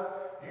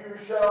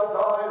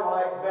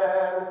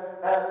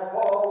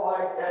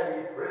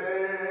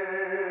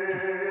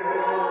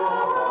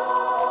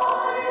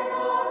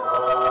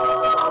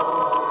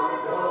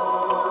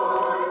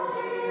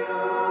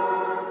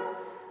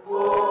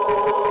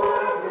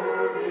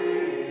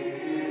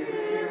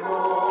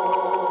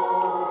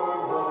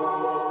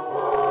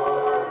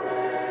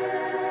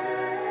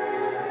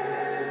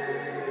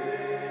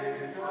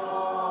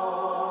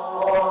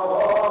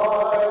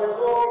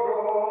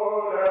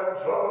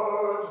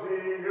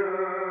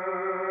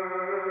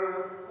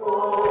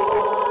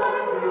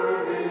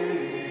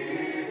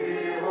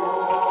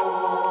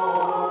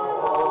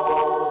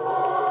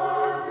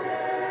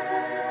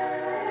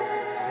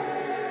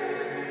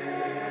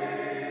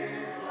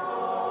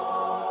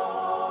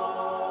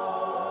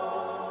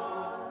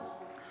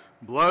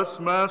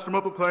 blessed Master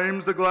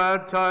proclaims the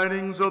glad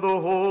tidings of the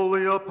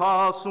holy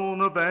apostle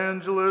and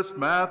evangelist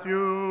Matthew.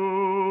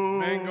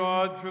 May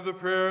God, through the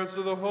prayers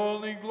of the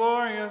holy,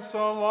 glorious,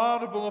 all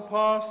laudable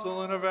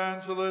apostle and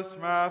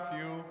evangelist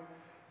Matthew,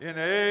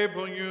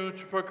 enable you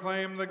to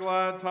proclaim the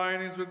glad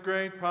tidings with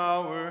great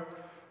power,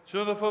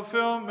 to the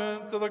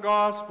fulfillment of the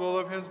gospel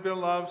of his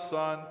beloved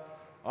Son,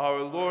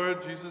 our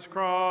Lord Jesus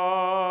Christ.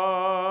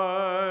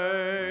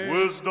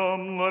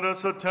 Wisdom, let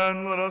us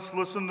attend, let us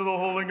listen to the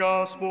holy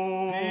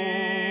gospel.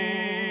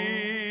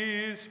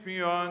 Peace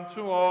be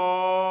unto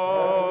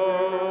all.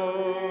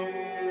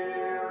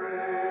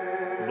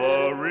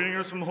 The reading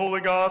is from the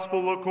holy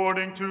gospel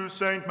according to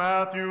St.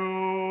 Matthew.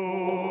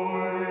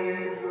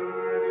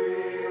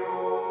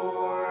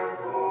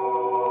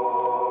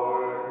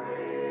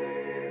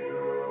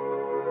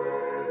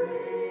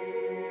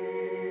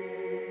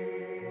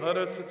 Let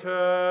us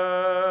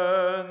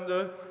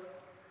attend.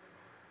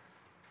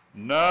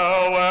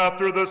 Now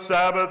after the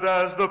Sabbath,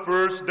 as the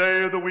first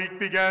day of the week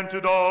began to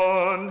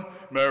dawn,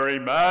 Mary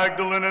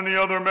Magdalene and the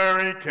other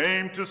Mary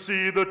came to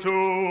see the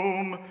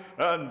tomb.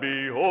 And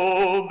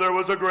behold, there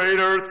was a great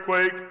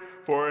earthquake,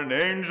 for an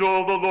angel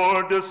of the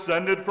Lord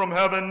descended from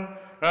heaven,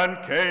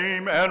 and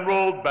came and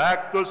rolled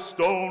back the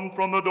stone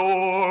from the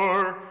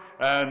door,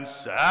 and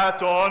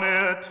sat on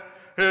it.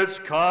 His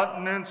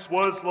countenance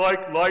was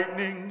like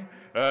lightning,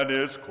 and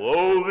his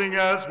clothing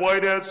as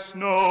white as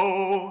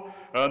snow.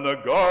 And the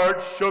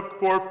guards shook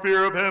for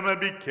fear of him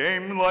and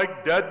became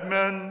like dead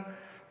men.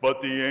 But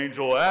the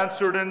angel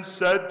answered and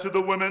said to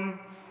the women,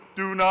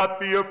 "Do not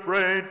be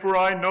afraid, for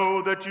I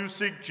know that you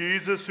seek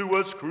Jesus who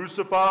was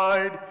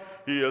crucified.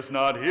 He is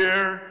not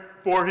here,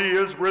 for he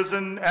is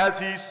risen, as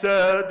he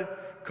said.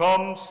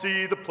 Come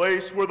see the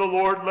place where the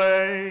Lord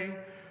lay,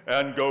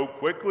 and go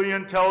quickly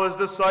and tell his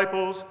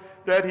disciples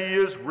that he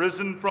is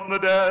risen from the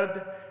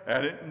dead.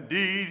 And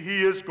indeed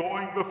he is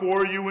going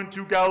before you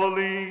into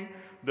Galilee.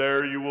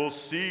 There you will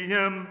see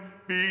him.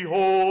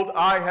 Behold,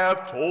 I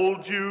have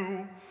told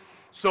you."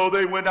 So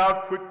they went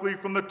out quickly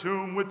from the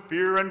tomb with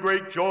fear and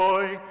great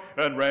joy,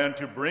 and ran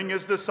to bring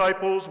his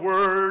disciples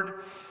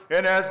word.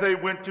 And as they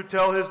went to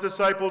tell his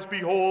disciples,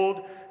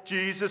 behold,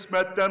 Jesus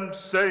met them,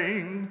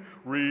 saying,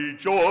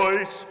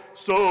 "Rejoice."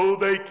 So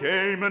they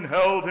came and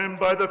held him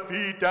by the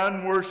feet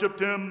and worshipped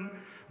him.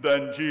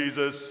 Then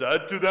Jesus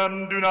said to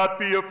them, "Do not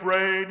be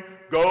afraid.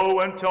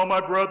 Go and tell my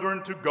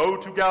brethren to go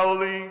to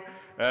Galilee,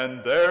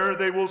 and there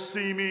they will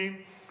see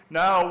me."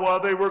 Now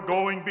while they were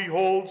going,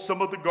 behold, some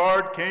of the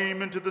guard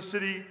came into the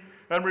city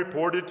and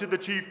reported to the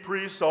chief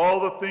priests all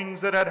the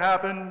things that had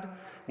happened.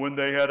 When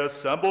they had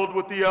assembled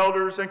with the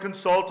elders and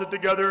consulted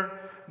together,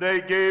 they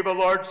gave a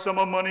large sum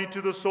of money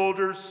to the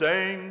soldiers,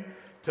 saying,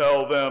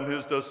 "Tell them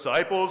his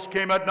disciples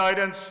came at night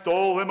and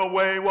stole him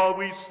away while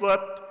we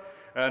slept.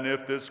 And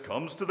if this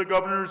comes to the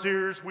governor's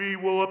ears, we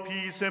will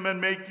appease him and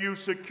make you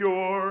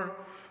secure."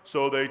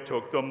 So they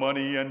took the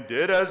money and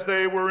did as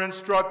they were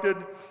instructed.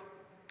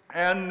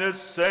 And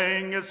this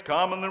saying is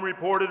commonly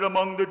reported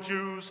among the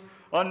Jews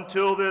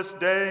until this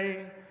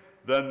day.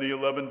 Then the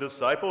 11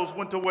 disciples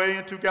went away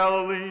into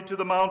Galilee to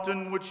the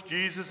mountain which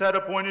Jesus had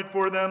appointed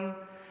for them.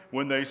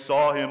 When they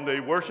saw him,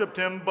 they worshipped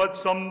him, but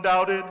some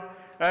doubted.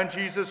 And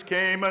Jesus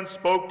came and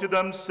spoke to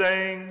them,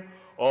 saying,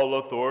 "All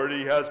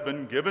authority has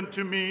been given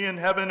to me in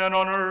heaven and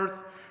on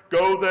earth.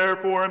 Go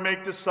therefore and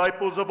make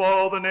disciples of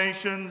all the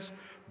nations,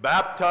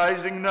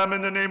 baptizing them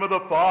in the name of the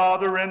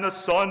Father and the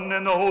Son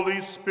and the Holy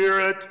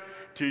Spirit,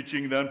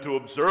 teaching them to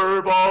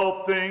observe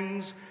all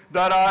things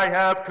that I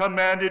have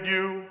commanded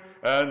you.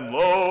 And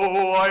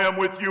lo, I am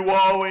with you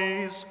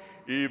always,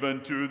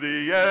 even to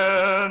the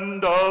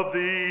end of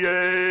the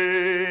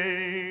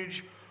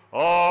age."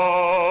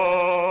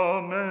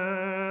 Amen.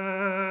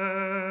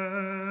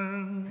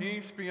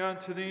 Peace be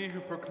unto thee who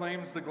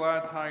proclaims the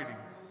glad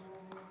tidings.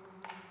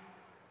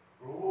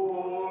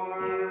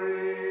 Glory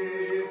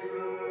to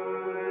thee,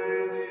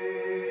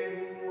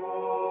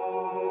 Lord,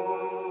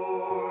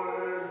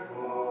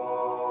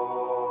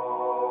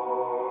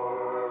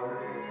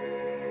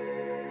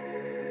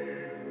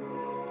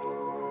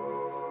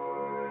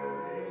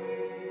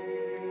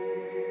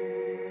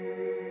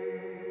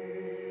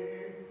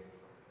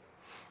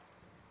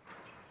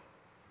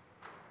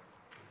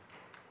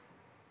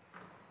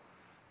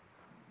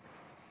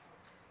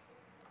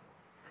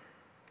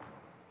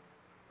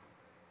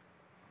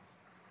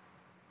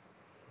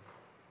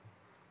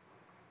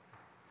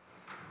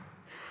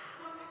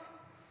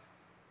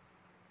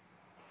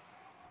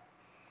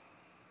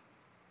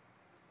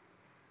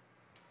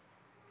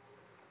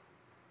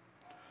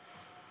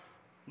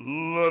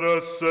 Let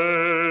us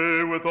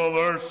say with all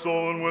our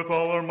soul and with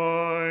all our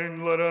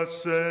mind, let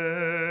us say,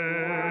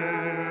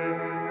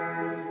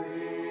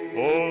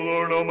 O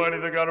Lord Almighty,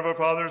 the God of our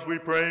fathers, we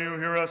pray you,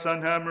 hear us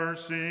and have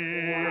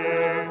mercy.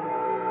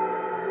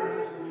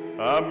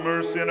 Have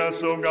mercy on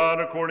us, O God,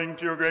 according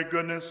to your great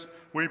goodness.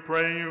 We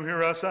pray you,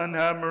 hear us and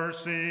have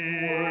mercy.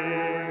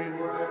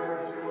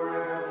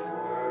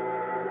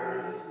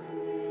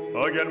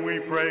 Again, we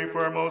pray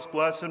for our most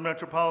blessed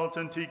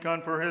Metropolitan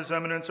Tikhon, for his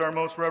eminence, our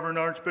most reverend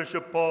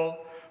Archbishop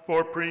Paul,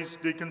 for priests,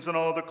 deacons, and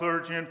all the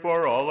clergy, and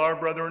for all our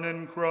brethren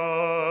in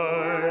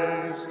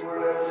Christ.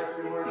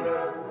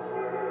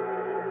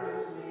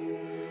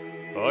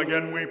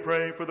 Again, we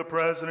pray for the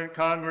President,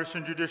 Congress,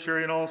 and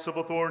Judiciary, and all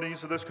civil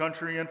authorities of this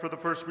country, and for the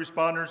first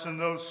responders and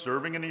those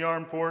serving in the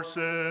armed forces.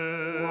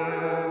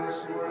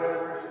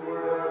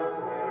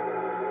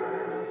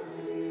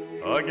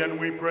 Again,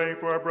 we pray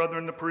for our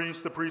brethren, the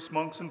priests,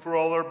 monks, and for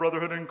all our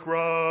brotherhood in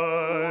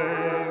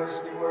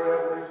Christ.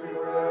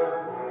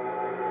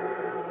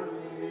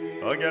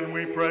 Again,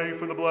 we pray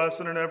for the blessed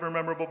and ever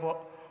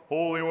memorable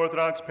Holy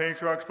Orthodox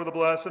Patriarchs, for the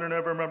blessed and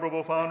ever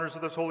memorable founders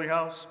of this holy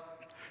house,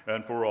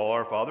 and for all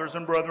our fathers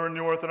and brethren, the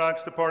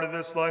Orthodox departed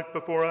this life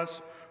before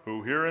us,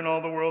 who here in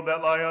all the world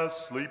that lie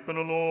asleep in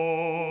the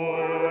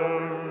Lord.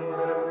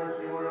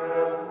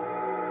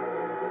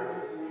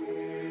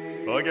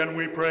 Again,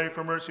 we pray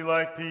for mercy,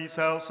 life, peace,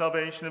 health,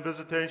 salvation, and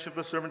visitation of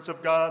the servants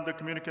of God, the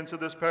communicants of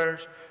this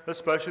parish,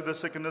 especially the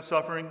sick and the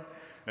suffering,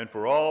 and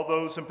for all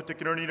those in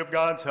particular need of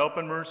God's help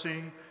and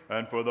mercy,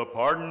 and for the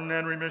pardon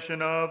and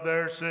remission of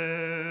their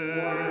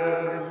sins.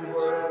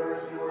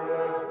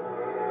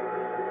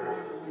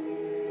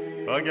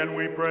 Again,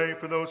 we pray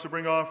for those who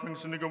bring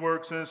offerings and good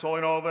works in this holy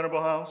and all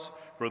venerable house,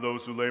 for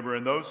those who labor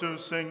and those who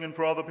sing, and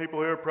for all the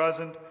people here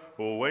present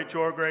who await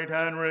your great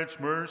and rich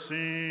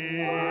mercy.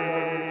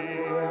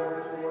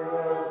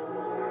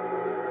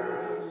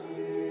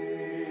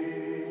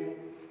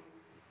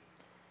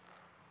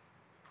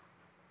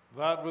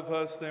 That with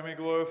us they may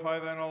glorify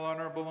thine all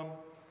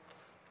honorable.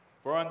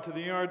 For unto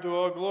thee are due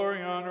all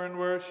glory, honor, and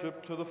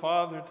worship, to the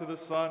Father, to the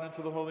Son, and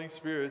to the Holy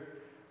Spirit,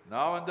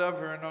 now and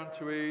ever, and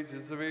unto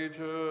ages of ages.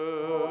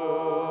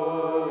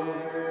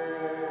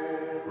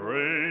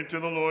 Pray to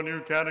the Lord,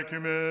 you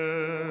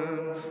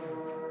catechumens.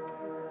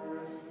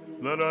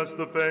 Let us,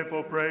 the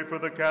faithful, pray for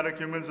the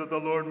catechumens, that the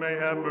Lord may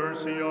have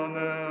mercy on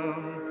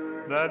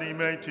them, that he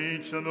may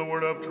teach them the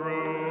word of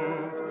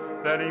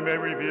truth, that he may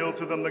reveal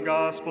to them the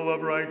gospel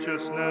of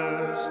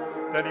righteousness,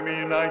 that he may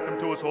unite them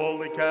to his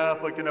holy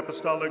Catholic and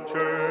Apostolic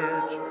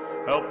Church.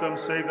 Help them,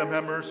 save them,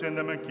 have mercy on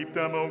them, and keep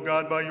them, O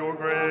God, by your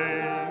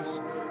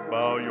grace.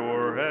 Bow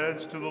your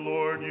heads to the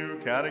Lord, you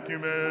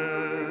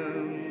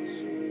catechumens.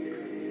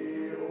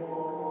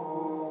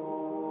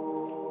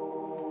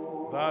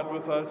 That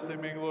with us they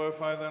may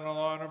glorify thine all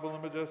honorable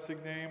and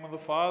majestic name of the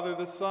Father,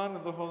 the Son,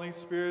 and the Holy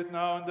Spirit,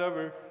 now and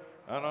ever,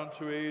 and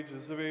unto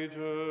ages of ages.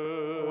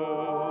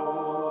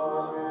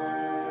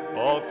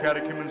 All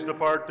catechumens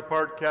depart,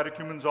 depart,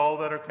 catechumens, all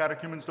that are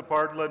catechumens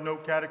depart, let no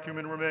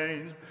catechumen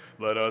remain.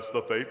 Let us,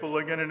 the faithful,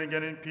 again and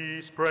again in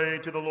peace, pray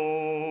to the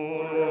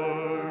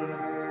Lord.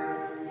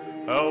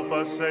 Help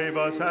us, save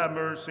us, have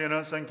mercy on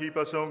us, and keep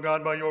us, O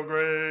God, by your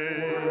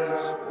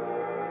grace.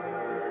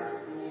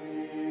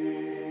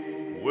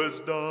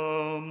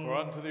 Wisdom. For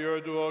unto thee are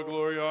due all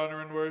glory,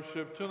 honor, and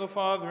worship, to the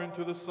Father, and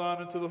to the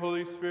Son, and to the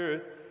Holy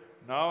Spirit,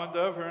 now and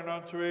ever, and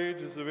unto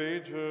ages of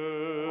ages.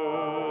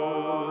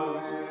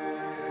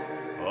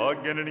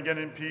 Again and again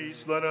in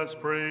peace, let us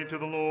pray to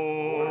the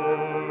Lord.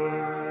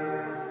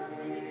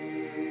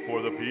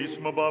 For the peace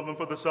from above and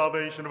for the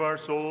salvation of our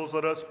souls,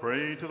 let us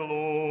pray to the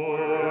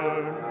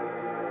Lord.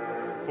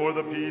 For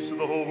the peace of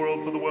the whole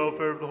world, for the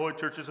welfare of the holy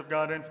churches of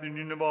God, and for the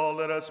union of all,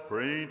 let us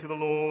pray to the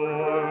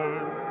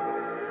Lord.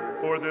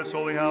 For this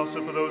holy house,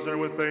 and for those that are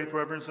with faith,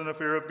 reverence, and the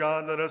fear of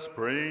God, let us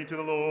pray to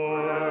the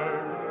Lord.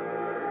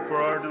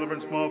 For our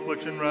deliverance from all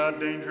affliction, wrath,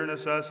 danger, and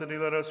necessity,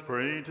 let us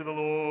pray to the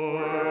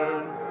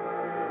Lord.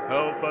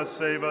 Help us,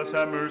 save us,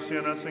 have mercy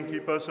on us, and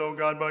keep us, O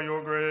God, by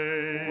your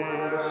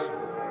grace.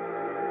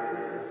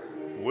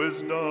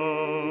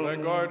 Wisdom.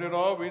 That guarded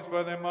always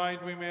by thy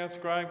might, we may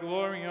ascribe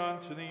glory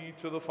unto thee,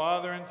 to the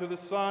Father, and to the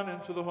Son,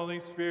 and to the Holy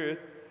Spirit,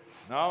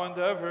 now and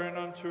ever, and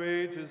unto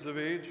ages of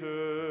ages.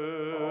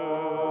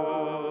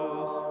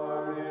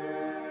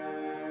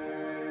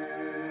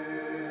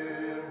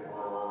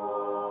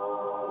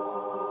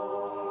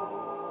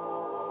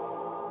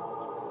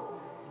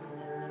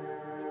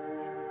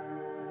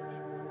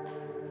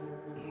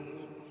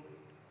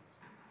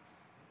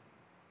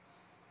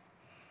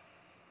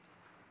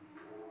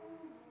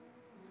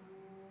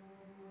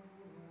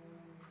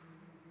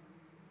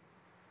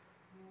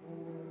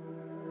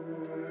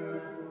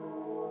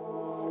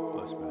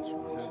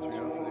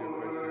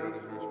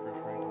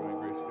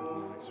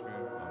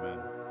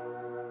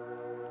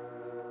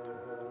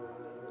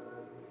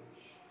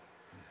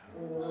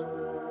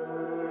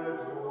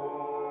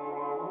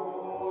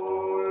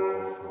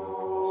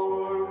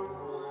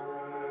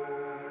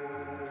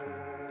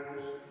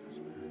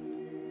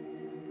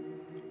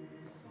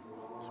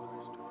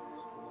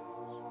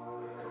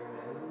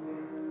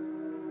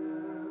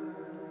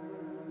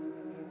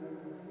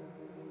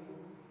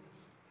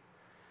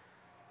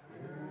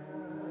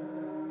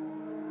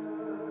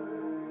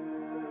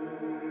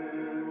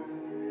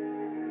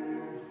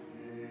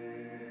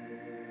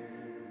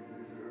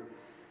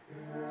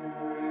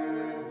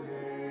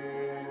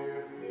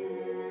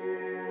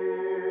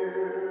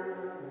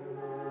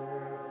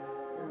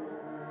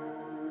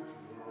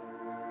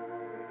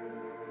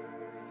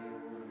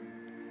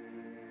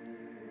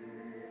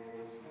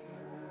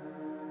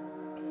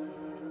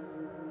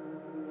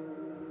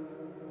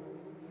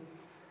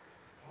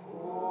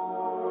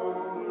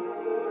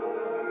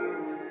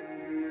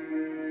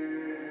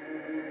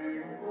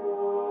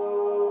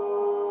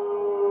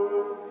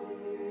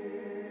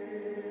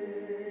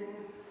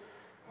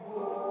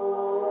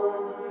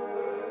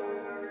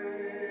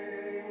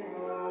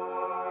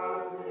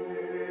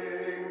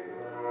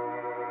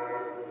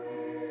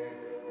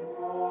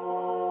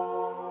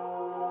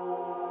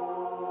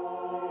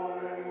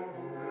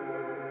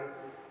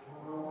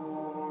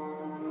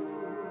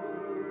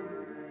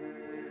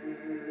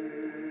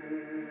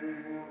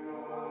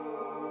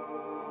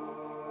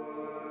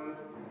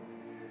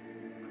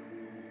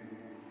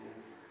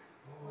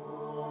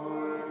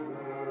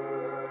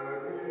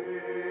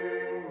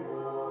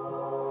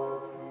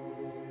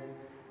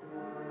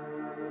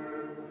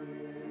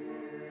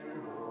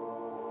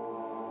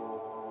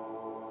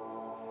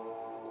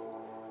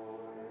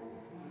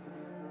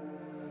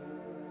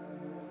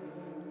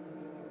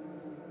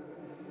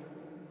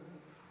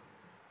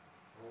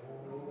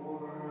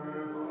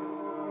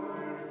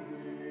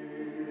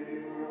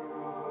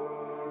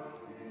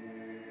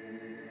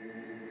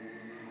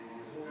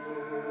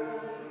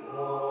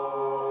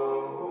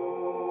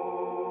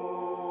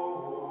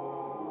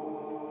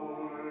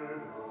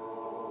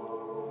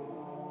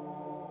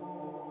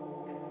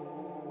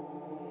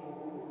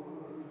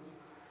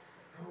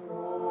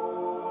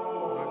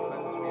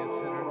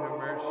 sinner, and have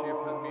mercy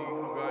upon me.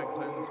 O God,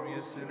 cleanse me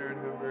a sinner, and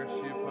have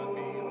mercy upon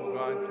me. O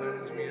God,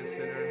 cleanse me a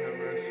sinner, and have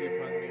mercy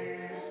upon me.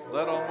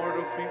 Let all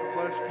mortal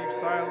flesh keep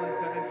silent,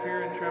 and in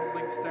fear and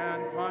trembling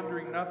stand,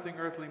 pondering nothing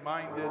earthly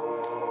minded.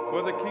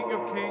 For the King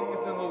of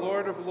kings and the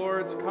Lord of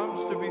lords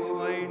comes to be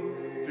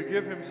slain, to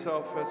give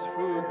himself as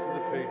food to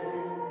the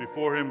faithful.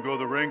 Before him go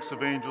the ranks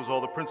of angels, all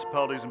the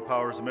principalities and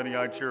powers, the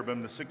many-eyed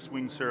cherubim, the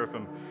six-winged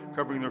seraphim,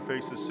 covering their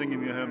faces,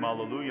 singing the hymn,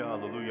 Alleluia,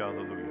 Alleluia,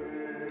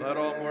 Alleluia. Let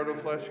all mortal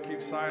flesh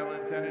keep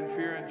silent, and in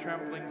fear and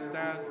trembling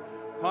stand,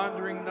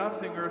 pondering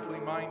nothing earthly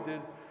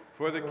minded.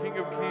 For the King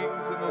of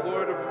kings and the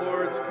Lord of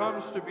lords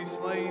comes to be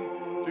slain,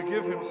 to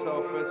give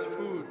himself as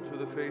food to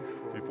the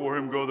faithful. Before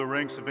him go the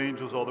ranks of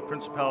angels, all the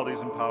principalities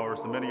and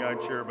powers, the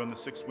many-eyed cherubim, the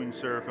six-winged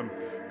seraphim,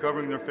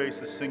 covering their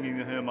faces, singing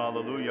the hymn,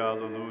 Alleluia,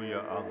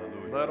 Alleluia,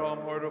 Alleluia. Let all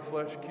mortal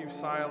flesh keep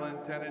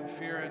silent, and in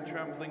fear and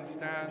trembling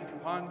stand,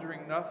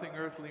 pondering nothing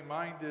earthly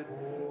minded.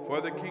 For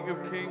the King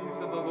of kings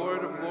and the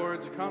Lord of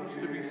lords comes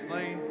to be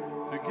slain,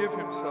 to give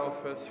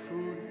himself as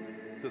food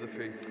to the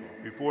faithful.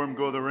 Before him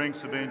go the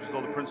ranks of angels,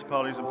 all the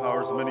principalities and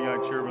powers, the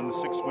many-eyed cherubim, the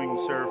six-winged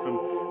seraphim,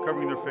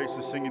 covering their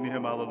faces, singing the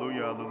hymn,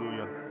 Alleluia,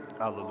 Alleluia,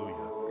 Alleluia.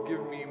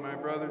 Forgive me, my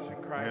brothers in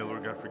Christ. May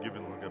Lord God forgive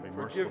you, Lord God, be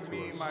merciful to us.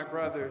 Forgive me, my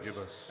brothers Forgive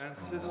us. and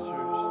sisters in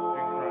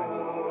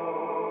Christ.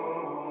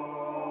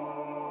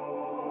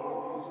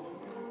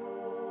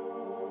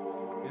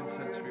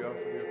 Incense we offer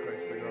thee, O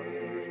Christ, our God, as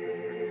Lord,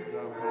 Spirit, bring us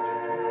down, and us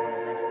return by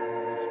the grace of the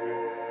Holy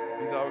Spirit.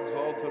 Be thou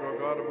exalted, O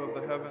God, above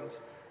the heavens,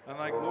 and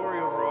thy glory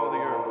over all the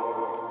earth.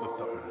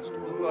 Lift up, Master.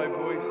 Lift thy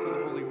voice to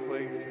the holy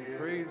place, and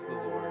praise the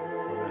Lord.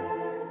 Amen.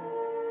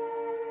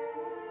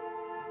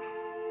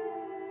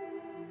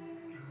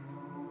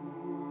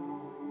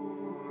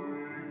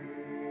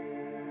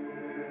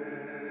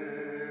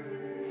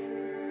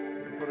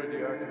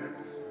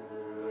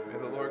 May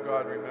the Lord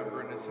God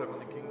remember in his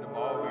heavenly kingdom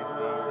always,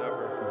 now and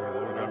ever. May the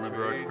Lord God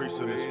remember our priest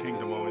in his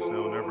kingdom always,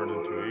 now and ever, and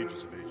unto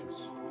ages of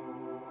ages.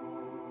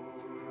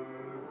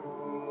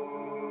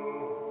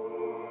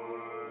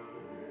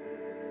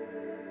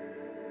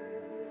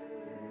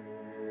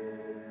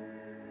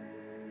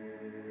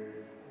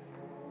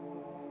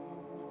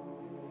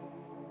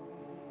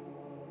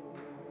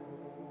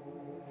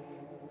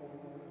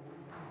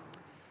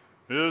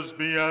 His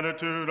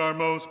Beatitude, our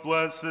most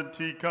blessed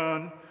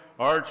Tikhon,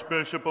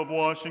 Archbishop of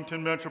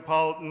Washington,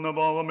 Metropolitan of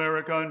all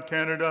America and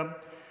Canada,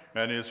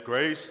 and His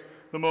Grace,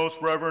 the Most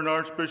Reverend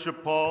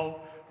Archbishop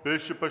Paul,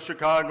 Bishop of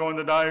Chicago and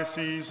the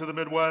Diocese of the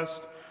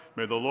Midwest,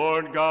 may the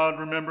Lord God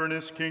remember in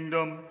his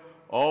kingdom,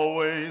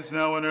 always,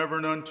 now and ever,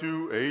 and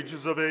unto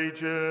ages of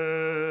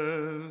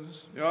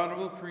ages. The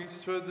honorable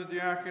priesthood, the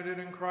diaconate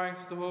in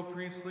Christ, the whole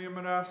priestly and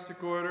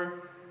monastic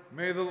order,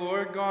 may the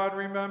Lord God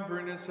remember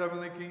in his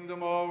heavenly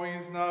kingdom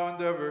always, now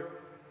and ever,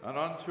 and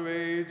unto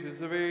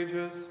ages of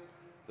ages.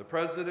 The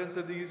President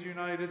of these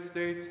United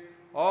States,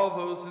 all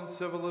those in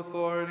civil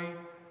authority,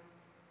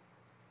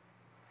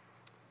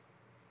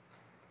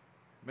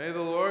 may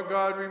the Lord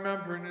God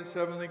remember in his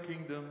heavenly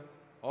kingdom,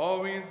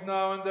 always,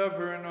 now and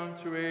ever, and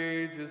unto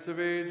ages of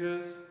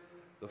ages.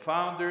 The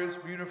founders,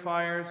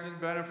 beautifiers,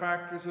 and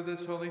benefactors of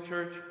this holy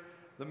church,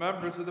 the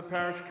members of the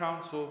parish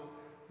council,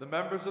 the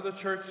members of the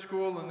church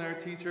school and their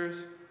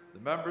teachers, the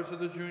members of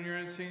the junior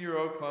and senior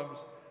oak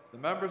clubs, the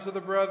members of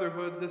the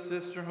brotherhood, the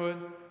sisterhood,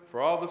 for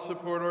all the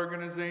support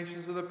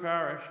organizations of the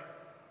parish,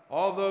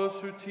 all those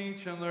who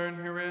teach and learn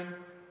herein,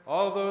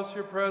 all those who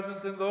are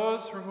present and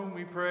those for whom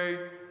we pray,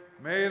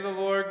 may the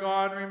Lord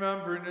God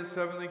remember in his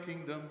heavenly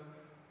kingdom,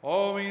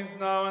 always,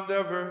 now and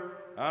ever,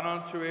 and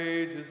unto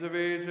ages of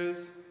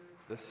ages,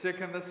 the sick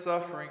and the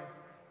suffering,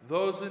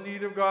 those in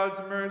need of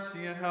God's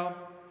mercy and help,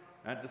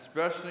 and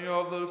especially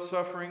all those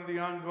suffering the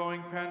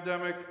ongoing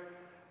pandemic.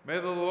 May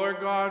the Lord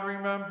God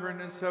remember in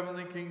his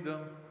heavenly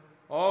kingdom,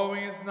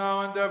 always,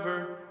 now and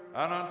ever,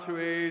 and unto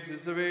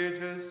ages of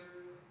ages,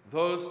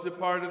 those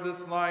departed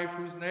this life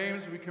whose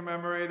names we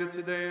commemorated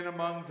today, and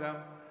among them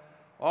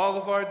all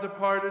of our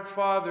departed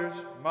fathers,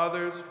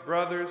 mothers,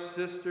 brothers,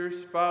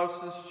 sisters,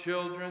 spouses,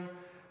 children,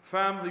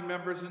 family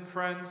members and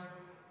friends,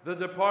 the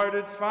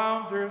departed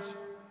founders,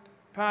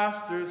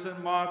 pastors,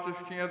 and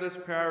matrishki of this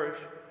parish,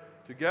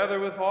 together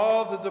with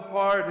all the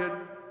departed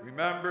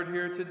remembered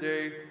here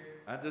today,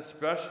 and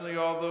especially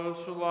all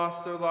those who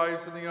lost their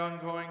lives in the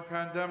ongoing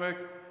pandemic,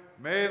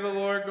 may the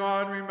Lord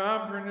God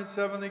remember in his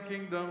heavenly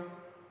kingdom,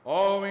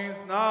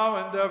 always, now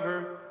and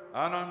ever,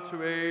 and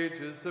unto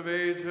ages of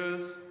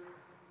ages.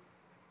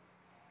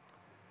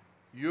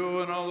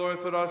 You and all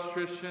Orthodox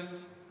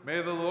Christians,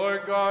 may the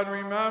Lord God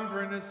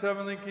remember in his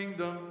heavenly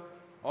kingdom,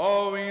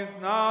 always,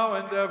 now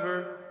and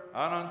ever,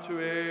 and unto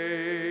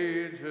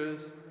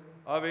ages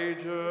of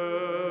ages.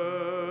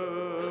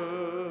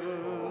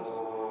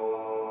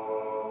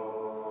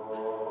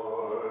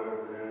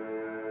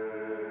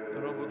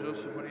 The noble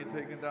Joseph, when he had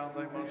taken down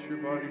thy most pure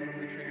body from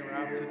the tree,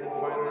 wrapped it in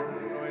fine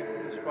linen,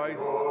 anointed the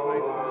spices, and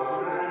placed in his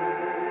own tomb,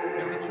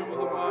 in the tomb of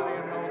the body,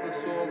 and held the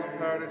soul in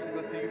paradise of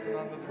the thief, and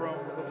on the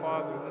throne of the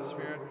Father and the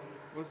Spirit,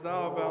 was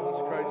thou, boundless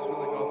Christ,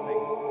 filling all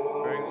things,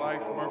 bearing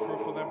life more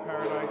fruitful than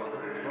paradise,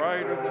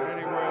 brighter than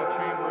any royal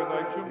chamber of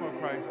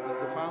Christ is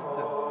the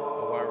fountain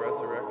of our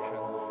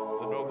resurrection.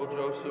 The noble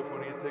Joseph,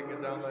 when he had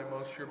taken down thy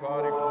most pure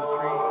body from the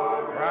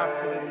tree, wrapped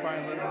it in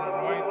fine linen,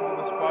 anointed it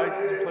with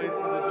spices, and placed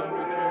it in his own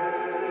tomb.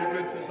 Do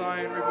good to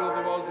Zion, rebuild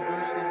the walls of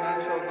Jerusalem, then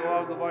shall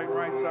allow the light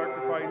right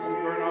sacrifices,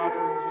 burnt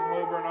offerings, and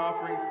whole burnt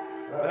offerings.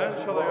 Then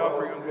shall they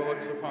offer young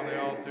bullocks upon the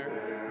altar.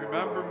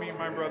 Remember me,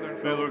 my brother and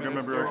May fellow Lord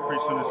remember minister.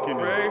 Archpriest and his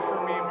kingdom. Pray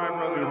for me, my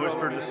brother May the and Holy fellow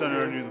Spirit descend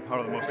minister. on you, the power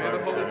of the Most High. May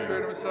the Holy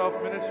Spirit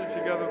himself minister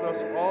together with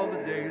us all the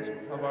days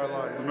of our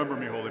lives. Remember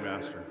me, Holy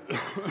Master.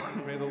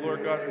 May the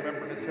Lord God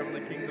remember in his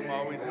heavenly kingdom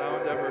always, now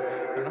and ever,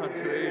 and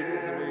unto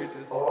ages of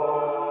ages.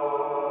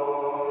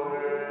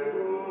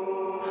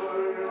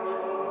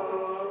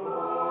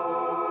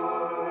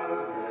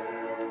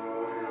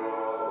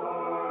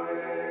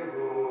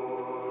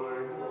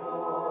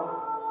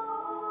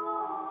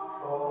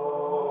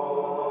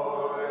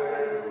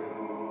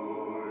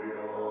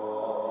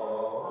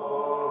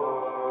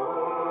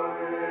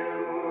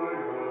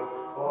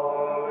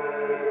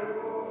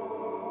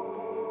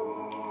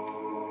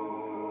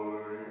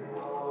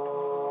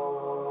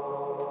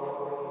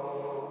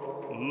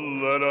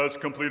 Let us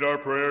complete our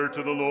prayer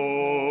to the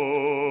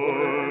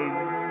Lord.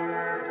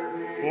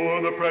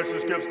 For the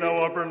precious gifts now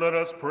offered, let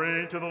us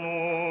pray to the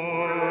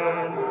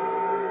Lord.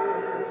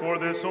 For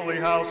this holy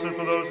house and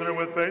for those that are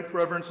with faith,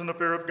 reverence, and the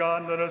fear of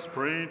God, let us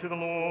pray to the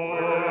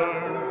Lord.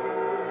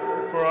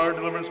 For our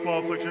deliverance from all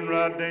affliction,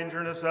 wrath,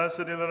 danger,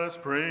 necessity, let us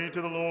pray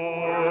to the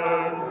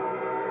Lord.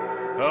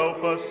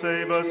 Help us,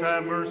 save us,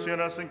 have mercy on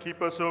us, and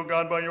keep us, O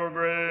God, by your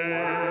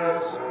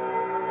grace,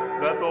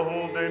 that the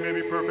whole day may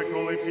be perfect,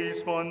 holy,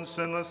 peaceful, and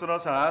sinless. Let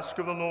us ask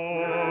of the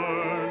Lord.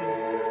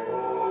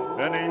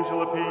 An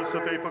angel of peace,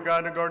 a faithful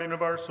guide and guardian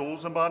of our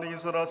souls and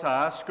bodies, let us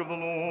ask of the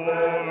Lord.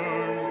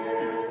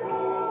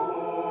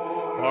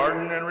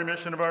 Pardon and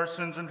remission of our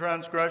sins and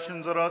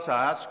transgressions, let us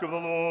ask of the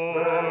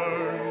Lord.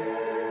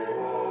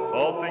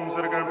 All things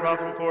that are good and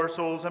profitable for our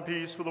souls and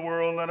peace for the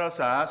world, let us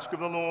ask of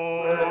the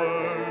Lord.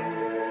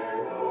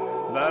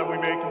 That we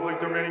may complete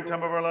the remaining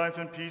time of our life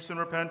in peace and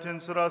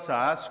repentance, let us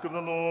ask of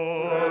the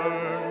Lord.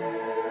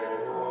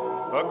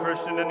 A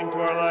Christian ending to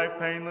our life,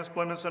 painless,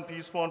 blameless, and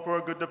peaceful, and for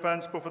a good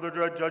defense before the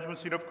dread judgment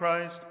seat of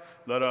Christ,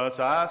 let us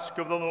ask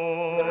of the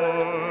Lord.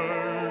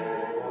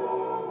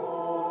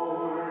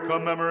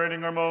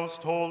 Commemorating our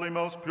most holy,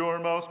 most pure,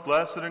 most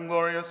blessed, and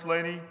glorious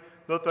Lady,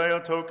 the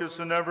Theotokos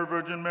and ever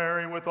Virgin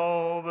Mary, with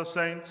all the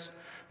saints,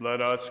 let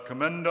us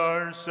commend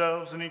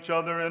ourselves and each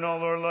other in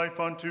all our life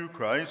unto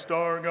Christ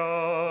our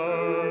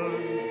God.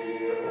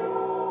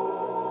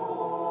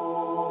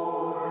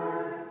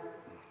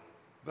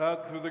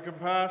 That through the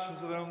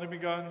compassions of the only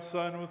begotten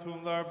Son, with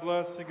whom thou art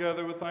blessed,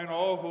 together with thine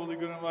all holy,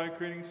 good, and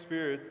life-creating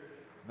Spirit,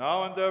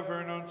 now and ever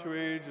and unto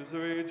ages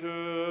of ages.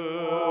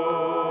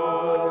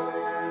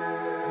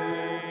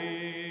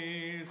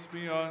 Peace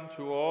be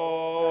unto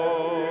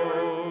all.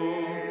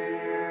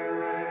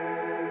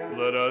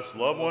 Let us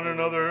love one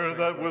another,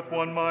 that with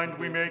one mind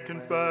we may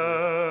confess.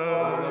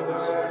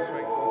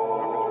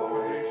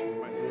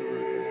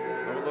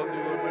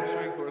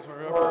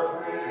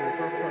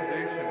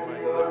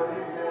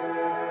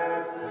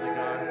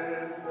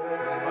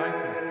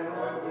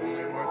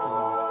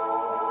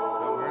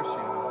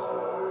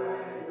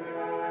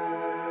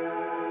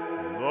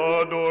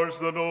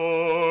 The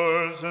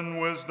doors,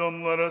 and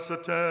wisdom let us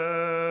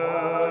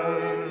attend.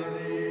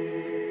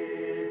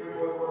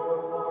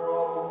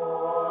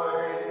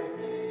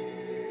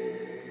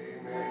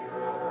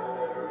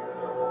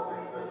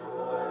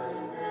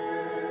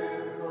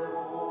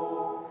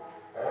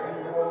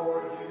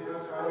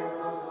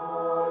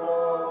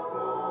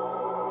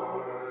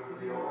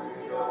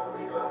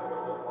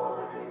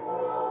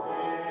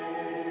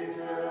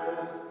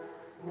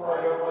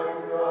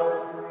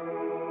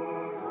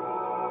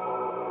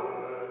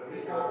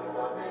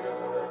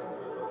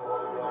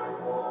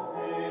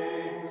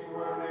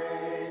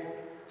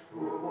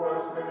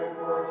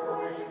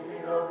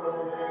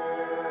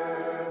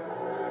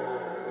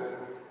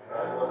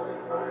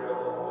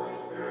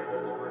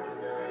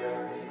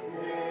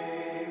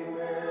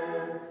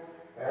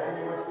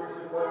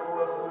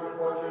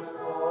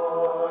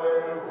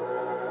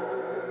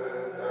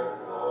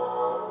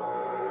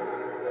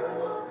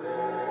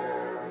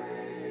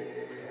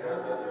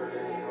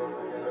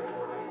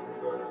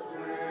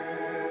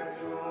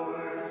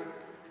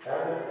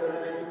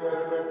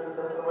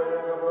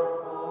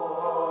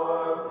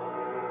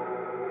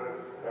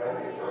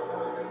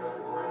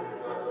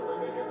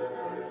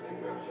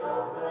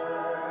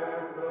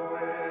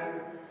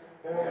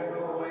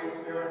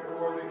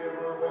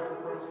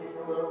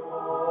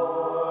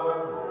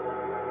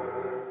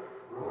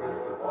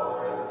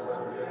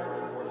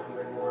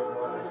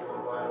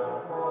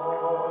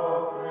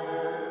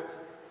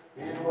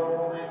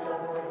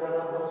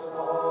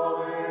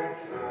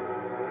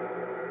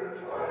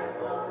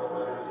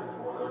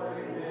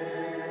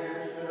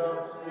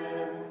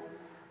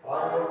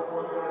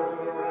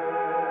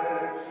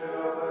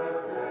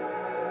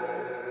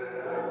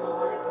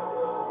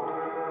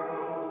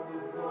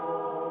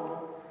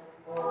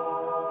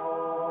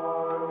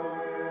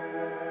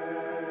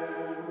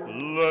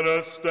 Let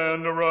us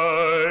stand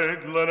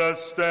aright, let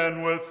us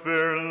stand with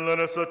fear, let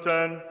us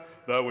attend,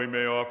 that we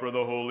may offer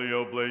the holy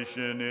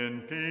oblation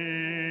in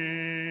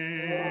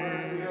peace.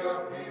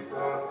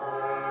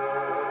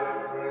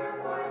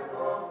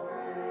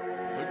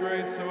 The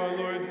grace of our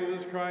Lord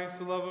Jesus Christ,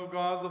 the love of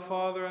God the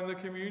Father, and the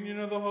communion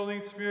of the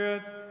Holy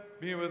Spirit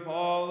be with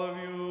all of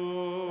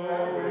you.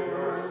 And with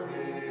your spirit.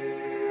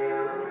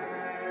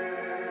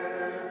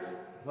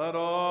 Let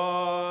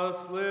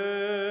us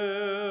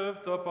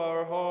lift up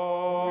our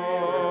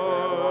hearts.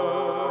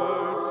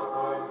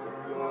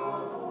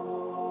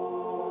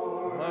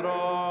 Let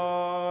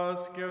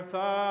us give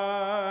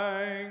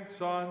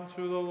thanks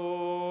unto the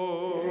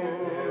Lord.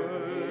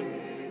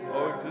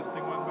 O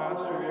existing one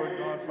Master, Lord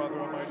God, Father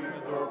Almighty and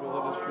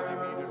adorable, it is truly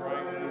meet and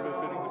right and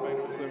befitting the might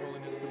of thy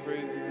holiness to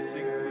praise thee, to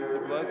sing to thee,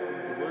 to bless thee,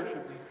 to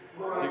worship thee,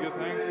 to give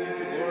thanks to thee,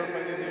 to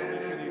glorify thee, the only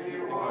truly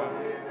existing God,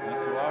 and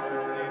to offer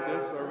to thee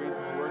this our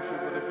reasonable worship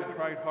with a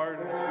contrite heart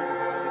and a spirit of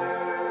humility.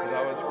 For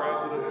thou hast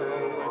granted us an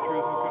honor of thy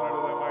truth, who can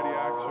utter thy mighty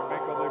acts, or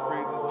make all thy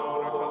praises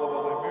known, or tell of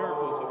all thy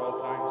miracles at all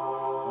times.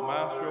 O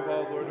Master of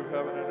all, Lord of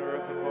heaven and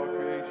earth, and of all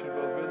creation,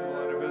 both visible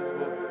and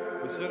invisible,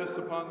 who sittest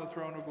upon the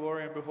throne of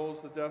glory and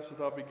beholds the depths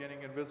without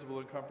beginning, invisible,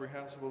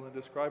 incomprehensible,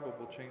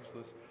 indescribable,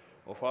 changeless.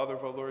 O Father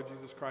of our Lord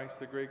Jesus Christ,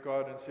 the great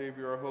God and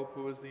Savior, our hope,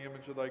 who is the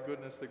image of thy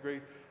goodness,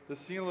 the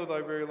seal of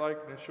thy very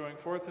likeness, showing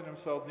forth in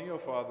himself thee, O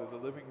Father, the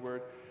living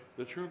word,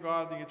 the true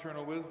God, the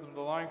eternal wisdom,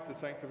 the life, the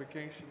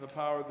sanctification, the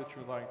power, the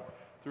true light,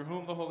 through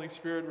whom the Holy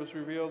Spirit was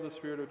revealed, the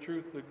Spirit of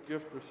truth, the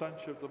gift of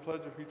sonship, the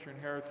pledge of future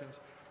inheritance,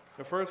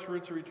 the first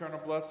fruits of eternal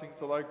blessings,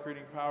 the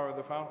life-creating power,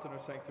 the fountain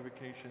of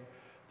sanctification,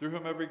 through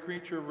whom every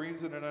creature of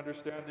reason and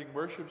understanding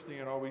worships thee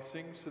and always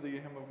sings to thee a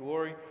hymn of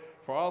glory,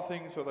 for all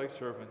things are thy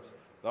servants.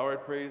 Thou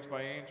art praised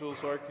by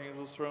angels,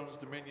 archangels, thrones,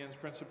 dominions,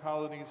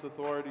 principalities,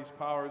 authorities,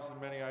 powers,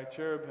 and many-eyed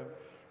cherubim.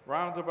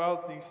 Round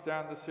about thee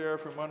stand the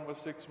seraphim, one with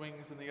 6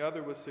 wings, and the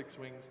other with 6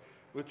 wings.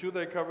 With 2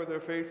 they cover their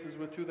faces,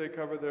 with 2 they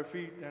cover their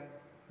feet, and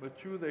with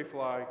 2 they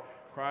fly,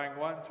 crying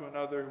one to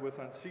another with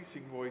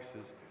unceasing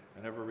voices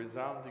and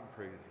ever-resounding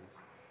praises.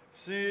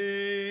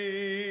 Singing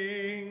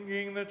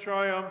the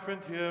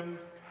triumphant hymn,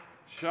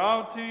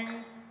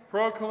 shouting,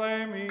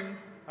 proclaiming,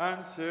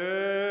 and saying,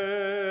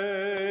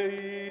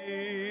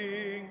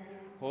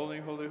 Holy,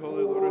 holy,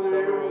 holy, Lord of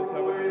Sabaoth,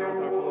 heaven and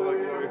earth are full of thy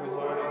glory.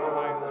 Hosanna in the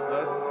highest.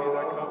 Blessed is he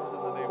that comes in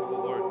the name of the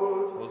Lord.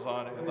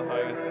 Hosanna in the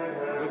highest.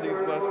 With these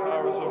blessed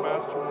powers, O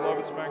Master, who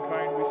lovest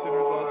mankind, we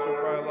sinners also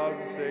cry aloud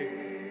and say,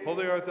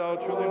 Holy art thou,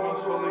 truly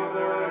most holy, and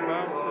there are no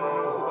bounds to the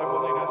news of thy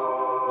holiness.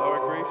 Thou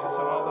art gracious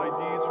in all thy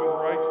deeds, with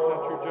righteous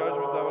and true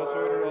judgment. Thou hast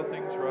ordered all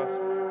things for us.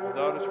 And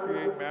thou didst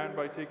create man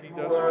by taking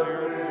dust from the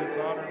earth and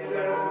dishonor him with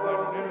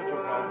thine own image, O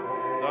God.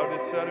 Thou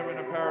didst set him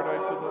in a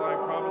paradise of delight,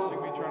 promising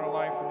him eternal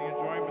life and the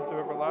enjoyment of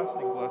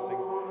everlasting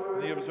blessings, and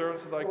the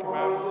observance of thy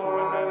commandments. For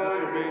when man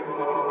disobeyed thee,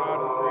 the true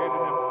God who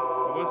created him,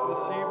 and was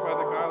deceived by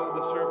the guile of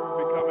the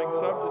serpent, becoming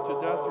subject to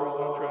death through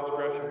his own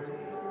transgressions,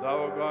 thou,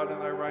 O God,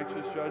 in thy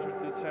righteous judgment,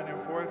 didst send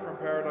him forth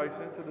from paradise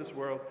into this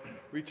world,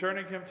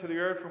 returning him to the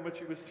earth from which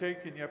he was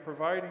taken, yet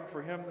providing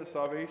for him the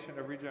salvation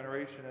of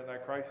regeneration in thy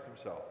Christ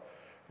himself.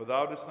 For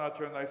thou didst not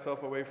turn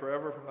thyself away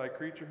forever from thy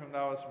creature whom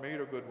thou hast made,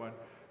 O good one,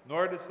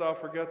 nor didst thou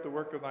forget the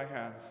work of thy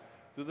hands.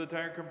 Through the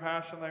tender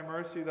compassion of thy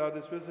mercy, thou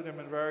didst visit him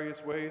in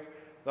various ways.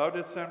 Thou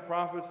didst send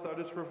prophets, thou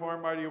didst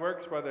perform mighty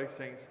works by thy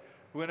saints,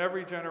 who in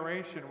every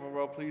generation were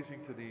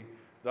well-pleasing to thee.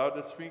 Thou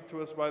didst speak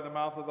to us by the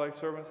mouth of thy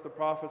servants, the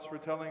prophets,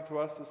 foretelling to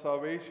us the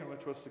salvation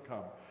which was to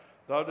come.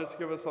 Thou didst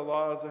give us a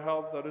law as a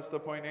help, thou didst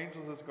appoint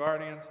angels as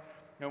guardians,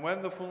 and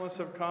when the fullness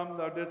had come,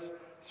 thou didst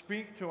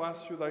speak to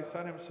us through thy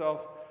Son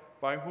himself,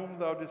 by whom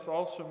thou didst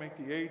also make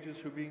the ages,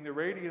 who being the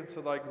radiance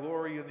of thy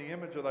glory and the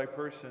image of thy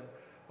person,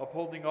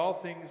 upholding all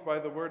things by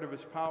the word of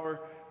his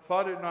power,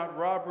 thought it not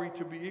robbery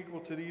to be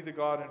equal to thee, the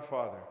God and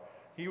Father.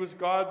 He was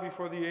God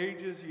before the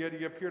ages, yet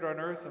he appeared on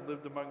earth and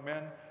lived among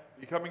men.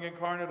 Becoming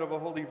incarnate of a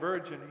holy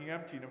virgin, he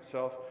emptied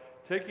himself,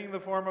 taking the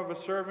form of a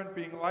servant,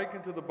 being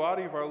likened to the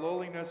body of our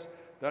lowliness,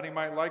 that he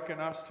might liken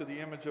us to the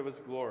image of his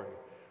glory.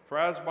 For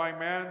as by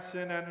man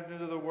sin entered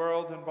into the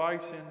world, and by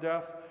sin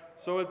death,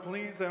 so it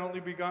pleased thy only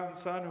begotten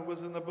Son, who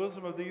was in the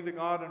bosom of thee, the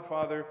God and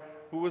Father,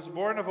 who was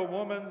born of a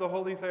woman, the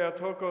holy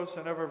Theotokos,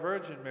 and ever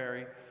Virgin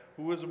Mary,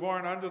 who was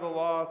born under the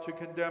law to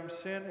condemn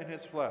sin in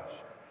his flesh,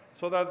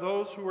 so that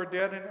those who were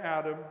dead in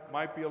Adam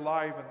might be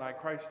alive in thy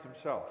Christ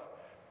himself.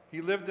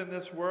 He lived in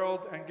this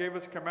world and gave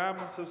us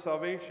commandments of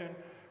salvation,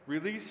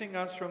 releasing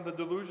us from the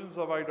delusions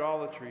of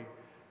idolatry.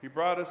 He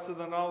brought us to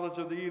the knowledge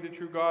of thee, the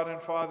true God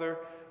and Father.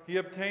 He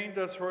obtained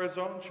us for his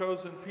own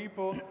chosen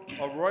people,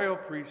 a royal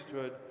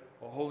priesthood,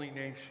 a holy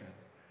nation.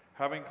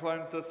 Having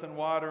cleansed us in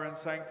water and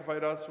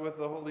sanctified us with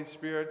the Holy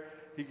Spirit,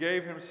 he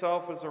gave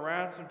himself as a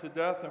ransom to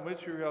death, in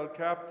which we were held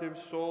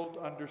captives, sold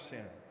under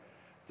sin.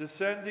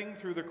 Descending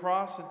through the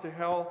cross into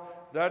hell,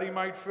 that he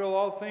might fill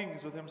all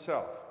things with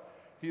himself.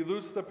 He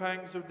loosed the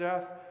pangs of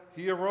death.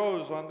 He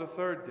arose on the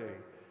 3rd day,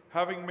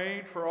 having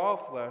made for all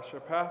flesh a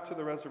path to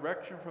the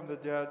resurrection from the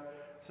dead,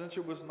 since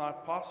it was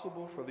not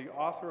possible for the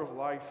author of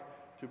life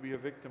to be a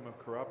victim of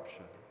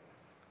corruption.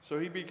 So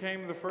he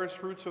became the first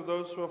fruits of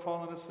those who have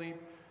fallen asleep,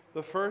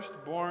 the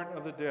firstborn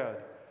of the dead,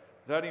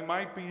 that he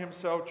might be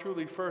himself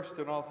truly first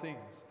in all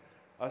things.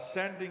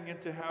 Ascending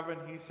into heaven,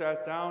 he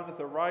sat down at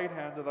the right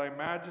hand of thy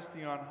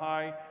majesty on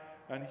high,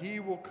 and he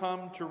will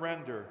come to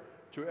render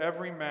to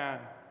every man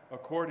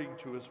according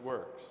to his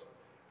works.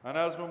 And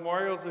as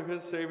memorials of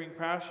his saving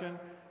passion,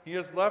 he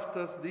has left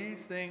us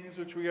these things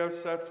which we have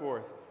set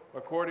forth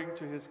according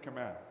to his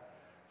command.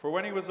 For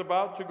when he was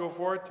about to go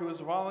forth to his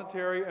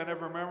voluntary and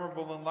ever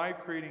memorable and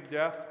life-creating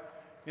death,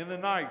 in the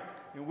night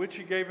in which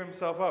he gave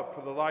himself up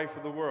for the life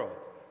of the world,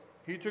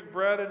 he took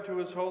bread into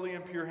his holy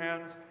and pure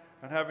hands,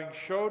 and having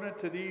showed it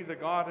to thee, the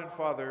God and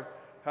Father,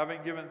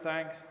 having given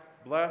thanks,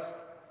 blessed,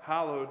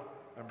 hallowed,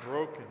 and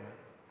broken it,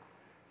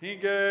 he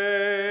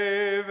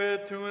gave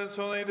it to his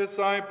holy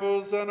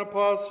disciples and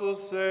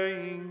apostles,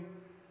 saying,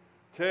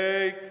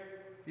 Take,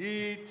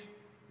 eat,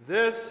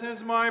 this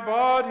is my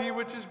body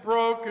which is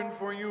broken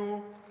for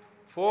you,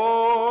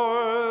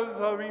 for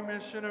the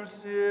remission of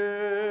sins.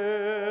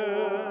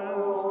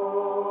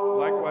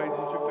 Likewise,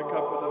 he took the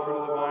cup of the fruit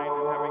of the vine,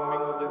 and having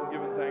mingled it and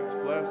given thanks,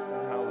 blessed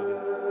and hallowed it.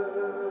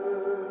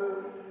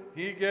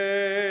 He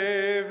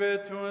gave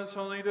it to his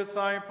holy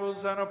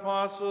disciples and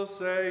apostles,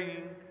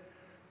 saying,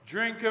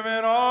 Drink of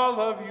it, all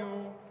of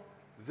you.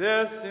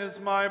 This is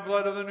my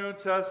blood of the New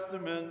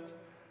Testament,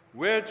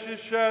 which is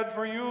shed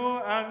for you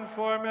and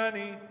for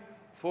many,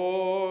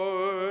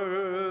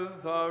 for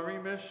the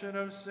remission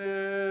of sins.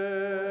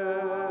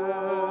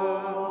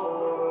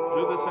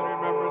 Do this in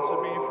remembrance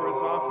of me, for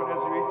as often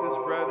as you eat this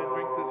bread and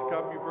drink this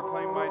cup, you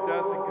proclaim my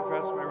death and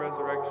confess my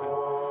resurrection.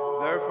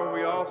 Therefore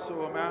we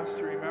also, O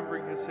Master,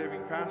 remembering his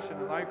saving passion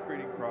and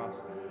life-creating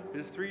cross,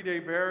 his 3-day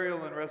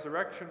burial and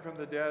resurrection from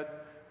the dead,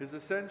 his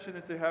ascension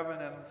into heaven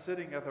and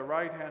sitting at the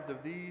right hand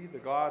of thee, the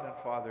God and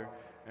Father,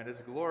 and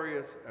his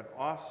glorious and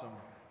awesome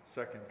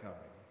second coming.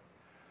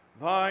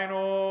 Thine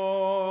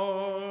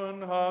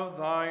own, of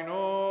thine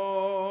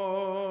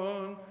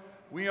own,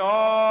 we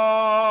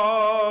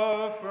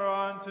offer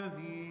unto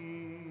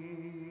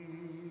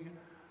thee,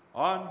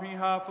 on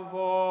behalf of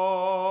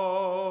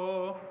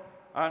all,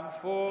 and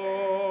for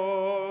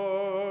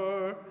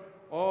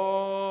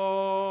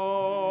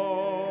all.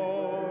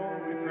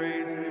 We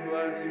praise, we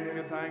bless, we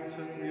give thanks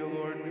unto thee, O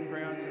Lord, and we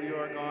pray unto thee,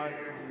 our God.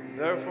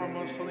 Therefore,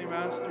 most holy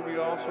Master, we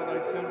also, thy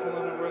sinful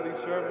and unworthy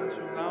servants,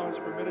 whom thou hast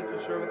permitted to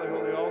serve at thy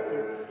holy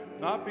altar,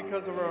 not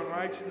because of our own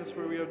righteousness,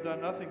 where we have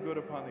done nothing good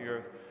upon the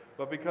earth,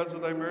 but because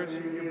of thy mercy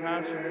and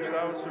compassion, which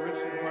thou hast so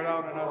richly poured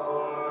out on us,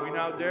 we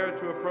now dare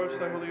to approach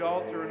thy holy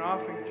altar and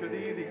offering to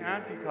thee the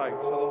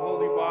antitypes of the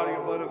holy body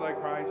and blood of thy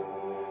Christ.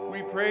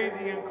 We pray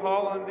thee and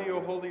call on thee, O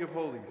Holy of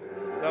Holies,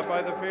 that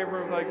by the favor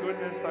of thy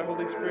goodness thy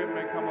Holy Spirit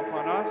may come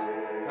upon us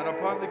and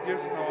upon the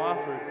gifts now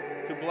offered,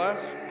 to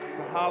bless,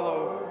 to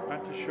hallow,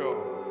 and to show.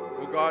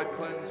 O God,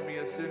 cleanse me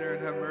a sinner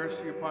and have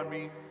mercy upon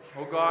me.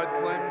 O God,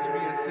 cleanse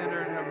me a sinner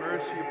and have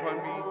mercy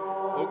upon me.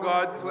 O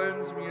God,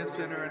 cleanse me a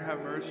sinner and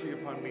have mercy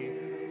upon me.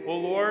 O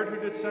Lord, who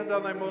did send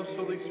down thy most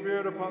Holy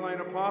Spirit upon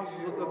thine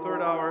apostles at the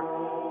 3rd hour,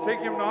 take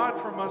him not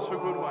from us, O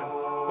good one,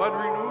 but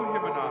renew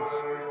him in us,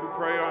 who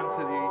pray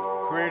unto thee.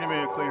 Create in me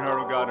a clean heart,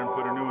 O God, and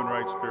put a new and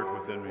right spirit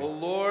within me. O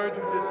Lord,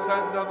 who did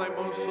send down thy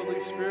most Holy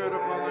Spirit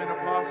upon thine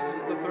apostles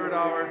at the 3rd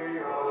hour,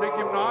 take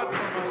him not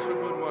from us, O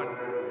good one,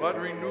 but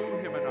renew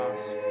him in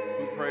us,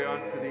 who pray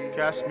unto thee.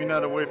 Cast me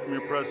not away from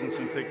your presence,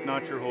 and take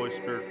not your Holy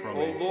Spirit from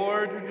me. O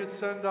Lord, who did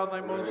send down thy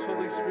most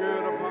Holy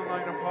Spirit upon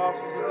thine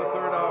apostles at the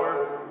 3rd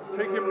hour,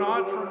 take him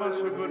not from us,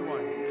 O good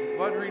one,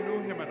 but renew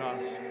him in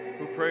us,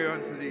 who pray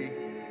unto thee.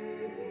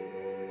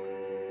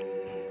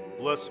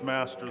 Bless,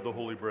 Master, the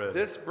holy bread.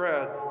 This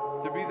bread,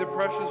 to be the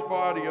precious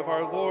body of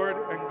our Lord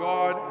and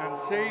God and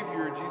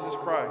Savior, Jesus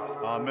Christ.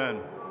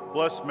 Amen.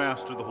 Bless,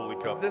 Master, the holy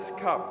cup. This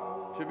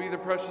cup, to be the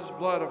precious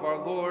blood of our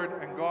Lord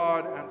and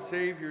God and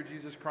Savior,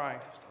 Jesus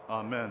Christ.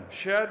 Amen.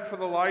 Shed for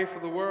the life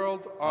of the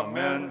world.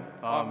 Amen.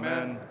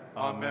 Amen.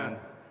 Amen.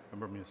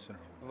 Remember me a sinner.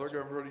 The Lord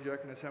God, Brody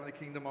Jack, and his heavenly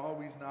kingdom,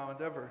 always, now, and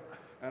ever,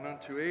 and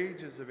unto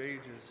ages of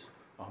ages.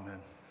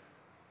 Amen.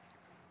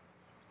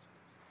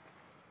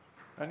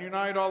 And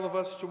unite all of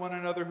us to one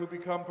another, who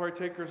become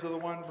partakers of the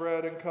one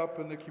bread and cup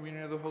in the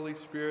communion of the Holy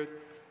Spirit.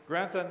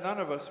 Grant that none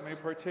of us may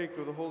partake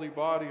of the holy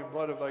body and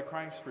blood of thy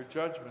Christ for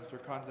judgment or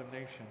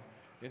condemnation.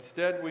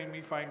 Instead, we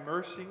may find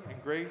mercy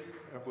and grace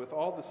with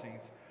all the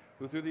saints,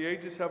 who through the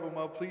ages have been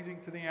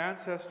well-pleasing to the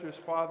ancestors,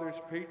 fathers,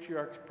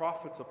 patriarchs,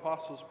 prophets,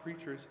 apostles,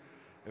 preachers,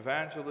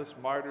 evangelists,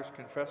 martyrs,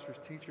 confessors,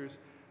 teachers,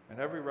 and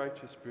every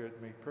righteous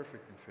spirit made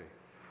perfect in faith.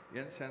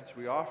 Incense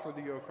we offer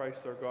thee, O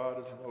Christ our God,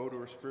 as an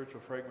odor or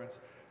spiritual fragrance.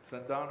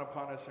 Send down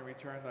upon us in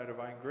return thy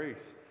divine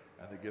grace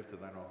and the gift of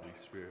thine Holy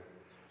Spirit.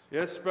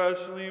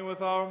 Especially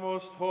with our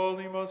most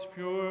holy, most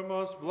pure,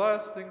 most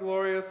blessed and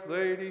glorious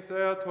Lady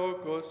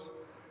Theotokos,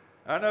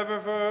 and ever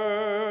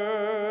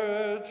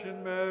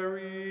Virgin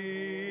Mary,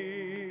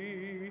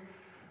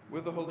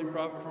 with the holy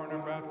prophet, foreigner,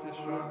 Baptist,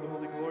 John, the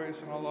holy,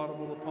 glorious, and all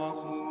laudable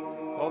apostles,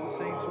 all the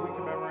saints we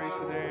commemorate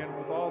today, and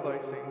with all thy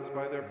saints,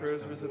 by their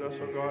prayers visit us,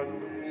 O God,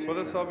 for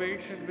the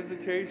salvation,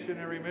 visitation,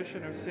 and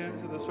remission of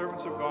sins of the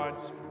servants of God,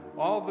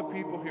 all the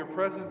people here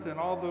present and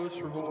all those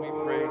for whom we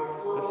pray,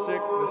 the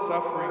sick, the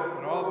suffering,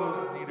 and all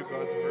those in need of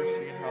God's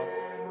mercy and help.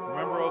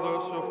 Remember all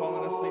those who have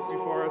fallen asleep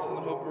before us in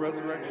the hope of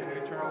resurrection and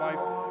eternal life,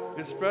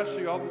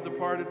 especially all the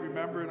departed,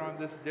 remembered on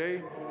this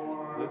day,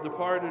 the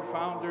departed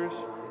founders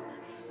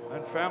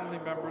and family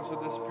members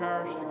of this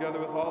parish, together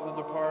with all the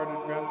departed,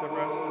 grant them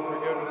rest and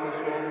forgiveness of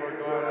soul, Lord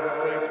God, in a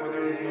place where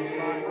there is no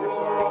sighing or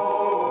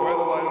sorrow, where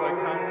the light of thy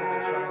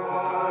countenance shines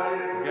on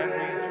them. Again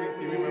we entreat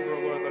thee, remember, O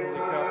Lord, thy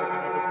holy Catholic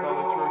and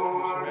Apostolic Church,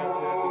 who is from end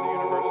to end of the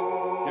universe.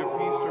 Give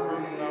peace to her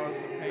whom thou hast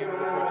obtained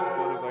with the precious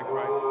blood of thy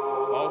Christ.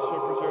 Also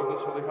preserve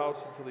this holy house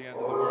until the end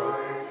of the world.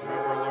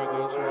 Remember, Lord,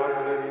 those who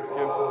offer thee these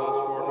gifts and those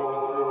for whom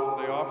and through whom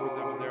they offer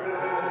them and their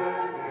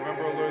intentions.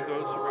 Remember, O Lord,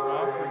 those who bring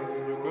offerings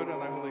and do good in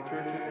thy holy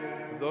churches.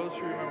 Those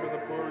who remember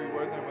the poor,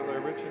 reward them with thy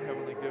rich and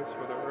heavenly gifts,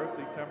 for their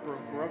earthly, temporal,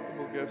 and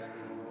corruptible gifts.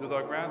 Do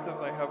thou grant them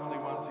thy heavenly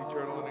ones,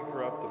 eternal and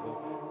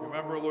incorruptible.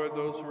 Remember, Lord,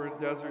 those who are in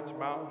deserts,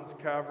 mountains,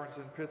 caverns,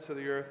 and pits of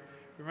the earth.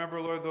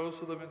 Remember, Lord, those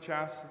who live in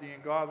chastity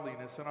and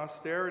godliness and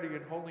austerity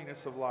and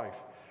holiness of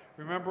life.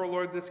 Remember, O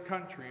Lord, this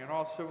country and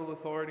all civil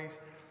authorities.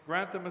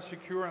 Grant them a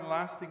secure and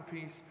lasting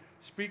peace.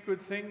 Speak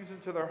good things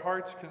into their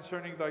hearts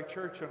concerning thy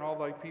church and all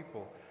thy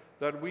people,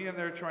 that we in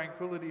their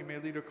tranquility may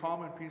lead a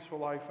calm and peaceful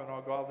life in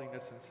all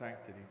godliness and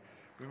sanctity.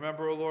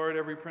 Remember, O Lord,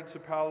 every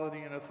principality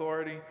and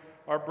authority,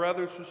 our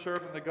brothers who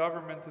serve in the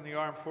government and the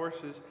armed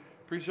forces.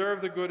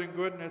 Preserve the good in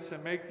goodness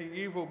and make the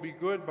evil be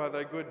good by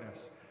thy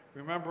goodness.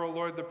 Remember, O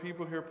Lord, the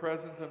people here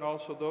present and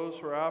also those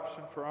who are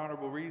absent for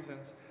honorable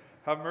reasons.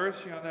 Have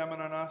mercy on them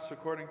and on us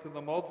according to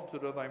the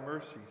multitude of thy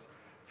mercies.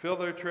 Fill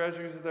their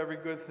treasures with every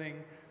good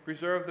thing.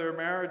 Preserve their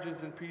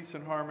marriages in peace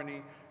and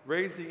harmony.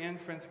 Raise the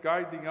infants,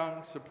 guide the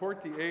young,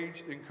 support the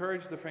aged,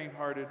 encourage the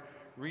faint-hearted,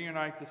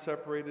 reunite the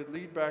separated,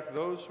 lead back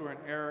those who are in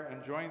error,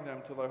 and join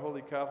them to thy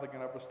holy Catholic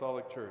and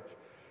Apostolic Church.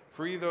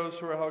 Free those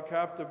who are held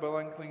captive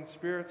by unclean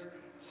spirits.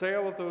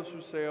 Sail with those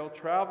who sail.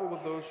 Travel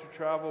with those who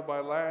travel by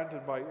land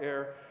and by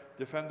air.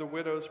 Defend the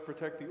widows,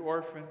 protect the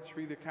orphans,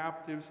 free the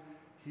captives,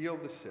 heal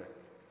the sick.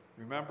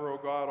 Remember, O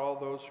God, all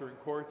those who are in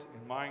courts,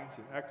 in mines,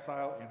 in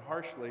exile, in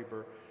harsh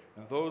labor,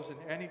 and those in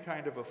any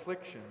kind of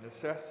affliction,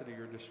 necessity,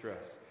 or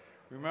distress.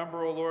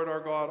 Remember, O Lord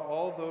our God,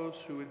 all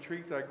those who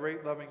entreat thy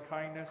great loving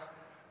kindness,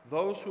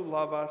 those who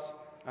love us,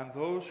 and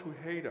those who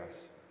hate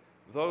us,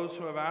 those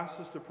who have asked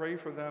us to pray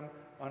for them,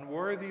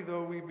 unworthy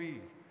though we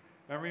be.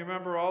 And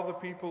remember all the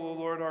people, O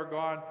Lord our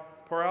God,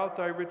 pour out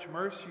thy rich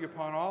mercy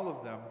upon all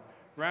of them,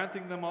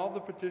 granting them all the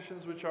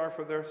petitions which are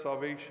for their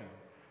salvation.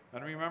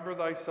 And remember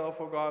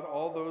thyself, O God,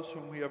 all those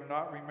whom we have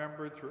not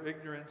remembered through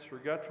ignorance,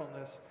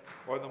 forgetfulness,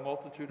 or the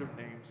multitude of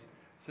names,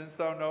 since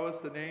thou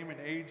knowest the name and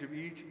age of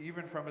each,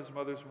 even from his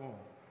mother's womb.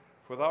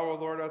 For thou, O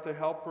Lord, art the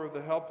helper of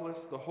the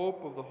helpless, the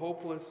hope of the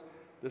hopeless,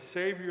 the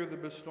Savior of the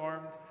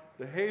bestormed,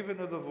 the haven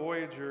of the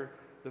voyager,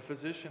 the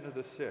physician of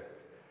the sick.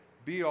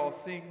 Be all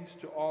things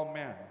to all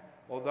men,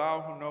 O thou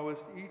who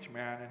knowest each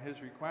man and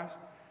his request,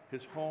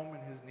 his home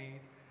and his need.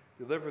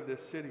 Deliver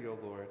this city, O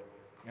Lord,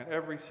 and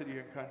every city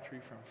and country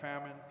from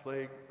famine,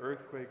 plague,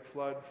 earthquake,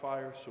 flood,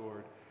 fire,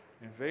 sword,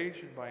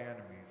 invasion by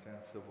enemies,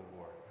 and civil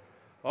war.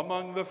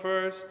 Among the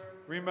first,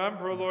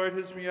 remember, O Lord,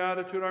 his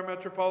beatitude, our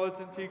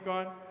Metropolitan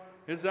Tikhon,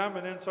 his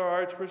eminence, our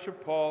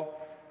Archbishop Paul.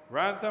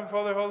 Grant them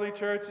for the holy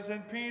churches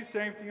in peace,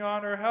 safety,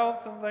 honor,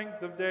 health, and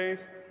length of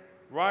days,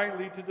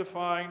 rightly to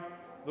define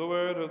the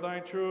word of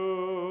thy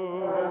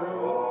truth. Remember,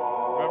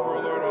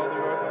 O Lord, all the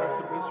Orthodox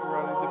epistles who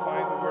rightly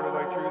define the word of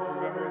thy truth.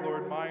 Remember, O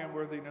Lord, my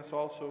unworthiness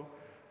also.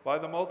 By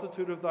the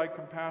multitude of thy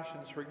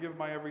compassions, forgive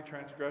my every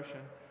transgression,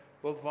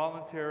 both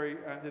voluntary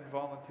and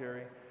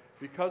involuntary.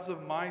 Because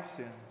of my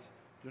sins,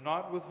 do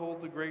not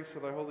withhold the grace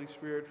of thy Holy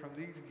Spirit from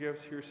these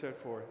gifts here set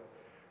forth.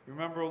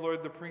 Remember, O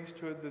Lord, the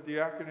priesthood, the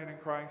diaconate in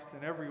Christ,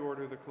 and every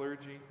order, the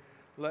clergy.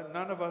 Let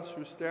none of us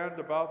who stand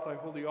about thy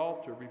holy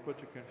altar be put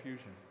to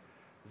confusion.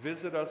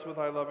 Visit us with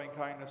thy loving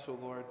kindness, O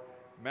Lord.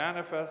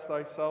 Manifest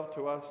thyself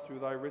to us through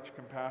thy rich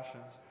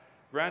compassions.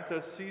 Grant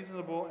us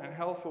seasonable and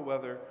healthful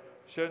weather.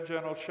 Shed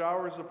gentle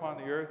showers upon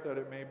the earth that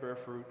it may bear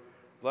fruit.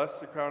 Bless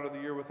the crown of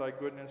the year with thy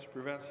goodness.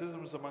 Prevent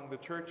schisms among the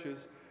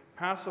churches.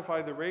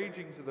 Pacify the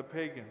ragings of the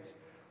pagans.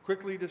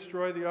 Quickly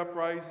destroy the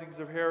uprisings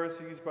of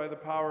heresies by the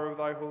power of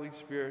thy Holy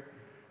Spirit.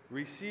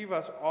 Receive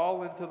us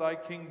all into thy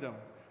kingdom,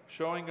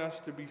 showing us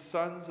to be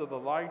sons of the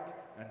light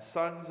and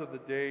sons of the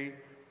day.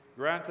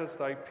 Grant us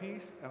thy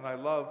peace and thy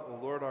love, O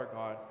Lord our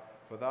God,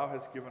 for thou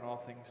hast given all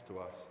things to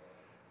us.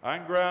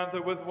 And grant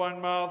that with one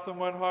mouth and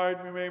one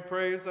heart we may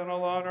praise thine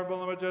all honorable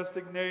and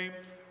majestic name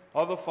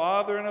of the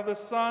Father, and of the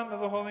Son, and of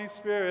the Holy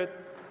Spirit,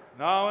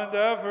 now and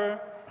ever,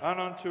 and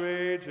unto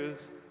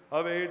ages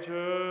of ages.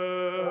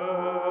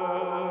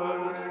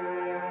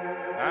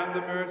 And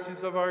the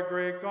mercies of our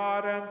great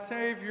God and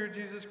Savior,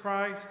 Jesus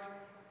Christ,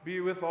 be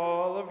with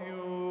all of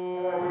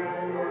you.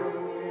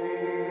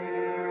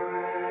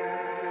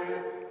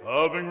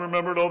 Having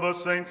remembered all the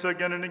saints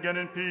again and again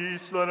in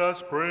peace, let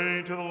us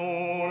pray to the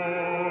Lord.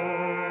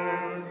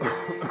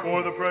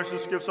 For the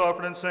precious gifts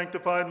offered and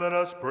sanctified, let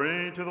us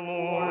pray to the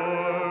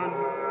Lord.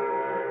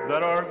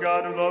 that our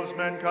God who loves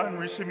mankind,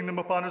 receiving them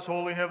upon his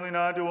holy heavenly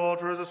nod to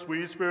altar as a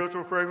sweet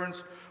spiritual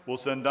fragrance, will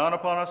send down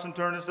upon us in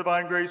turn his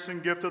divine grace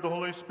and gift of the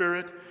Holy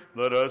Spirit.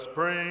 Let us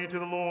pray to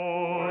the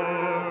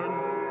Lord.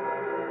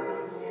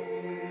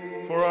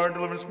 For our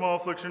deliverance from all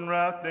affliction,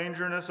 wrath,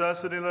 danger, and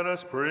necessity, let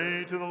us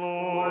pray to the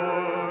Lord.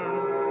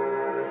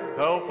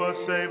 Help us,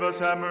 save us,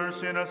 have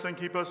mercy on us, and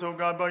keep us, O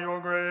God, by your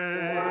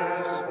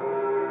grace.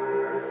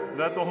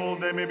 That the whole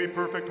day may be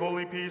perfect,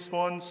 holy,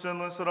 peaceful, and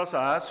sinless, let us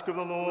ask of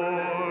the Lord.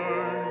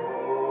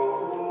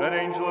 That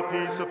angel of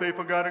peace, a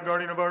faithful guide and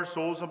guardian of our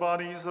souls and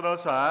bodies, let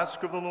us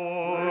ask of the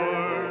Lord.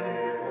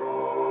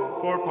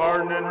 For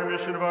pardon and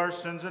remission of our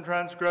sins and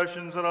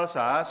transgressions, let us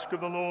ask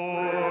of the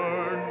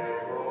Lord.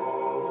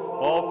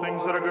 All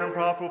things that are good and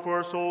profitable for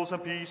our souls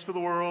and peace for the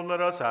world,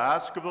 let us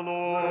ask of the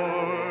Lord.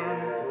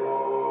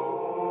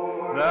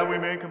 That we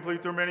may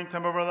complete the remaining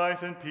time of our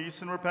life in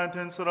peace and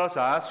repentance, let us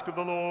ask of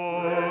the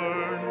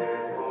Lord.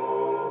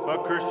 A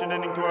Christian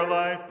ending to our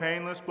life,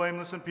 painless,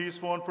 blameless, and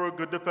peaceful, and for a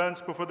good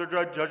defense before the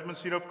dread judgment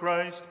seat of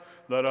Christ,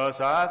 let us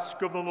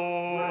ask of the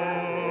Lord.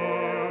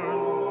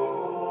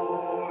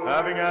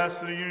 Having asked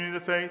for the unity of the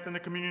faith and the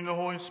communion of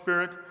the Holy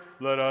Spirit,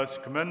 let us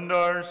commend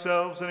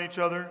ourselves and each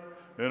other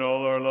in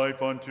all our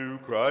life unto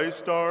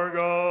Christ our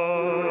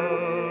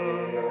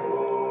God.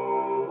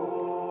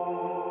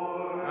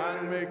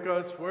 And make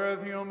us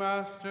worthy, O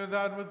Master,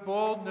 that with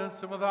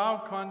boldness and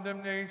without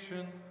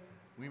condemnation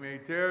we may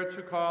dare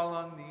to call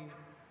on thee,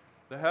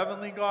 the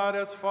heavenly God,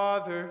 as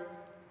Father,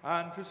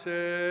 and to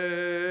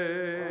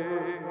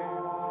say,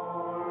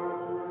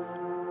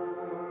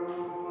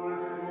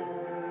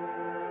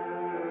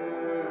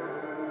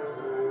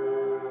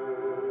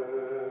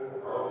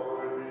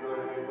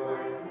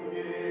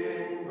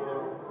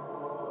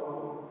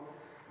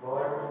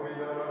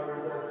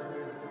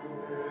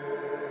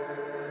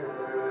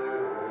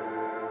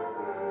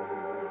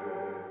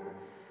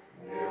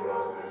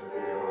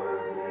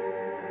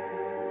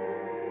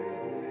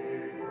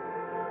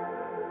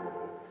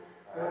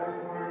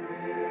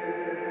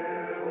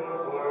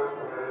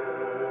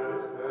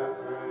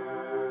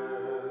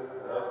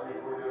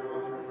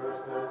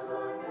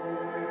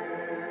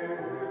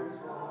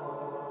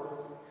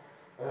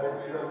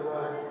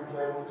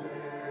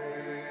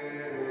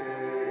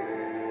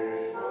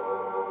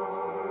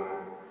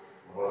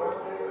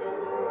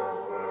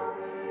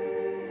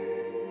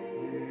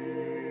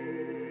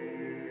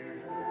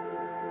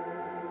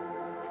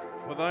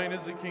 For thine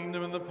is the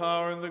kingdom and the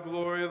power and the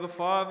glory of the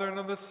Father and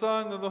of the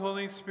Son and of the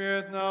Holy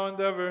Spirit, now and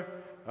ever,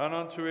 and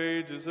unto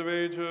ages of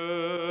ages.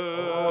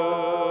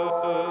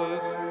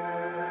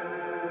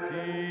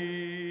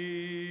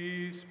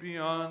 Peace be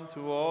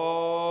unto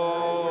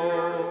all.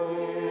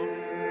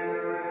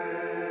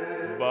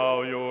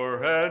 Bow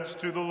your heads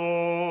to the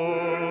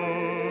Lord.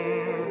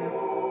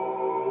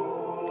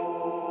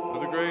 For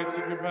the grace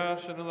and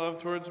compassion and love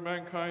towards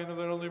mankind of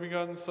thine only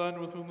begotten Son,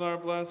 with whom thou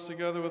art blessed,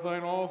 together with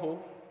thine all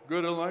hope,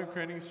 good and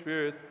life-creating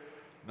Spirit,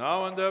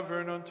 now and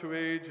ever, and unto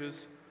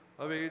ages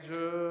of ages.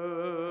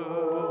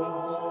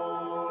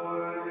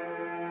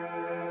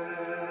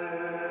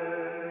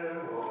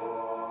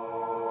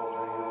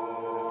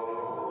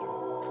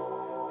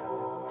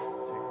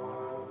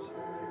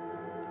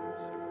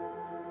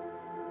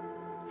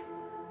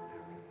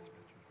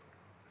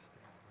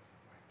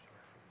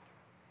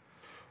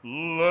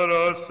 Let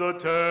us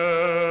attend.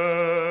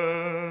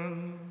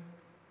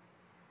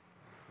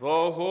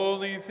 The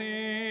holy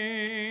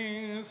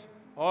things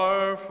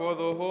are for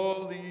the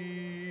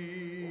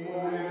holy.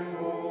 What is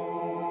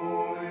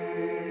holy?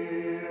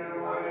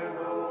 What is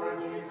the Lord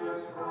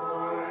Jesus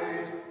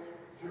Christ?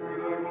 To the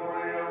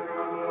glory of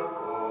God the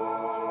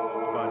Father.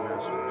 Divine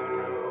Master,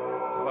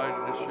 Divide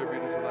and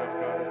distribute as the Lamb of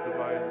God is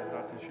divided,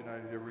 not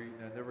disunited, ever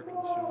eaten, and never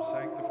consumed,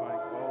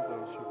 sanctifying all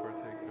those who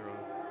partake thereof.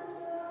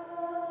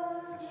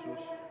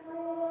 Jesus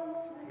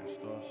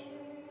Christos.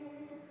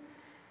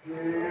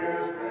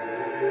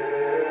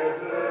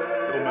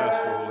 O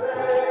Master, Holy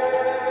Father.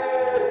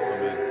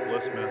 Amen.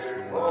 Bless Master,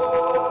 the Lord.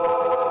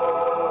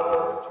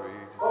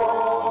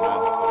 Amen.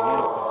 One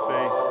of the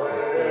faith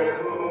and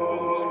full of the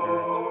Holy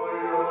Spirit.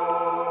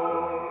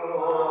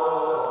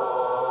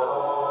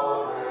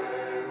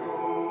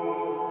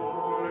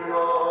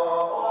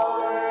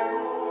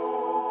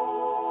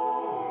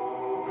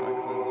 God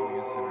cleanse me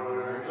a sinner,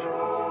 have mercy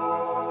upon me.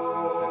 God cleanse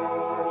me a sinner,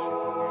 have mercy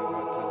upon me.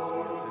 God cleanse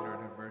me a sinner,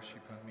 and have mercy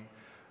upon me.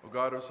 O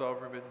God, O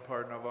sovereign, remit and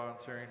pardon our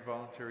voluntary and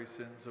involuntary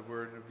sins of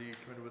word and of deed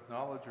committed with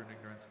knowledge or in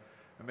ignorance,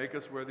 and make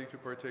us worthy to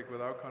partake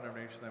without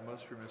condemnation thy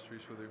most pure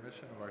mysteries for the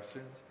remission of our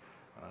sins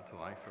and unto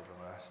life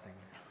everlasting.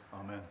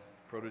 Amen.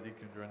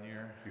 Protodeacon, draw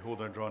near.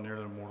 Behold, I draw near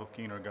to the mortal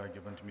King, our God,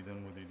 give unto me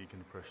then with the deacon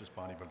the precious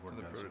body, but To word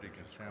the of God.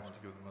 protodeacon, Sam, to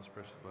give the most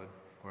precious blood,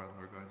 or our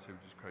Lord God and Savior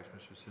Jesus Christ,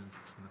 Mr. Sin,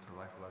 and unto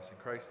life everlasting.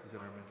 Christ is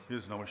in our midst. He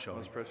is now and The shall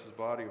be. most precious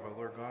body of our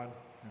Lord God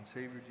and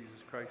Savior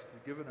Jesus Christ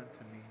is given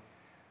unto me,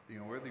 the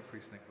unworthy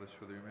priest Nicholas,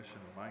 for the remission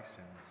of my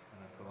sins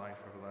and unto life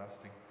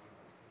everlasting.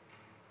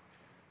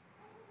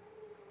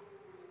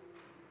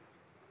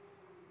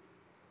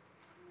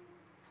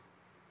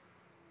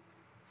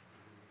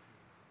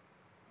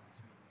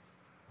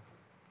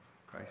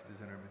 Christ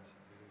is in our midst.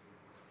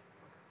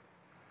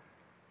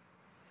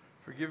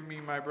 Forgive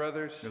me, my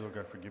brothers. May Lord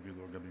God forgive you,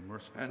 Lord God. Be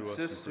merciful And to us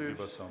sisters, and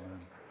forgive us. Amen.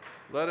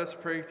 Let us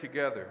pray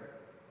together,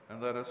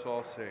 and let us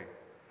all say,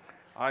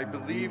 I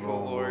believe,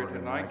 O Lord,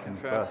 and I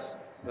confess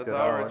that thou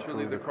art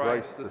truly the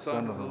Christ, the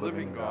Son of the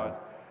living God,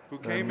 who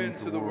came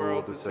into the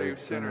world to save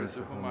sinners,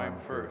 of whom I am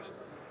first.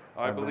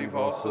 I believe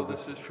also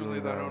this is truly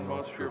thine own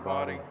most pure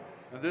body,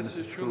 and this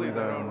is truly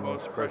thine own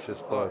most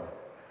precious blood.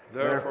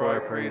 Therefore I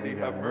pray thee,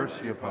 have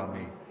mercy upon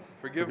me.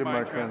 Forgive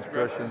my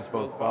transgressions,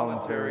 both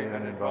voluntary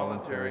and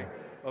involuntary,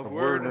 of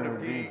word and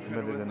of deed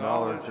committed in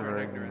knowledge or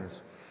ignorance,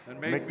 and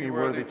make me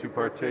worthy to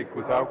partake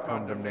without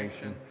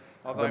condemnation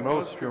of thy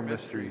most pure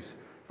mysteries,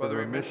 for the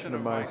remission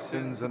of my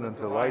sins and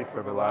unto life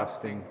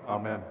everlasting.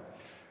 Amen.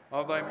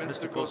 Of thy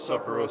mystical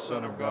supper, O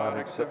Son of God,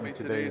 accept me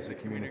today as a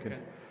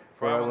communicant,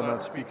 for I will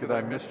not speak of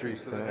thy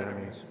mysteries to thy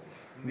enemies.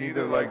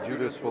 Neither like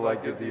Judas will I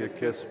give thee a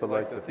kiss, but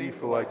like the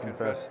thief will I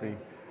confess thee.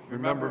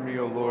 Remember me,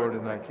 O Lord,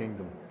 in thy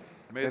kingdom.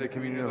 May the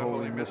communion of the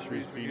holy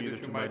mysteries be neither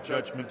to my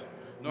judgment,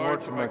 nor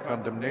to my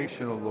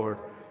condemnation, O Lord,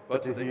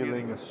 but to the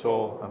healing of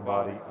soul and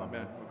body.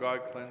 Amen. O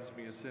God, cleanse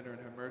me a sinner and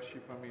have mercy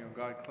upon me. O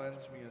God,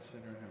 cleanse me a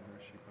sinner and have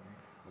mercy upon me.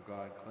 O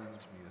God,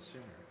 cleanse me a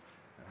sinner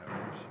and have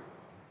mercy upon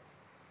me.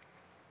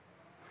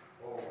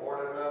 O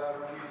Lord and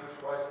Master Jesus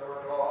Christ, our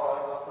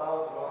God, the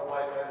fountain of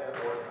life and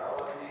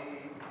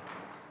immortality,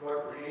 the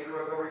creator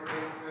of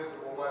everything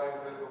visible and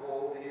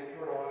invisible, the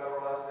eternal and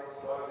everlasting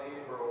Son of the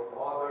eternal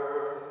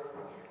Father,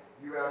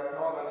 you have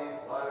come in these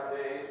latter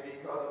days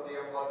because of the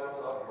abundance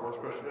of your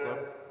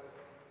goodness.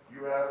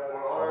 You have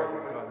put on our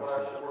human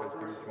flesh and were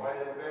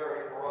crucified and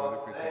buried for us,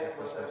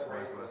 thankless and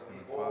graceless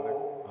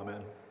evil.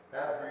 Amen.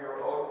 And through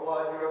your own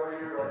blood you have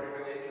renewed our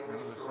human nature,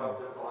 which is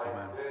corrupted by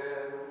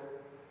sin.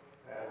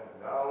 And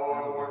now,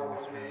 O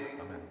Lord,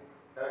 Amen.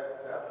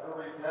 accept the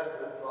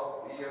repentance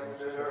of me, a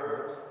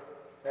sinner,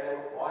 and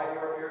incline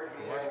your ear to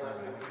me and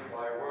listen to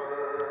my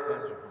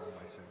word.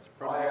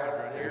 I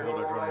have sinned, O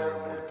Lord, I have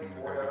sinned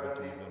before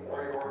heaven and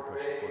before your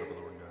face.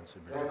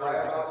 And I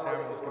have not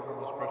Samuel is given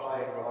the most precious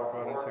blood of our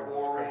God and Savior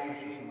Jesus Christ,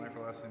 which is in life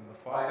everlasting, of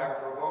the I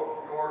have Father,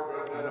 provoked your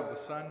goodness, and of the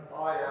Son,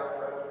 I have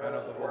transgressed and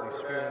of the Holy your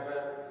Spirit.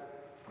 commandments.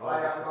 Lord, I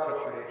this have has not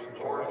touched your obeyed lips and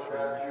your shall wash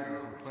your iniquities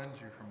statutes. and cleanse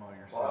you from all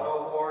your But, sins. O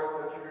Lord,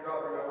 since you do not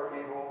remember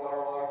evil, but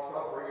are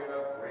long-suffering and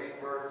of great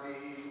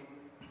mercy,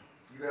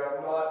 you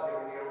have not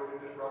given me over to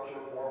destruction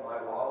for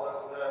my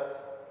lawlessness,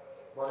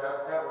 but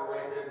have ever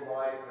waited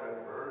my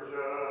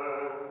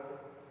conversion.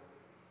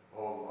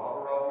 O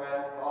lover of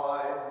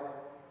mankind,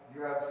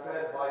 you have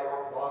said by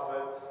your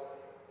prophets,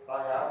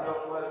 I have no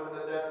pleasure in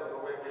the death of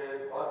the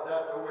wicked, but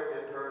that the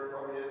wicked turn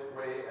from his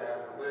way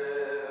and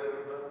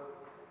live.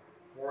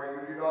 For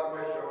you do not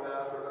wish, O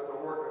Master, that the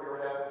work of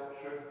your hands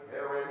should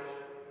perish,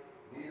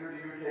 neither do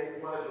you take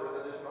pleasure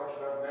in the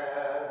destruction of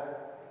man,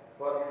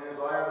 but you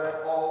desire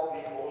that all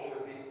people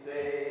should be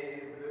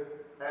saved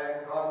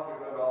and come to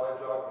the knowledge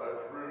of the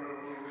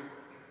truth.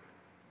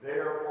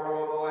 Therefore,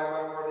 although I am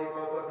unworthy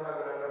both of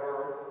heaven and of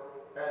earth,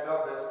 and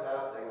of this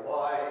passing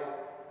life,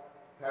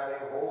 having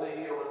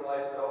wholly yielded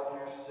myself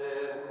to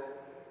sin,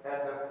 and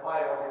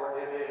defiled your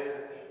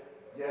image,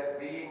 yet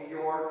being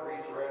your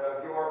creature and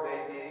of your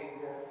making,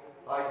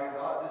 I do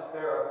not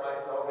despair of my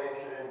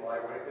salvation in my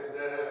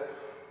wickedness,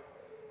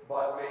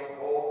 but made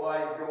bold by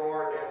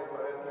your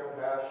infinite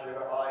compassion,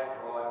 I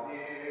draw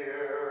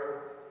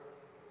near.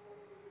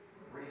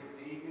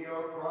 Receive me,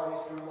 O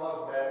Christ, who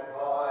loves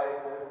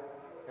mankind,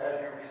 as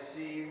you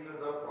received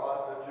the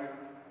prostitute,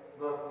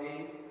 the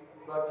thief,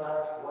 the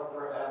tax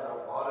collector, and the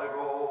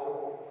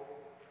prodigal.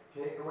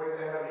 Take away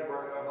the heavy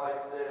burden of my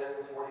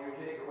sins, for you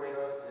take away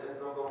the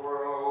sins of the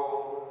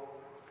world.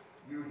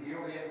 You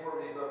heal the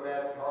infirmities of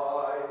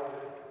mankind.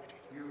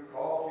 You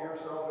call to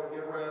yourself and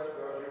give rest to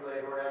those who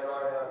labor and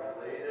are heavy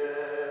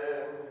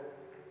laden.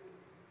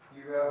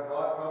 You have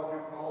not come to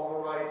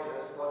call the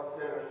righteous, but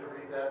sinners to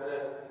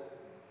repentance.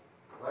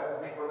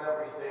 Cleanse me from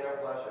every stain of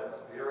flesh and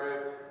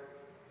spirit.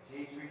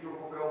 Teach me to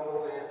fulfill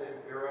holiness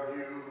in fear of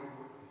you,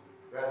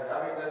 that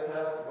having the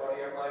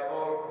testimony of my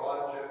own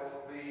conscience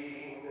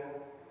clean,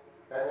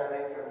 and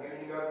having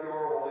communion of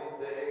your holy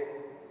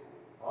things,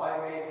 I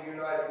may be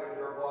united with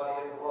your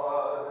body and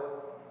blood,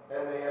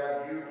 and may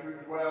have you to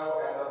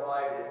dwell and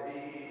abide in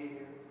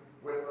me,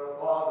 with the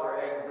Father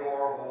and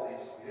your Holy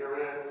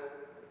Spirit.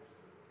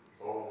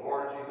 O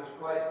Lord Jesus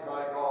Christ,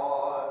 my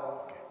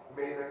God,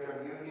 may the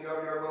communion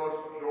of your most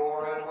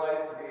pure and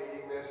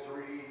life-creating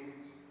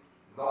mysteries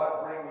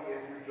not bring me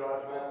into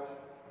judgment,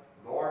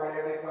 nor may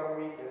I become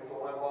weak in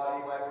soul and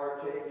body by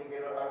partaking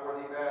in an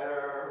unworthy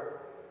manner,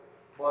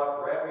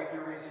 but grant me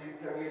to receive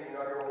communion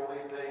of your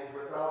holy things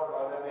without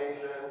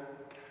condemnation,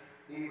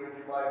 even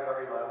to my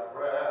very last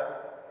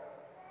breath,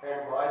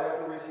 and by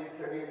them to receive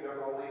communion of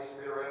the Holy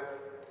Spirit,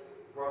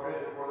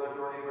 provision for the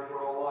journey of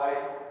eternal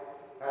life,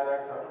 and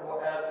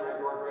acceptable answer at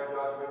your great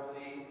judgment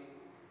seat,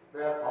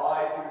 that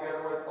I,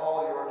 together with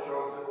all your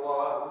chosen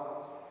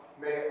ones,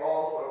 may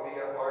also be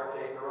a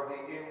partaker of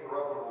the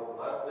incorruptible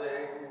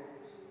blessings,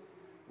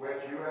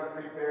 which you have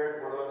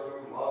prepared for those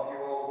who love you,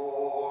 O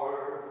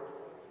Lord,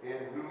 in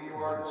whom you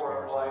are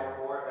glorified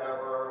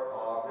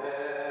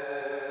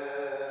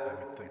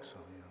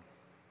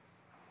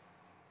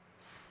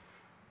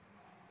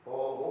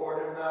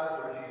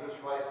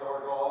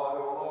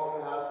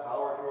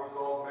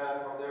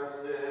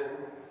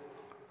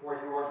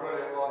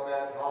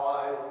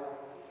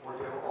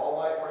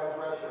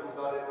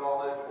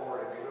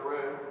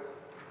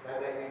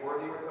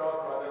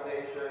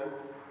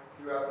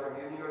got the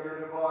meaning of your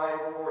divine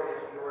glory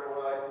and your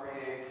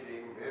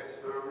life-creating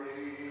mysteries.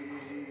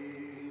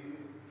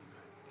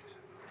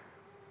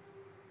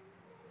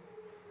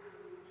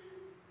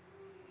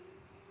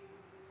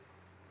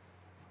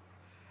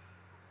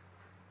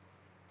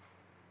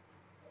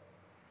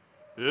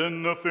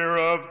 In the fear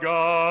of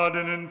God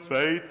and in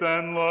faith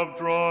and love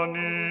draw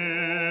near.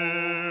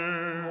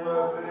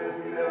 Blessed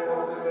is he that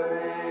comes in the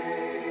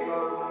name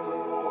of the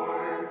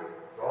Lord.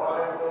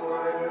 God is the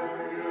Lord and has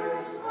revealed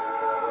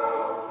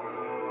himself to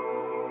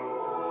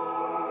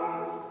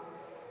us.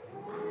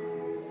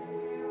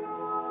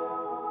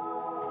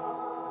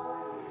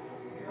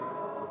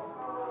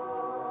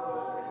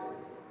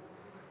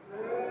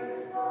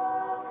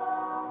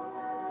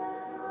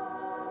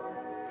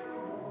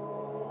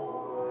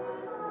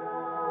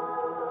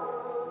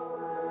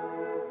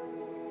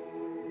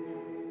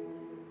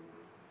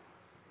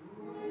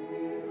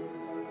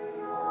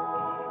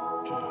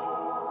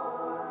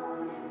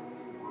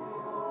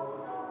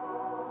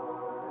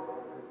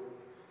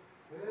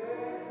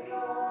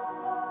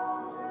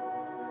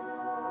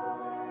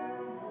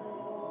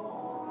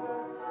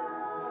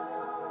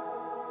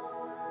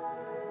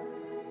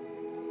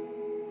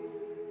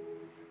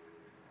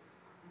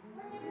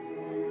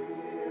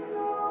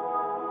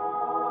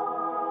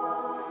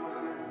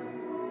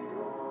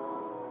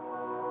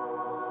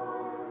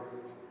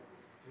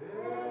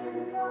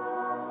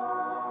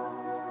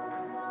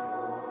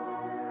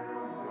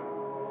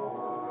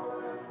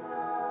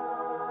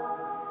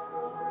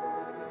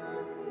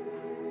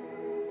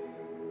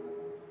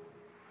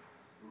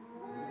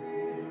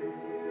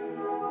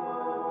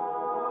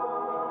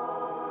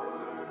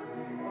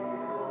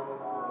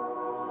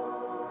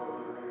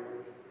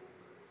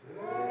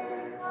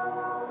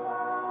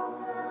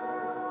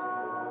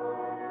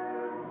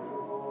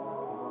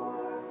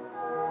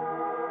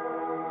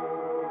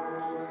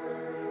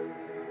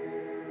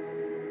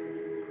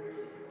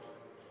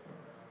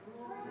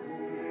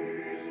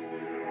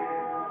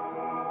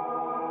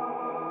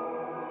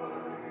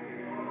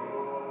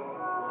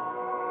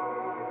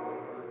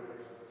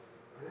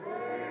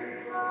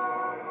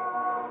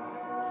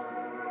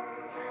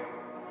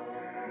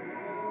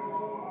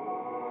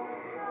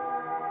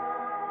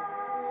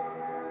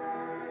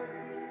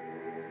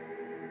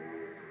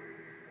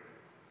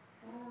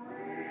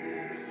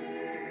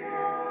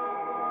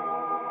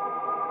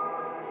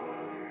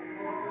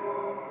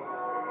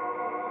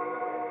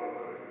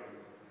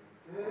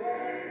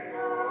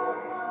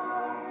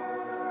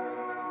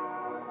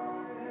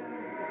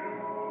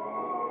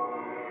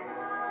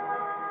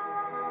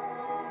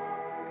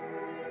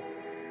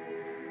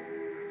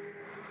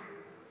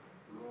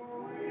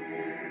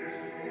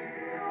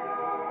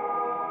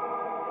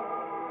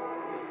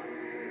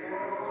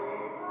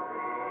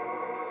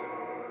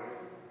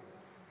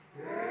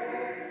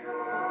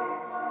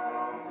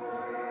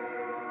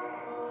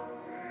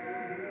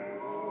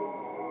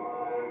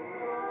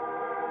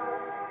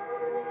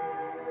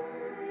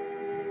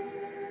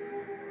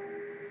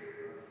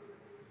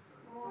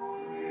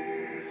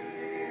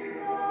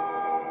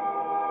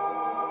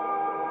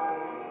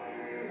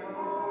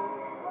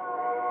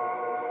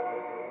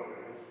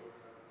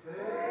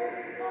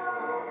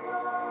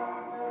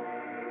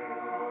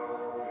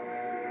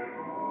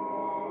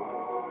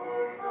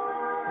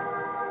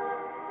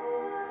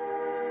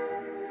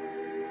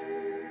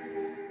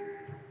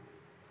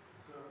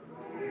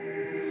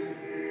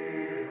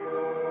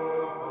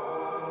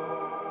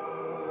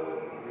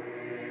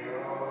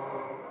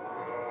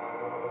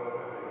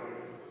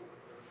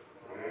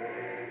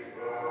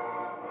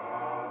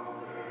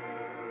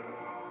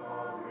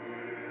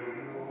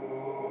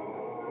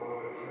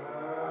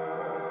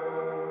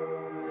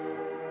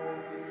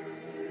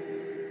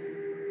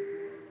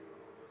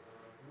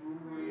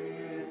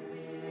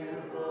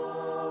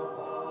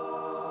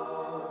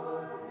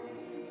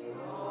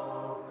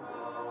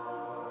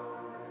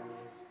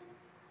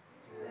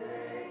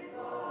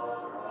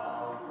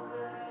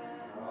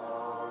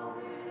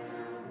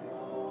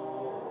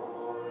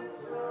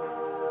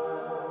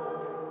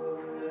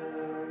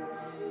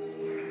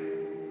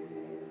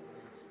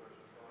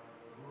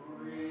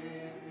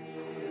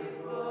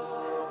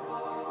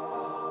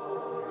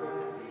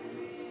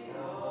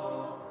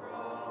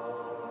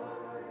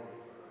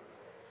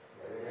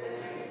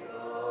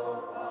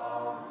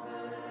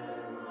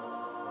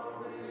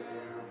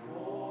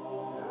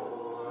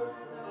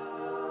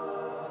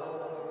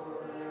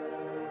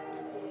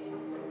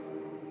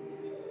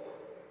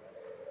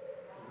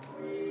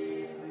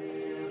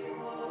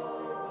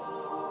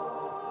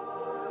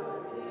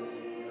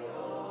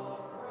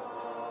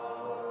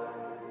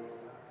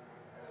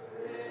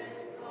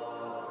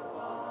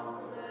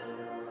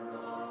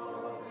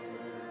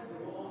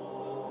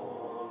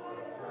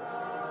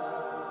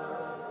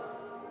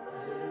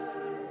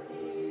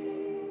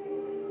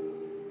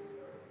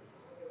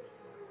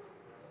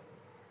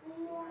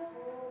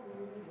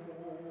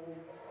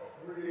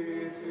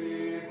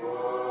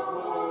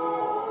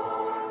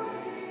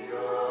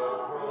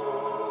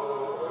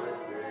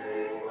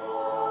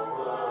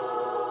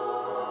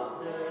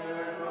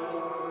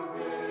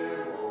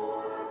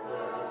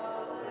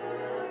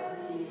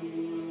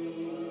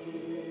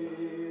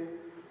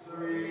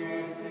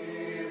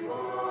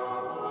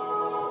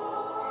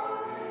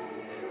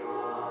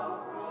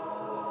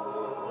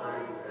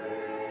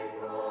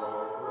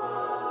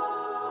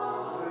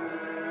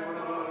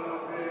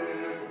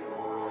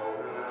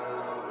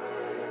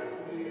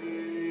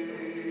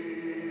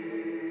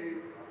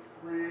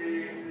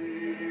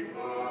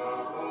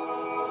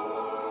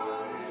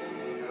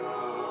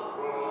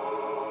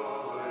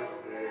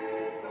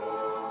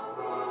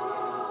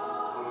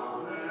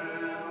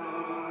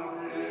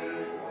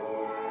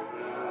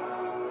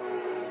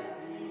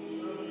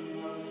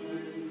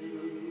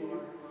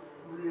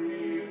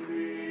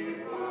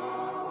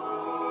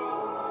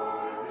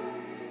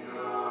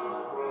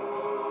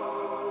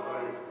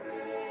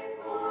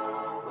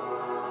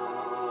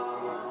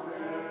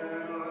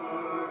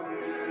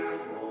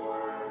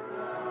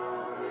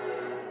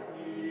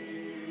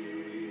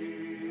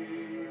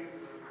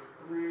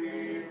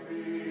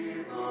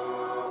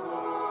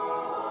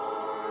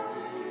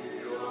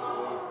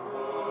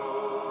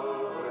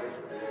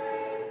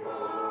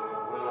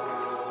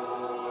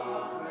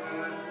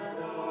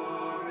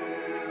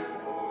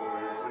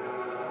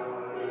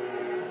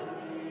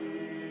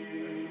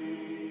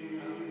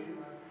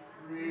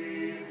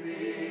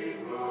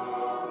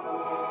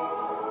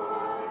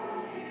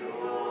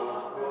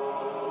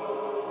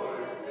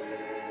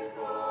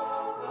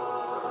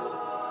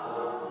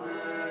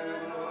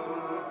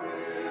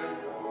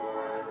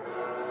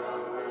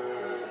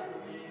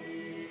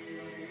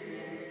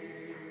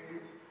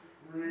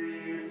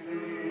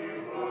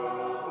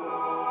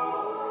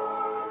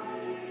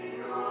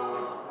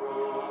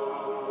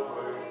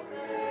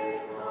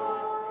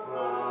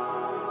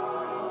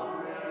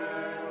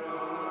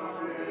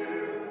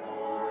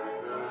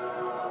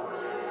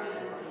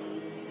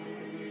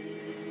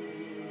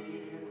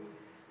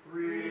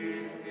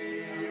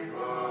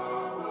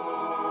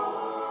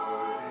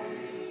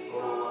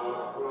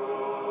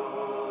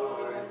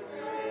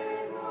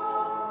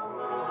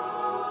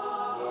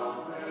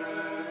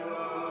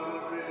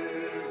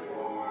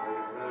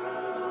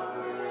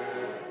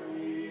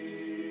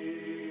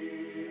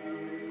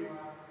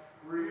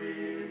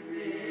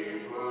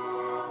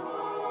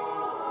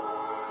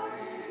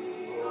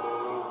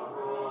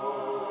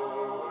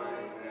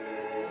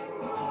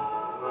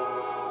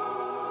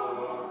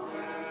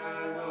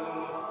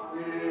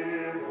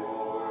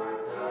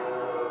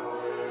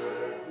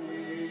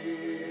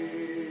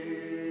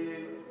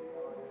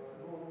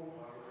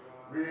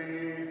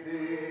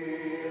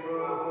 Receive the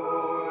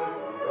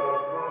body of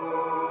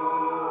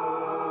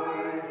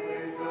Christ,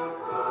 taste the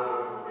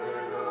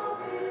fountain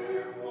of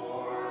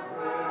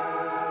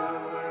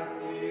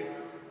immortality.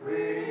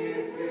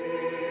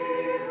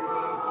 Receive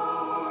the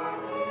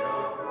body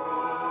of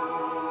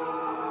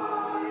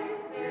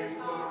Christ, taste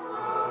the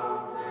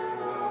fountain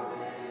of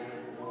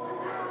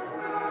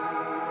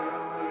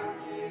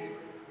immortality.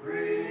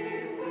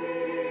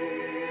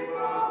 Receive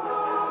the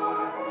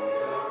body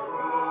of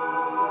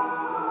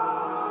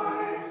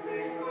Christ,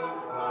 taste the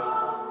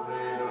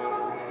fountain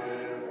of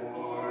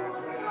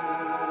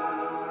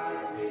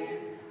immortality.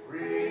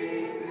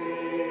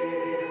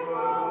 Receive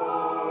the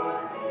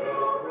body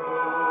of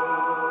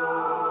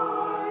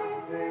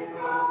Christ, taste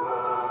the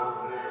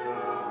fountain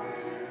of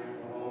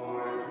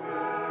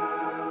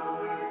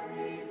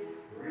immortality.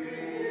 Receive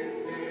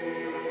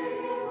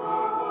the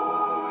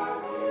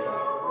body of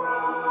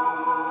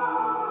Christ,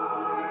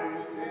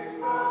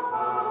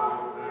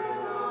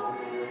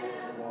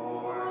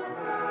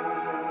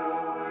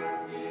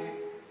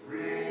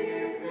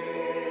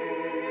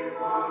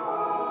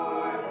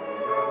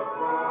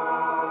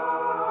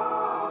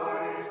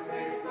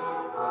 taste the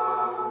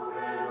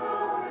fountain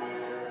of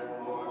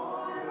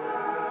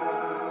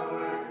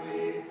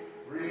immortality.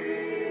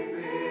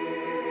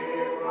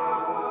 Receive the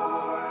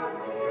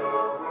body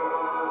of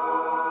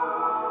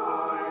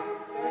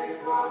Christ,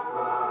 taste the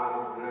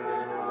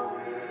fountain of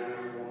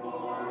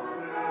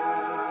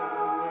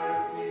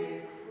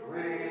immortality.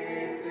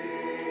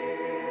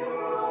 Receive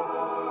the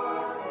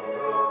body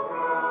of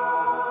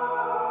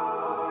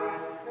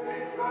Christ,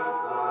 taste the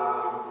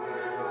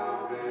fountain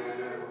of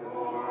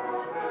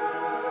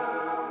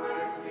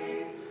immortality.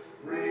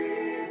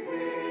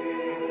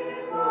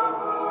 Receive the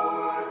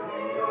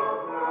body of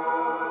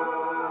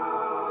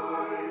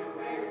Christ,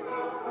 taste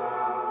the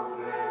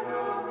fountain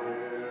of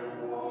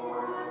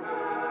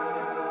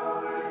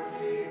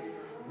immortality.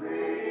 Receive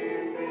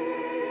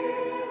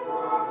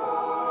the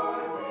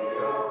body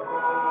of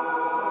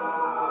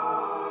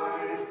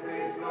Christ,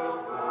 taste the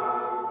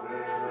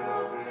fountain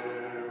of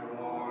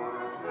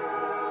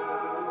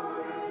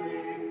immortality.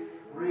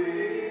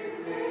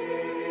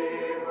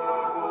 Receive the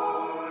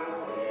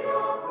body of Christ,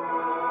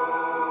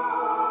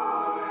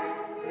 taste the fountain of immortality. Receive the body of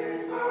Christ,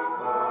 taste the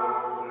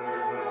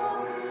fountain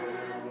of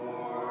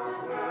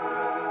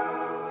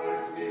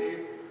immortality.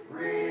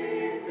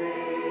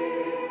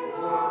 Receive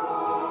the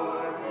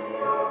body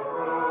of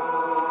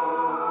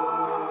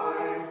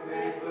Christ,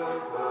 taste the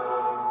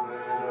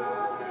fountain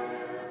of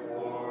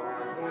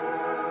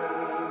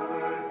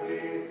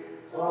immortality.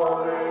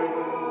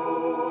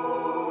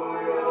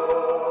 Alleluia,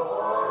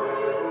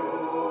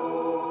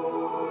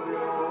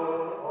 alleluia,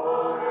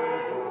 alleluia.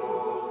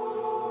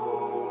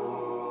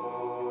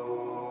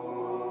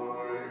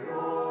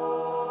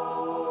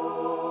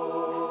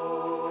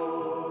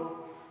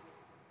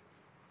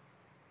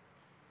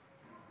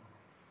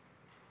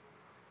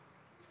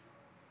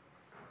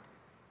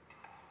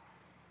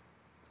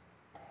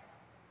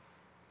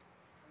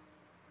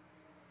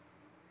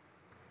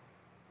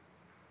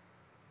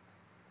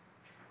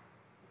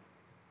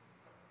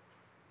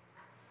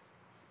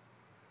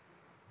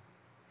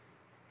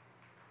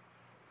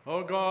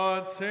 O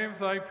God, save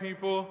thy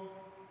people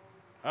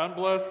and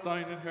bless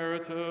thine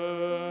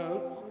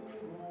inheritance.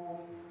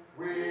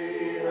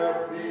 We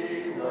have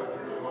seen the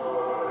true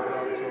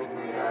Lord.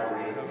 We have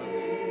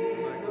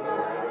received the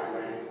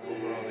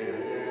Holy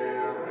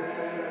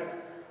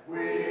Spirit.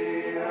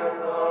 We have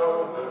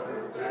found the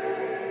true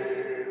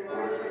faith,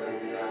 worshiping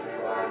the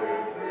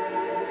undivided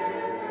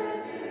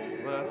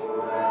Trinity. Blessed is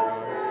our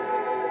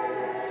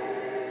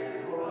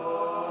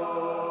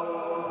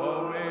God,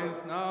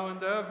 always, now,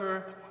 and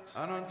ever,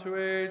 and unto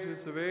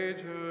ages of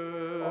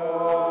ages.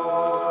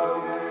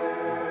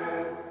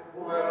 Amen.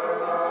 Let our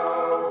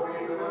mouths be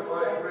filled with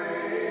thy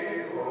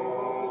praise,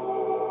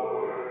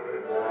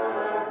 Lord,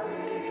 that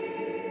we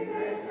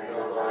may sing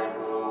of thy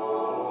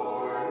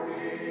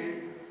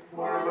glory.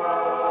 For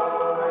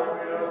thou hast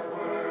made us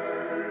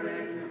worthy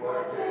to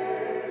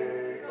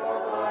partake of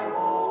thy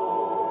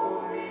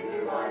holy,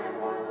 divine,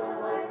 immortal, and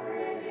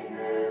life-creating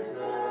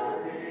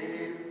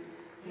mysteries.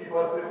 Keep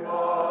us in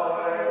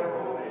thy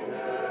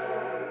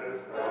holiness,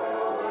 that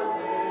all the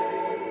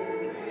day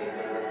we may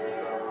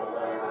inherit of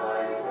thy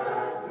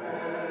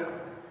righteousness.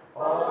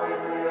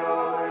 Alleluia,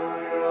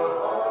 alleluia,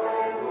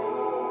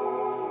 alleluia.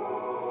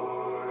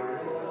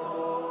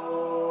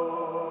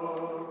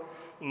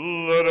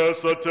 Let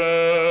us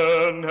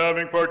attend,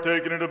 having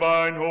partaken in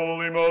divine,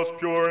 holy, most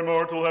pure,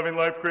 immortal, having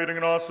life-creating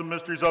and awesome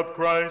mysteries of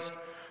Christ.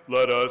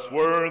 Let us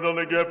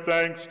worthily give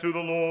thanks to the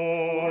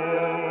Lord.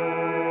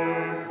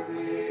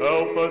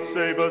 Help us,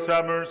 save us,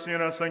 have mercy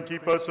on us, and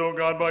keep us, O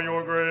God, by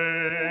your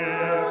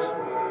grace.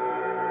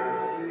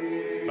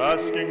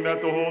 Asking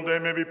that the whole day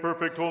may be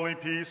perfect, holy,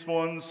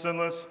 peaceful, and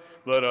sinless,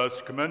 let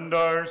us commend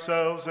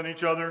ourselves and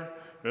each other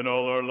in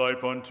all our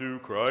life unto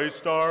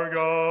Christ our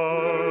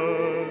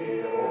God.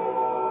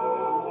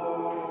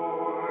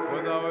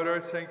 For thou art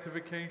our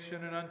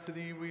sanctification, and unto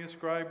thee we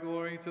ascribe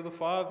glory, to the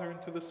Father,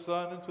 and to the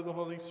Son, and to the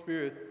Holy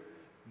Spirit,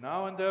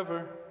 now and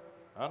ever,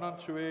 and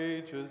unto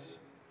ages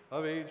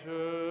of ages.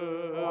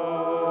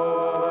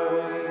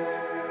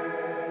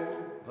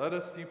 Let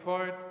us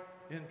depart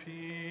in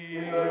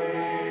peace.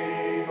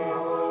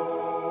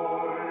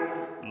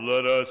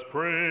 Let us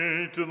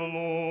pray to the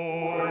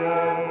Lord.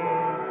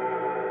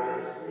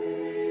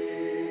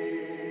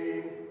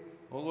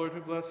 O Lord,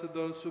 who blessed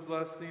those who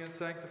bless thee, and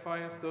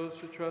sanctifiest those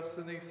who trust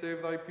in thee,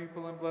 save thy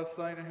people and bless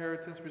thine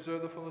inheritance,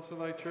 preserve the fullness of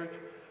thy church,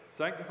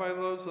 sanctify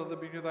those of the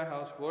beauty of thy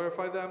house,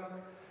 glorify them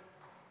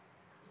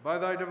by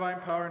thy divine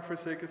power, and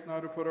forsake us not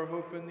to put our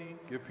hope in thee.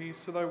 Give peace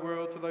to thy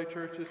world, to thy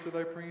churches, to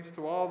thy priests,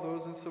 to all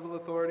those in civil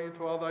authority, and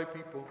to all thy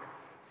people.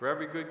 For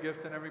every good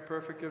gift and every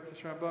perfect gift is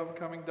from above,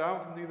 coming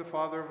down from thee, the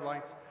Father of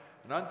lights.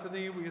 And unto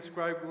thee we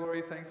ascribe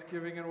glory,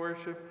 thanksgiving, and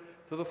worship,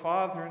 to the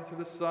Father, and to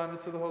the Son,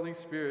 and to the Holy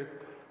Spirit,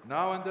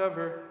 now and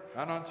ever,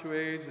 and unto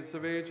ages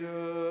of ages.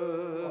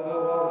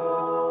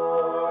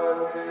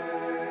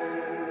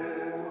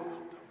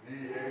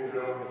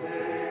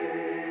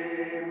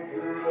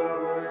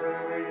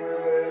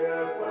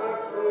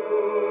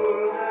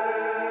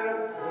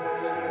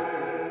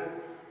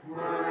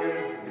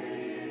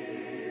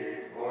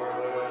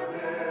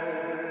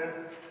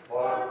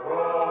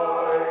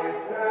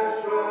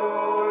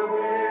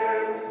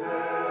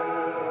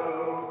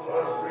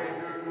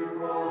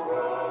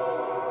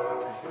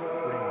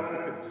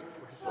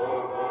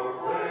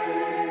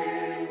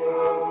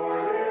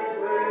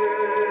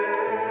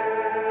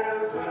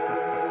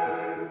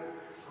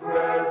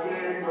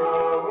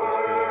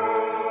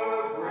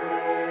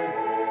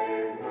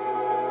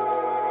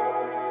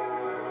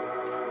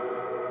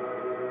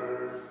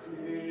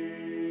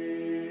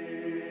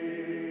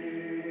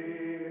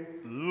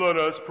 Let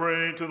us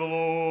pray to the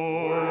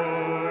Lord.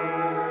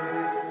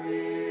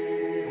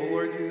 O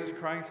Lord Jesus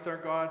Christ, our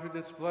God, who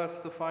didst bless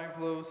the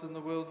 5 loaves in the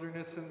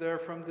wilderness, and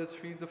therefrom didst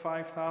feed the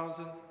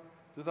 5,000,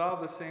 do thou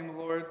the same,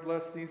 Lord,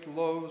 bless these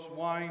loaves,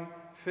 wine,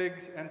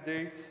 figs, and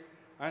dates,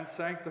 and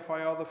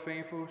sanctify all the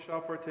faithful who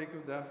shall partake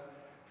of them.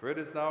 For it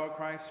is thou,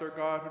 Christ, our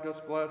God, who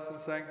dost bless and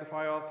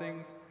sanctify all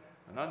things,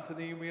 and unto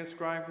thee we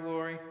ascribe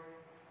glory.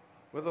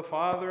 With the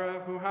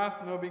Father, who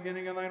hath no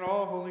beginning, and thine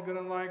all holy, good,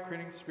 and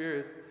life-creating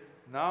Spirit,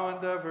 now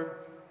and ever,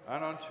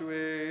 and unto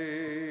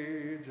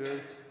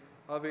ages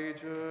of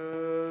ages.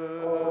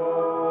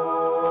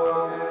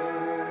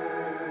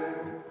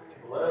 Amen.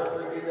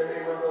 Blessed be the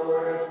name of the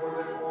Lord,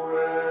 henceforth and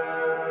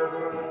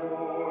forevermore.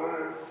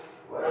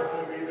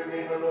 Blessed be the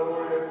name of the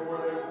Lord,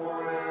 henceforth and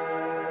forevermore.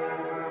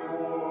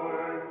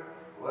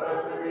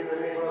 Blessed be the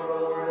name of the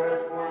Lord,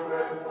 henceforth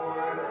and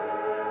forevermore.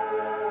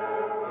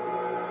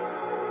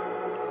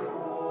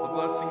 The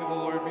blessing of the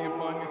Lord be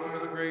upon you through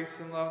his grace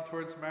and love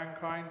towards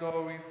mankind,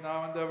 always,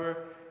 now and ever,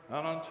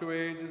 and unto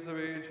ages of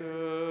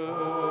ages.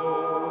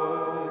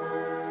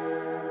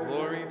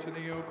 Glory to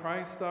thee, O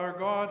Christ, our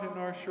God, and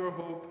our sure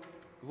hope.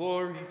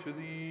 Glory to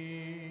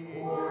thee.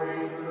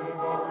 Glory to the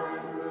Father,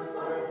 and to the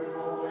Son, and to the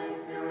Holy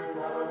Spirit,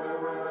 now and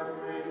ever, and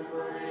unto ages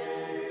of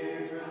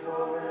ages.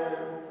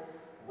 Amen.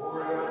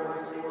 Lord, have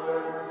mercy, Lord,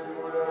 have mercy,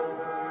 Lord, have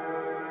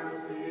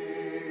mercy.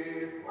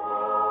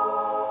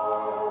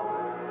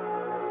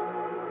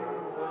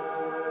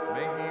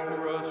 May he who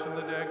rose from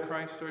the dead,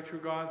 Christ our true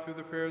God, through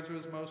the prayers of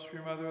his most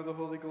pure mother, of the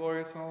holy,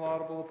 glorious, and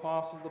laudable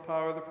apostles, the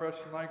power of the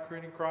precious and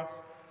life-creating cross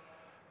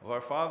of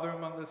our Father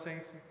among the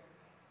saints,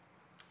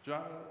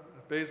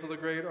 Basil the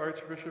Great,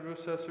 Archbishop of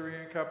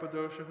Caesarea and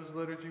Cappadocia, whose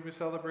liturgy we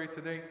celebrate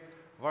today,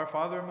 of our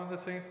Father among the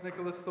saints,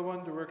 Nicholas the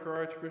Wonder-worker,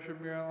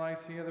 Archbishop Mira and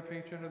Lycia, the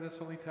patron of this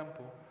holy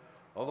temple,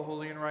 all the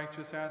holy and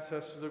righteous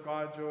ancestors of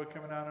God,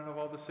 Joachim and Anna, and of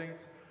all the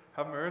saints,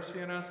 have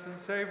mercy on us and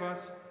save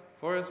us,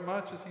 for as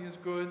much as he is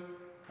good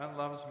and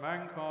loves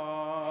mankind.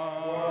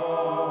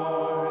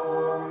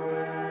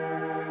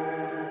 Amen.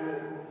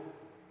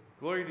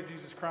 Glory to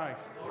Jesus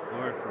Christ.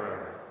 Glory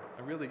forever.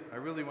 I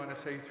really want to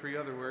say 3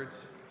 other words.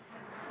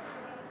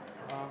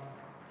 And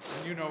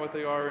you know what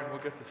they are, and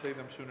we'll get to say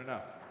them soon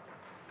enough.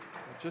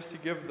 Just to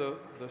give the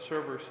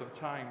server some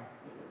time,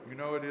 you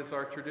know it is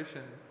our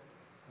tradition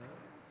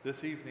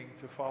this evening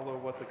to follow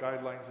what the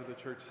guidelines of the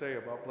church say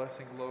about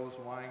blessing loaves,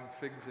 wine,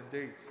 figs, and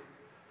dates.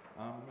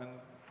 And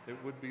it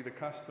would be the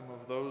custom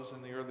of those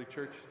in the early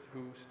church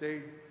who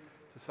stayed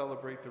to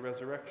celebrate the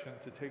resurrection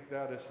to take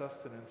that as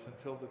sustenance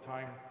until the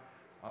time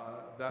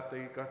that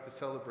they got to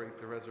celebrate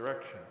the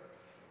resurrection.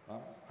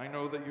 I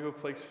know that you have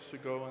places to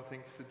go and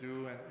things to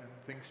do and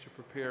things to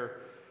prepare,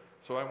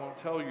 so I won't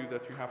tell you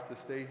that you have to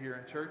stay here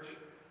in church,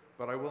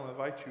 but I will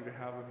invite you to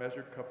have a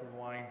measured cup of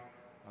wine,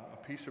 a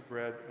piece of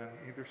bread, and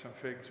either some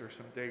figs or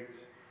some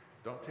dates.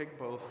 Don't take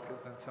both,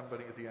 because then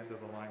somebody at the end of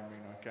the line may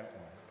not get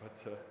one. But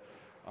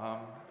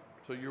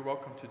so you're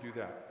welcome to do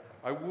that.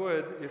 I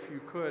would, if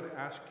you could,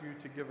 ask you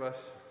to give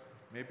us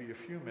maybe a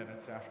few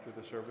minutes after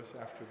the service,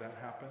 after that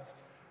happens,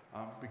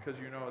 because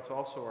you know it's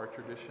also our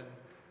tradition,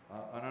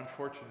 an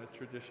unfortunate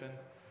tradition,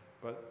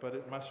 but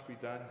it must be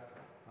done,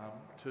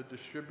 to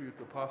distribute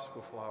the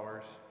Paschal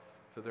flowers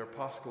to their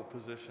Paschal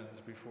positions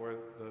before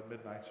the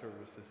midnight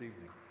service this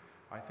evening.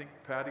 I think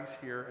Patty's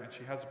here, and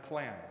she has a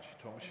plan. She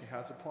told me she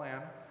has a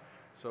plan,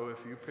 so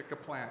if you pick a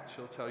plant,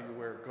 she'll tell you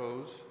where it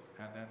goes,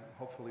 and then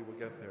hopefully we'll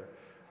get there.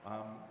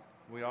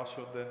 We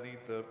also then need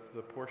the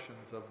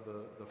portions of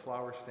the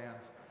flower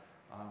stands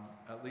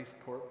at least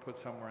put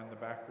somewhere in the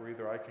back where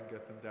either I can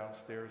get them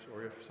downstairs,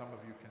 or if some of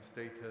you can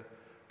stay to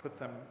put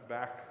them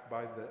back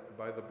by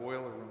the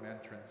boiler room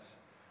entrance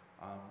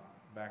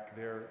back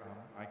there.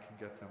 I can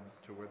get them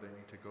to where they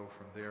need to go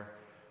from there.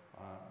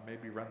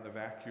 Maybe run the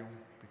vacuum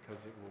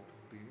because it will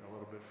be a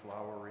little bit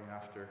flowery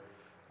after,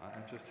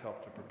 and just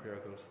help to prepare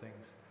those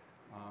things.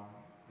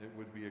 It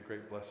would be a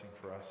great blessing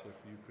for us if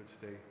you could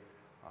stay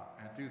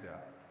and do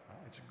that.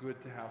 It's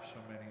good to have so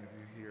many of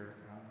you here.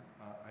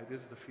 It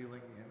is the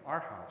feeling in our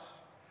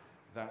house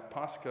that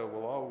Pascha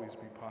will always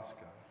be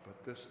Pascha,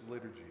 but this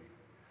liturgy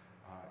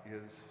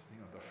is,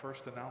 the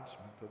first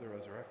announcement of the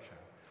resurrection.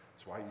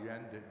 That's why you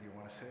end it. You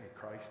want to say,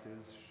 Christ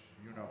is,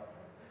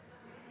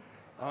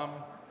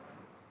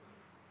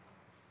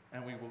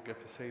 and we will get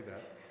to say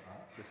that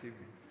this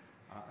evening.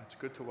 It's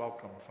good to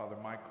welcome Father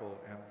Michael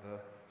and the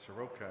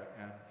Soroka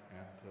and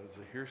the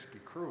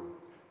Zahirsky crew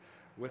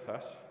with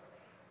us.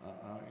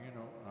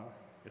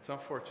 It's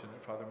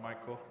unfortunate, Father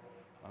Michael,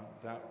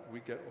 that we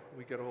get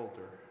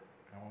older,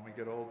 and when we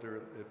get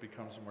older, it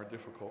becomes more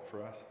difficult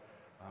for us.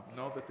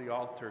 Know that the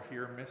altar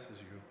here misses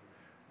you,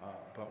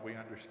 but we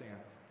understand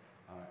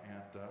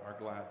and are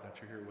glad that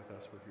you're here with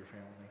us with your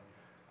family.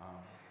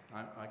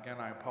 Again,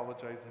 I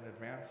apologize in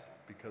advance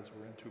because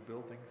we're in two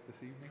buildings this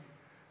evening,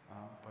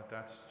 but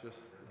that's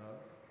just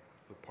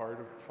the part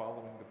of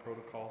following the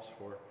protocols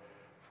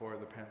for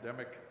the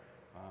pandemic,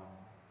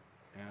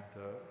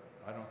 and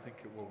I don't think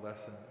it will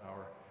lessen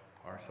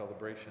our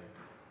celebration.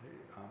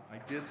 I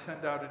did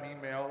send out an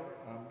email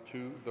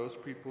to those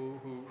people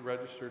who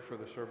registered for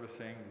the service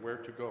saying where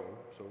to go,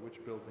 so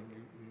which building.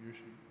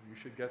 You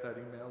should get that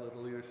email.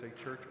 It'll either say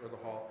church or the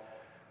hall.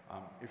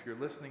 If you're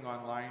listening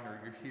online or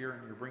you're here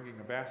and you're bringing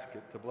a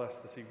basket to bless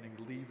this evening,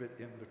 leave it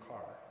in the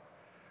car.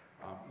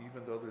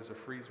 Even though there's a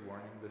freeze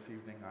warning this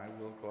evening, I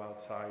will go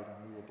outside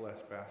and we will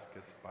bless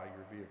baskets by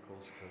your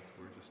vehicles because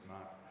we're just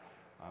not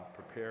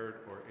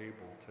prepared or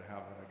able to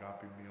have an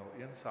agape meal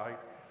inside.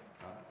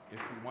 If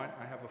you want,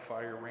 I have a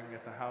fire ring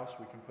at the house.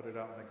 We can put it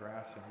out in the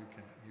grass and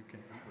you can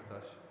eat with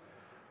us.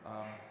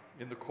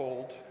 In the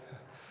cold,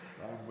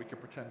 we can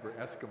pretend we're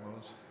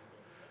Eskimos.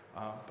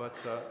 But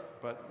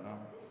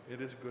it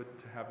is good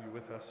to have you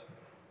with us.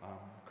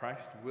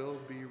 Christ will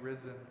be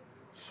risen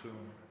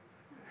soon.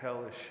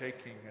 Hell is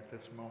shaking at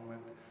this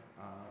moment.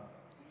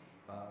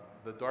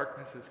 The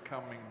darkness is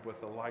coming, but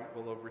the light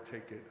will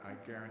overtake it. I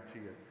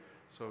guarantee it.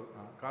 So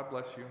God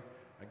bless you.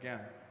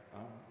 Again,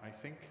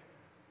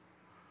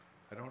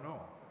 I don't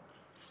know.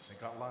 They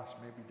got lost.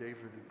 Maybe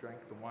David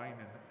drank the wine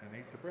and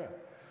ate the bread.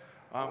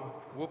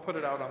 We'll put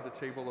it out on the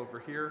table over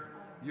here.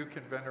 You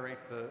can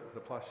venerate the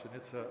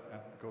Plashenitsa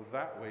and go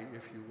that way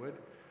if you would.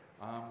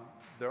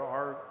 There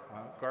are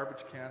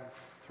garbage cans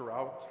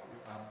throughout.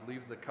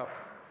 Leave the cup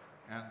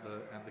and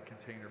the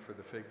container for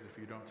the figs if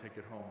you don't take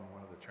it home in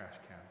one of the trash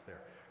cans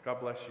there. God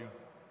bless you.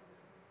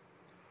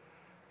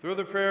 Through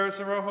the prayers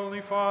of our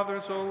Holy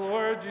Fathers, O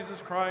Lord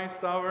Jesus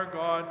Christ, our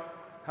God,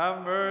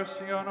 have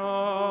mercy on us.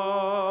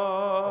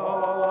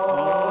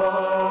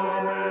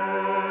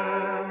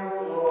 Amen.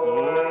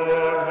 Lord,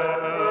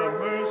 have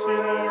mercy.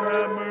 Lord,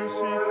 have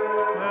mercy.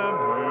 Have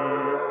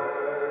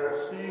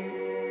mercy.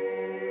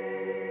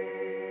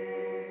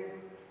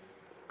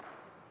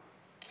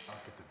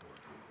 I'll get the door.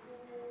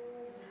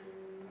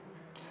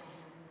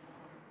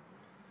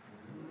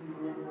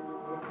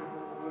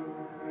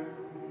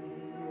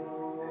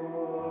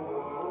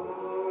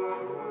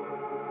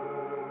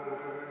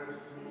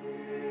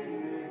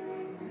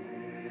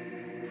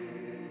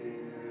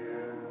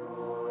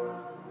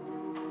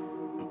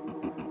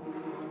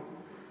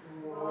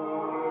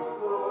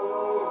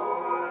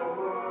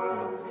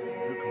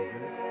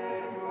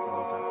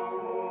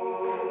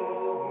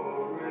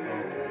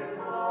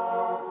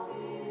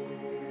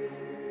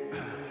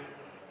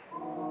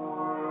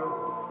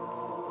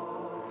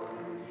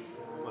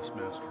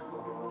 Master.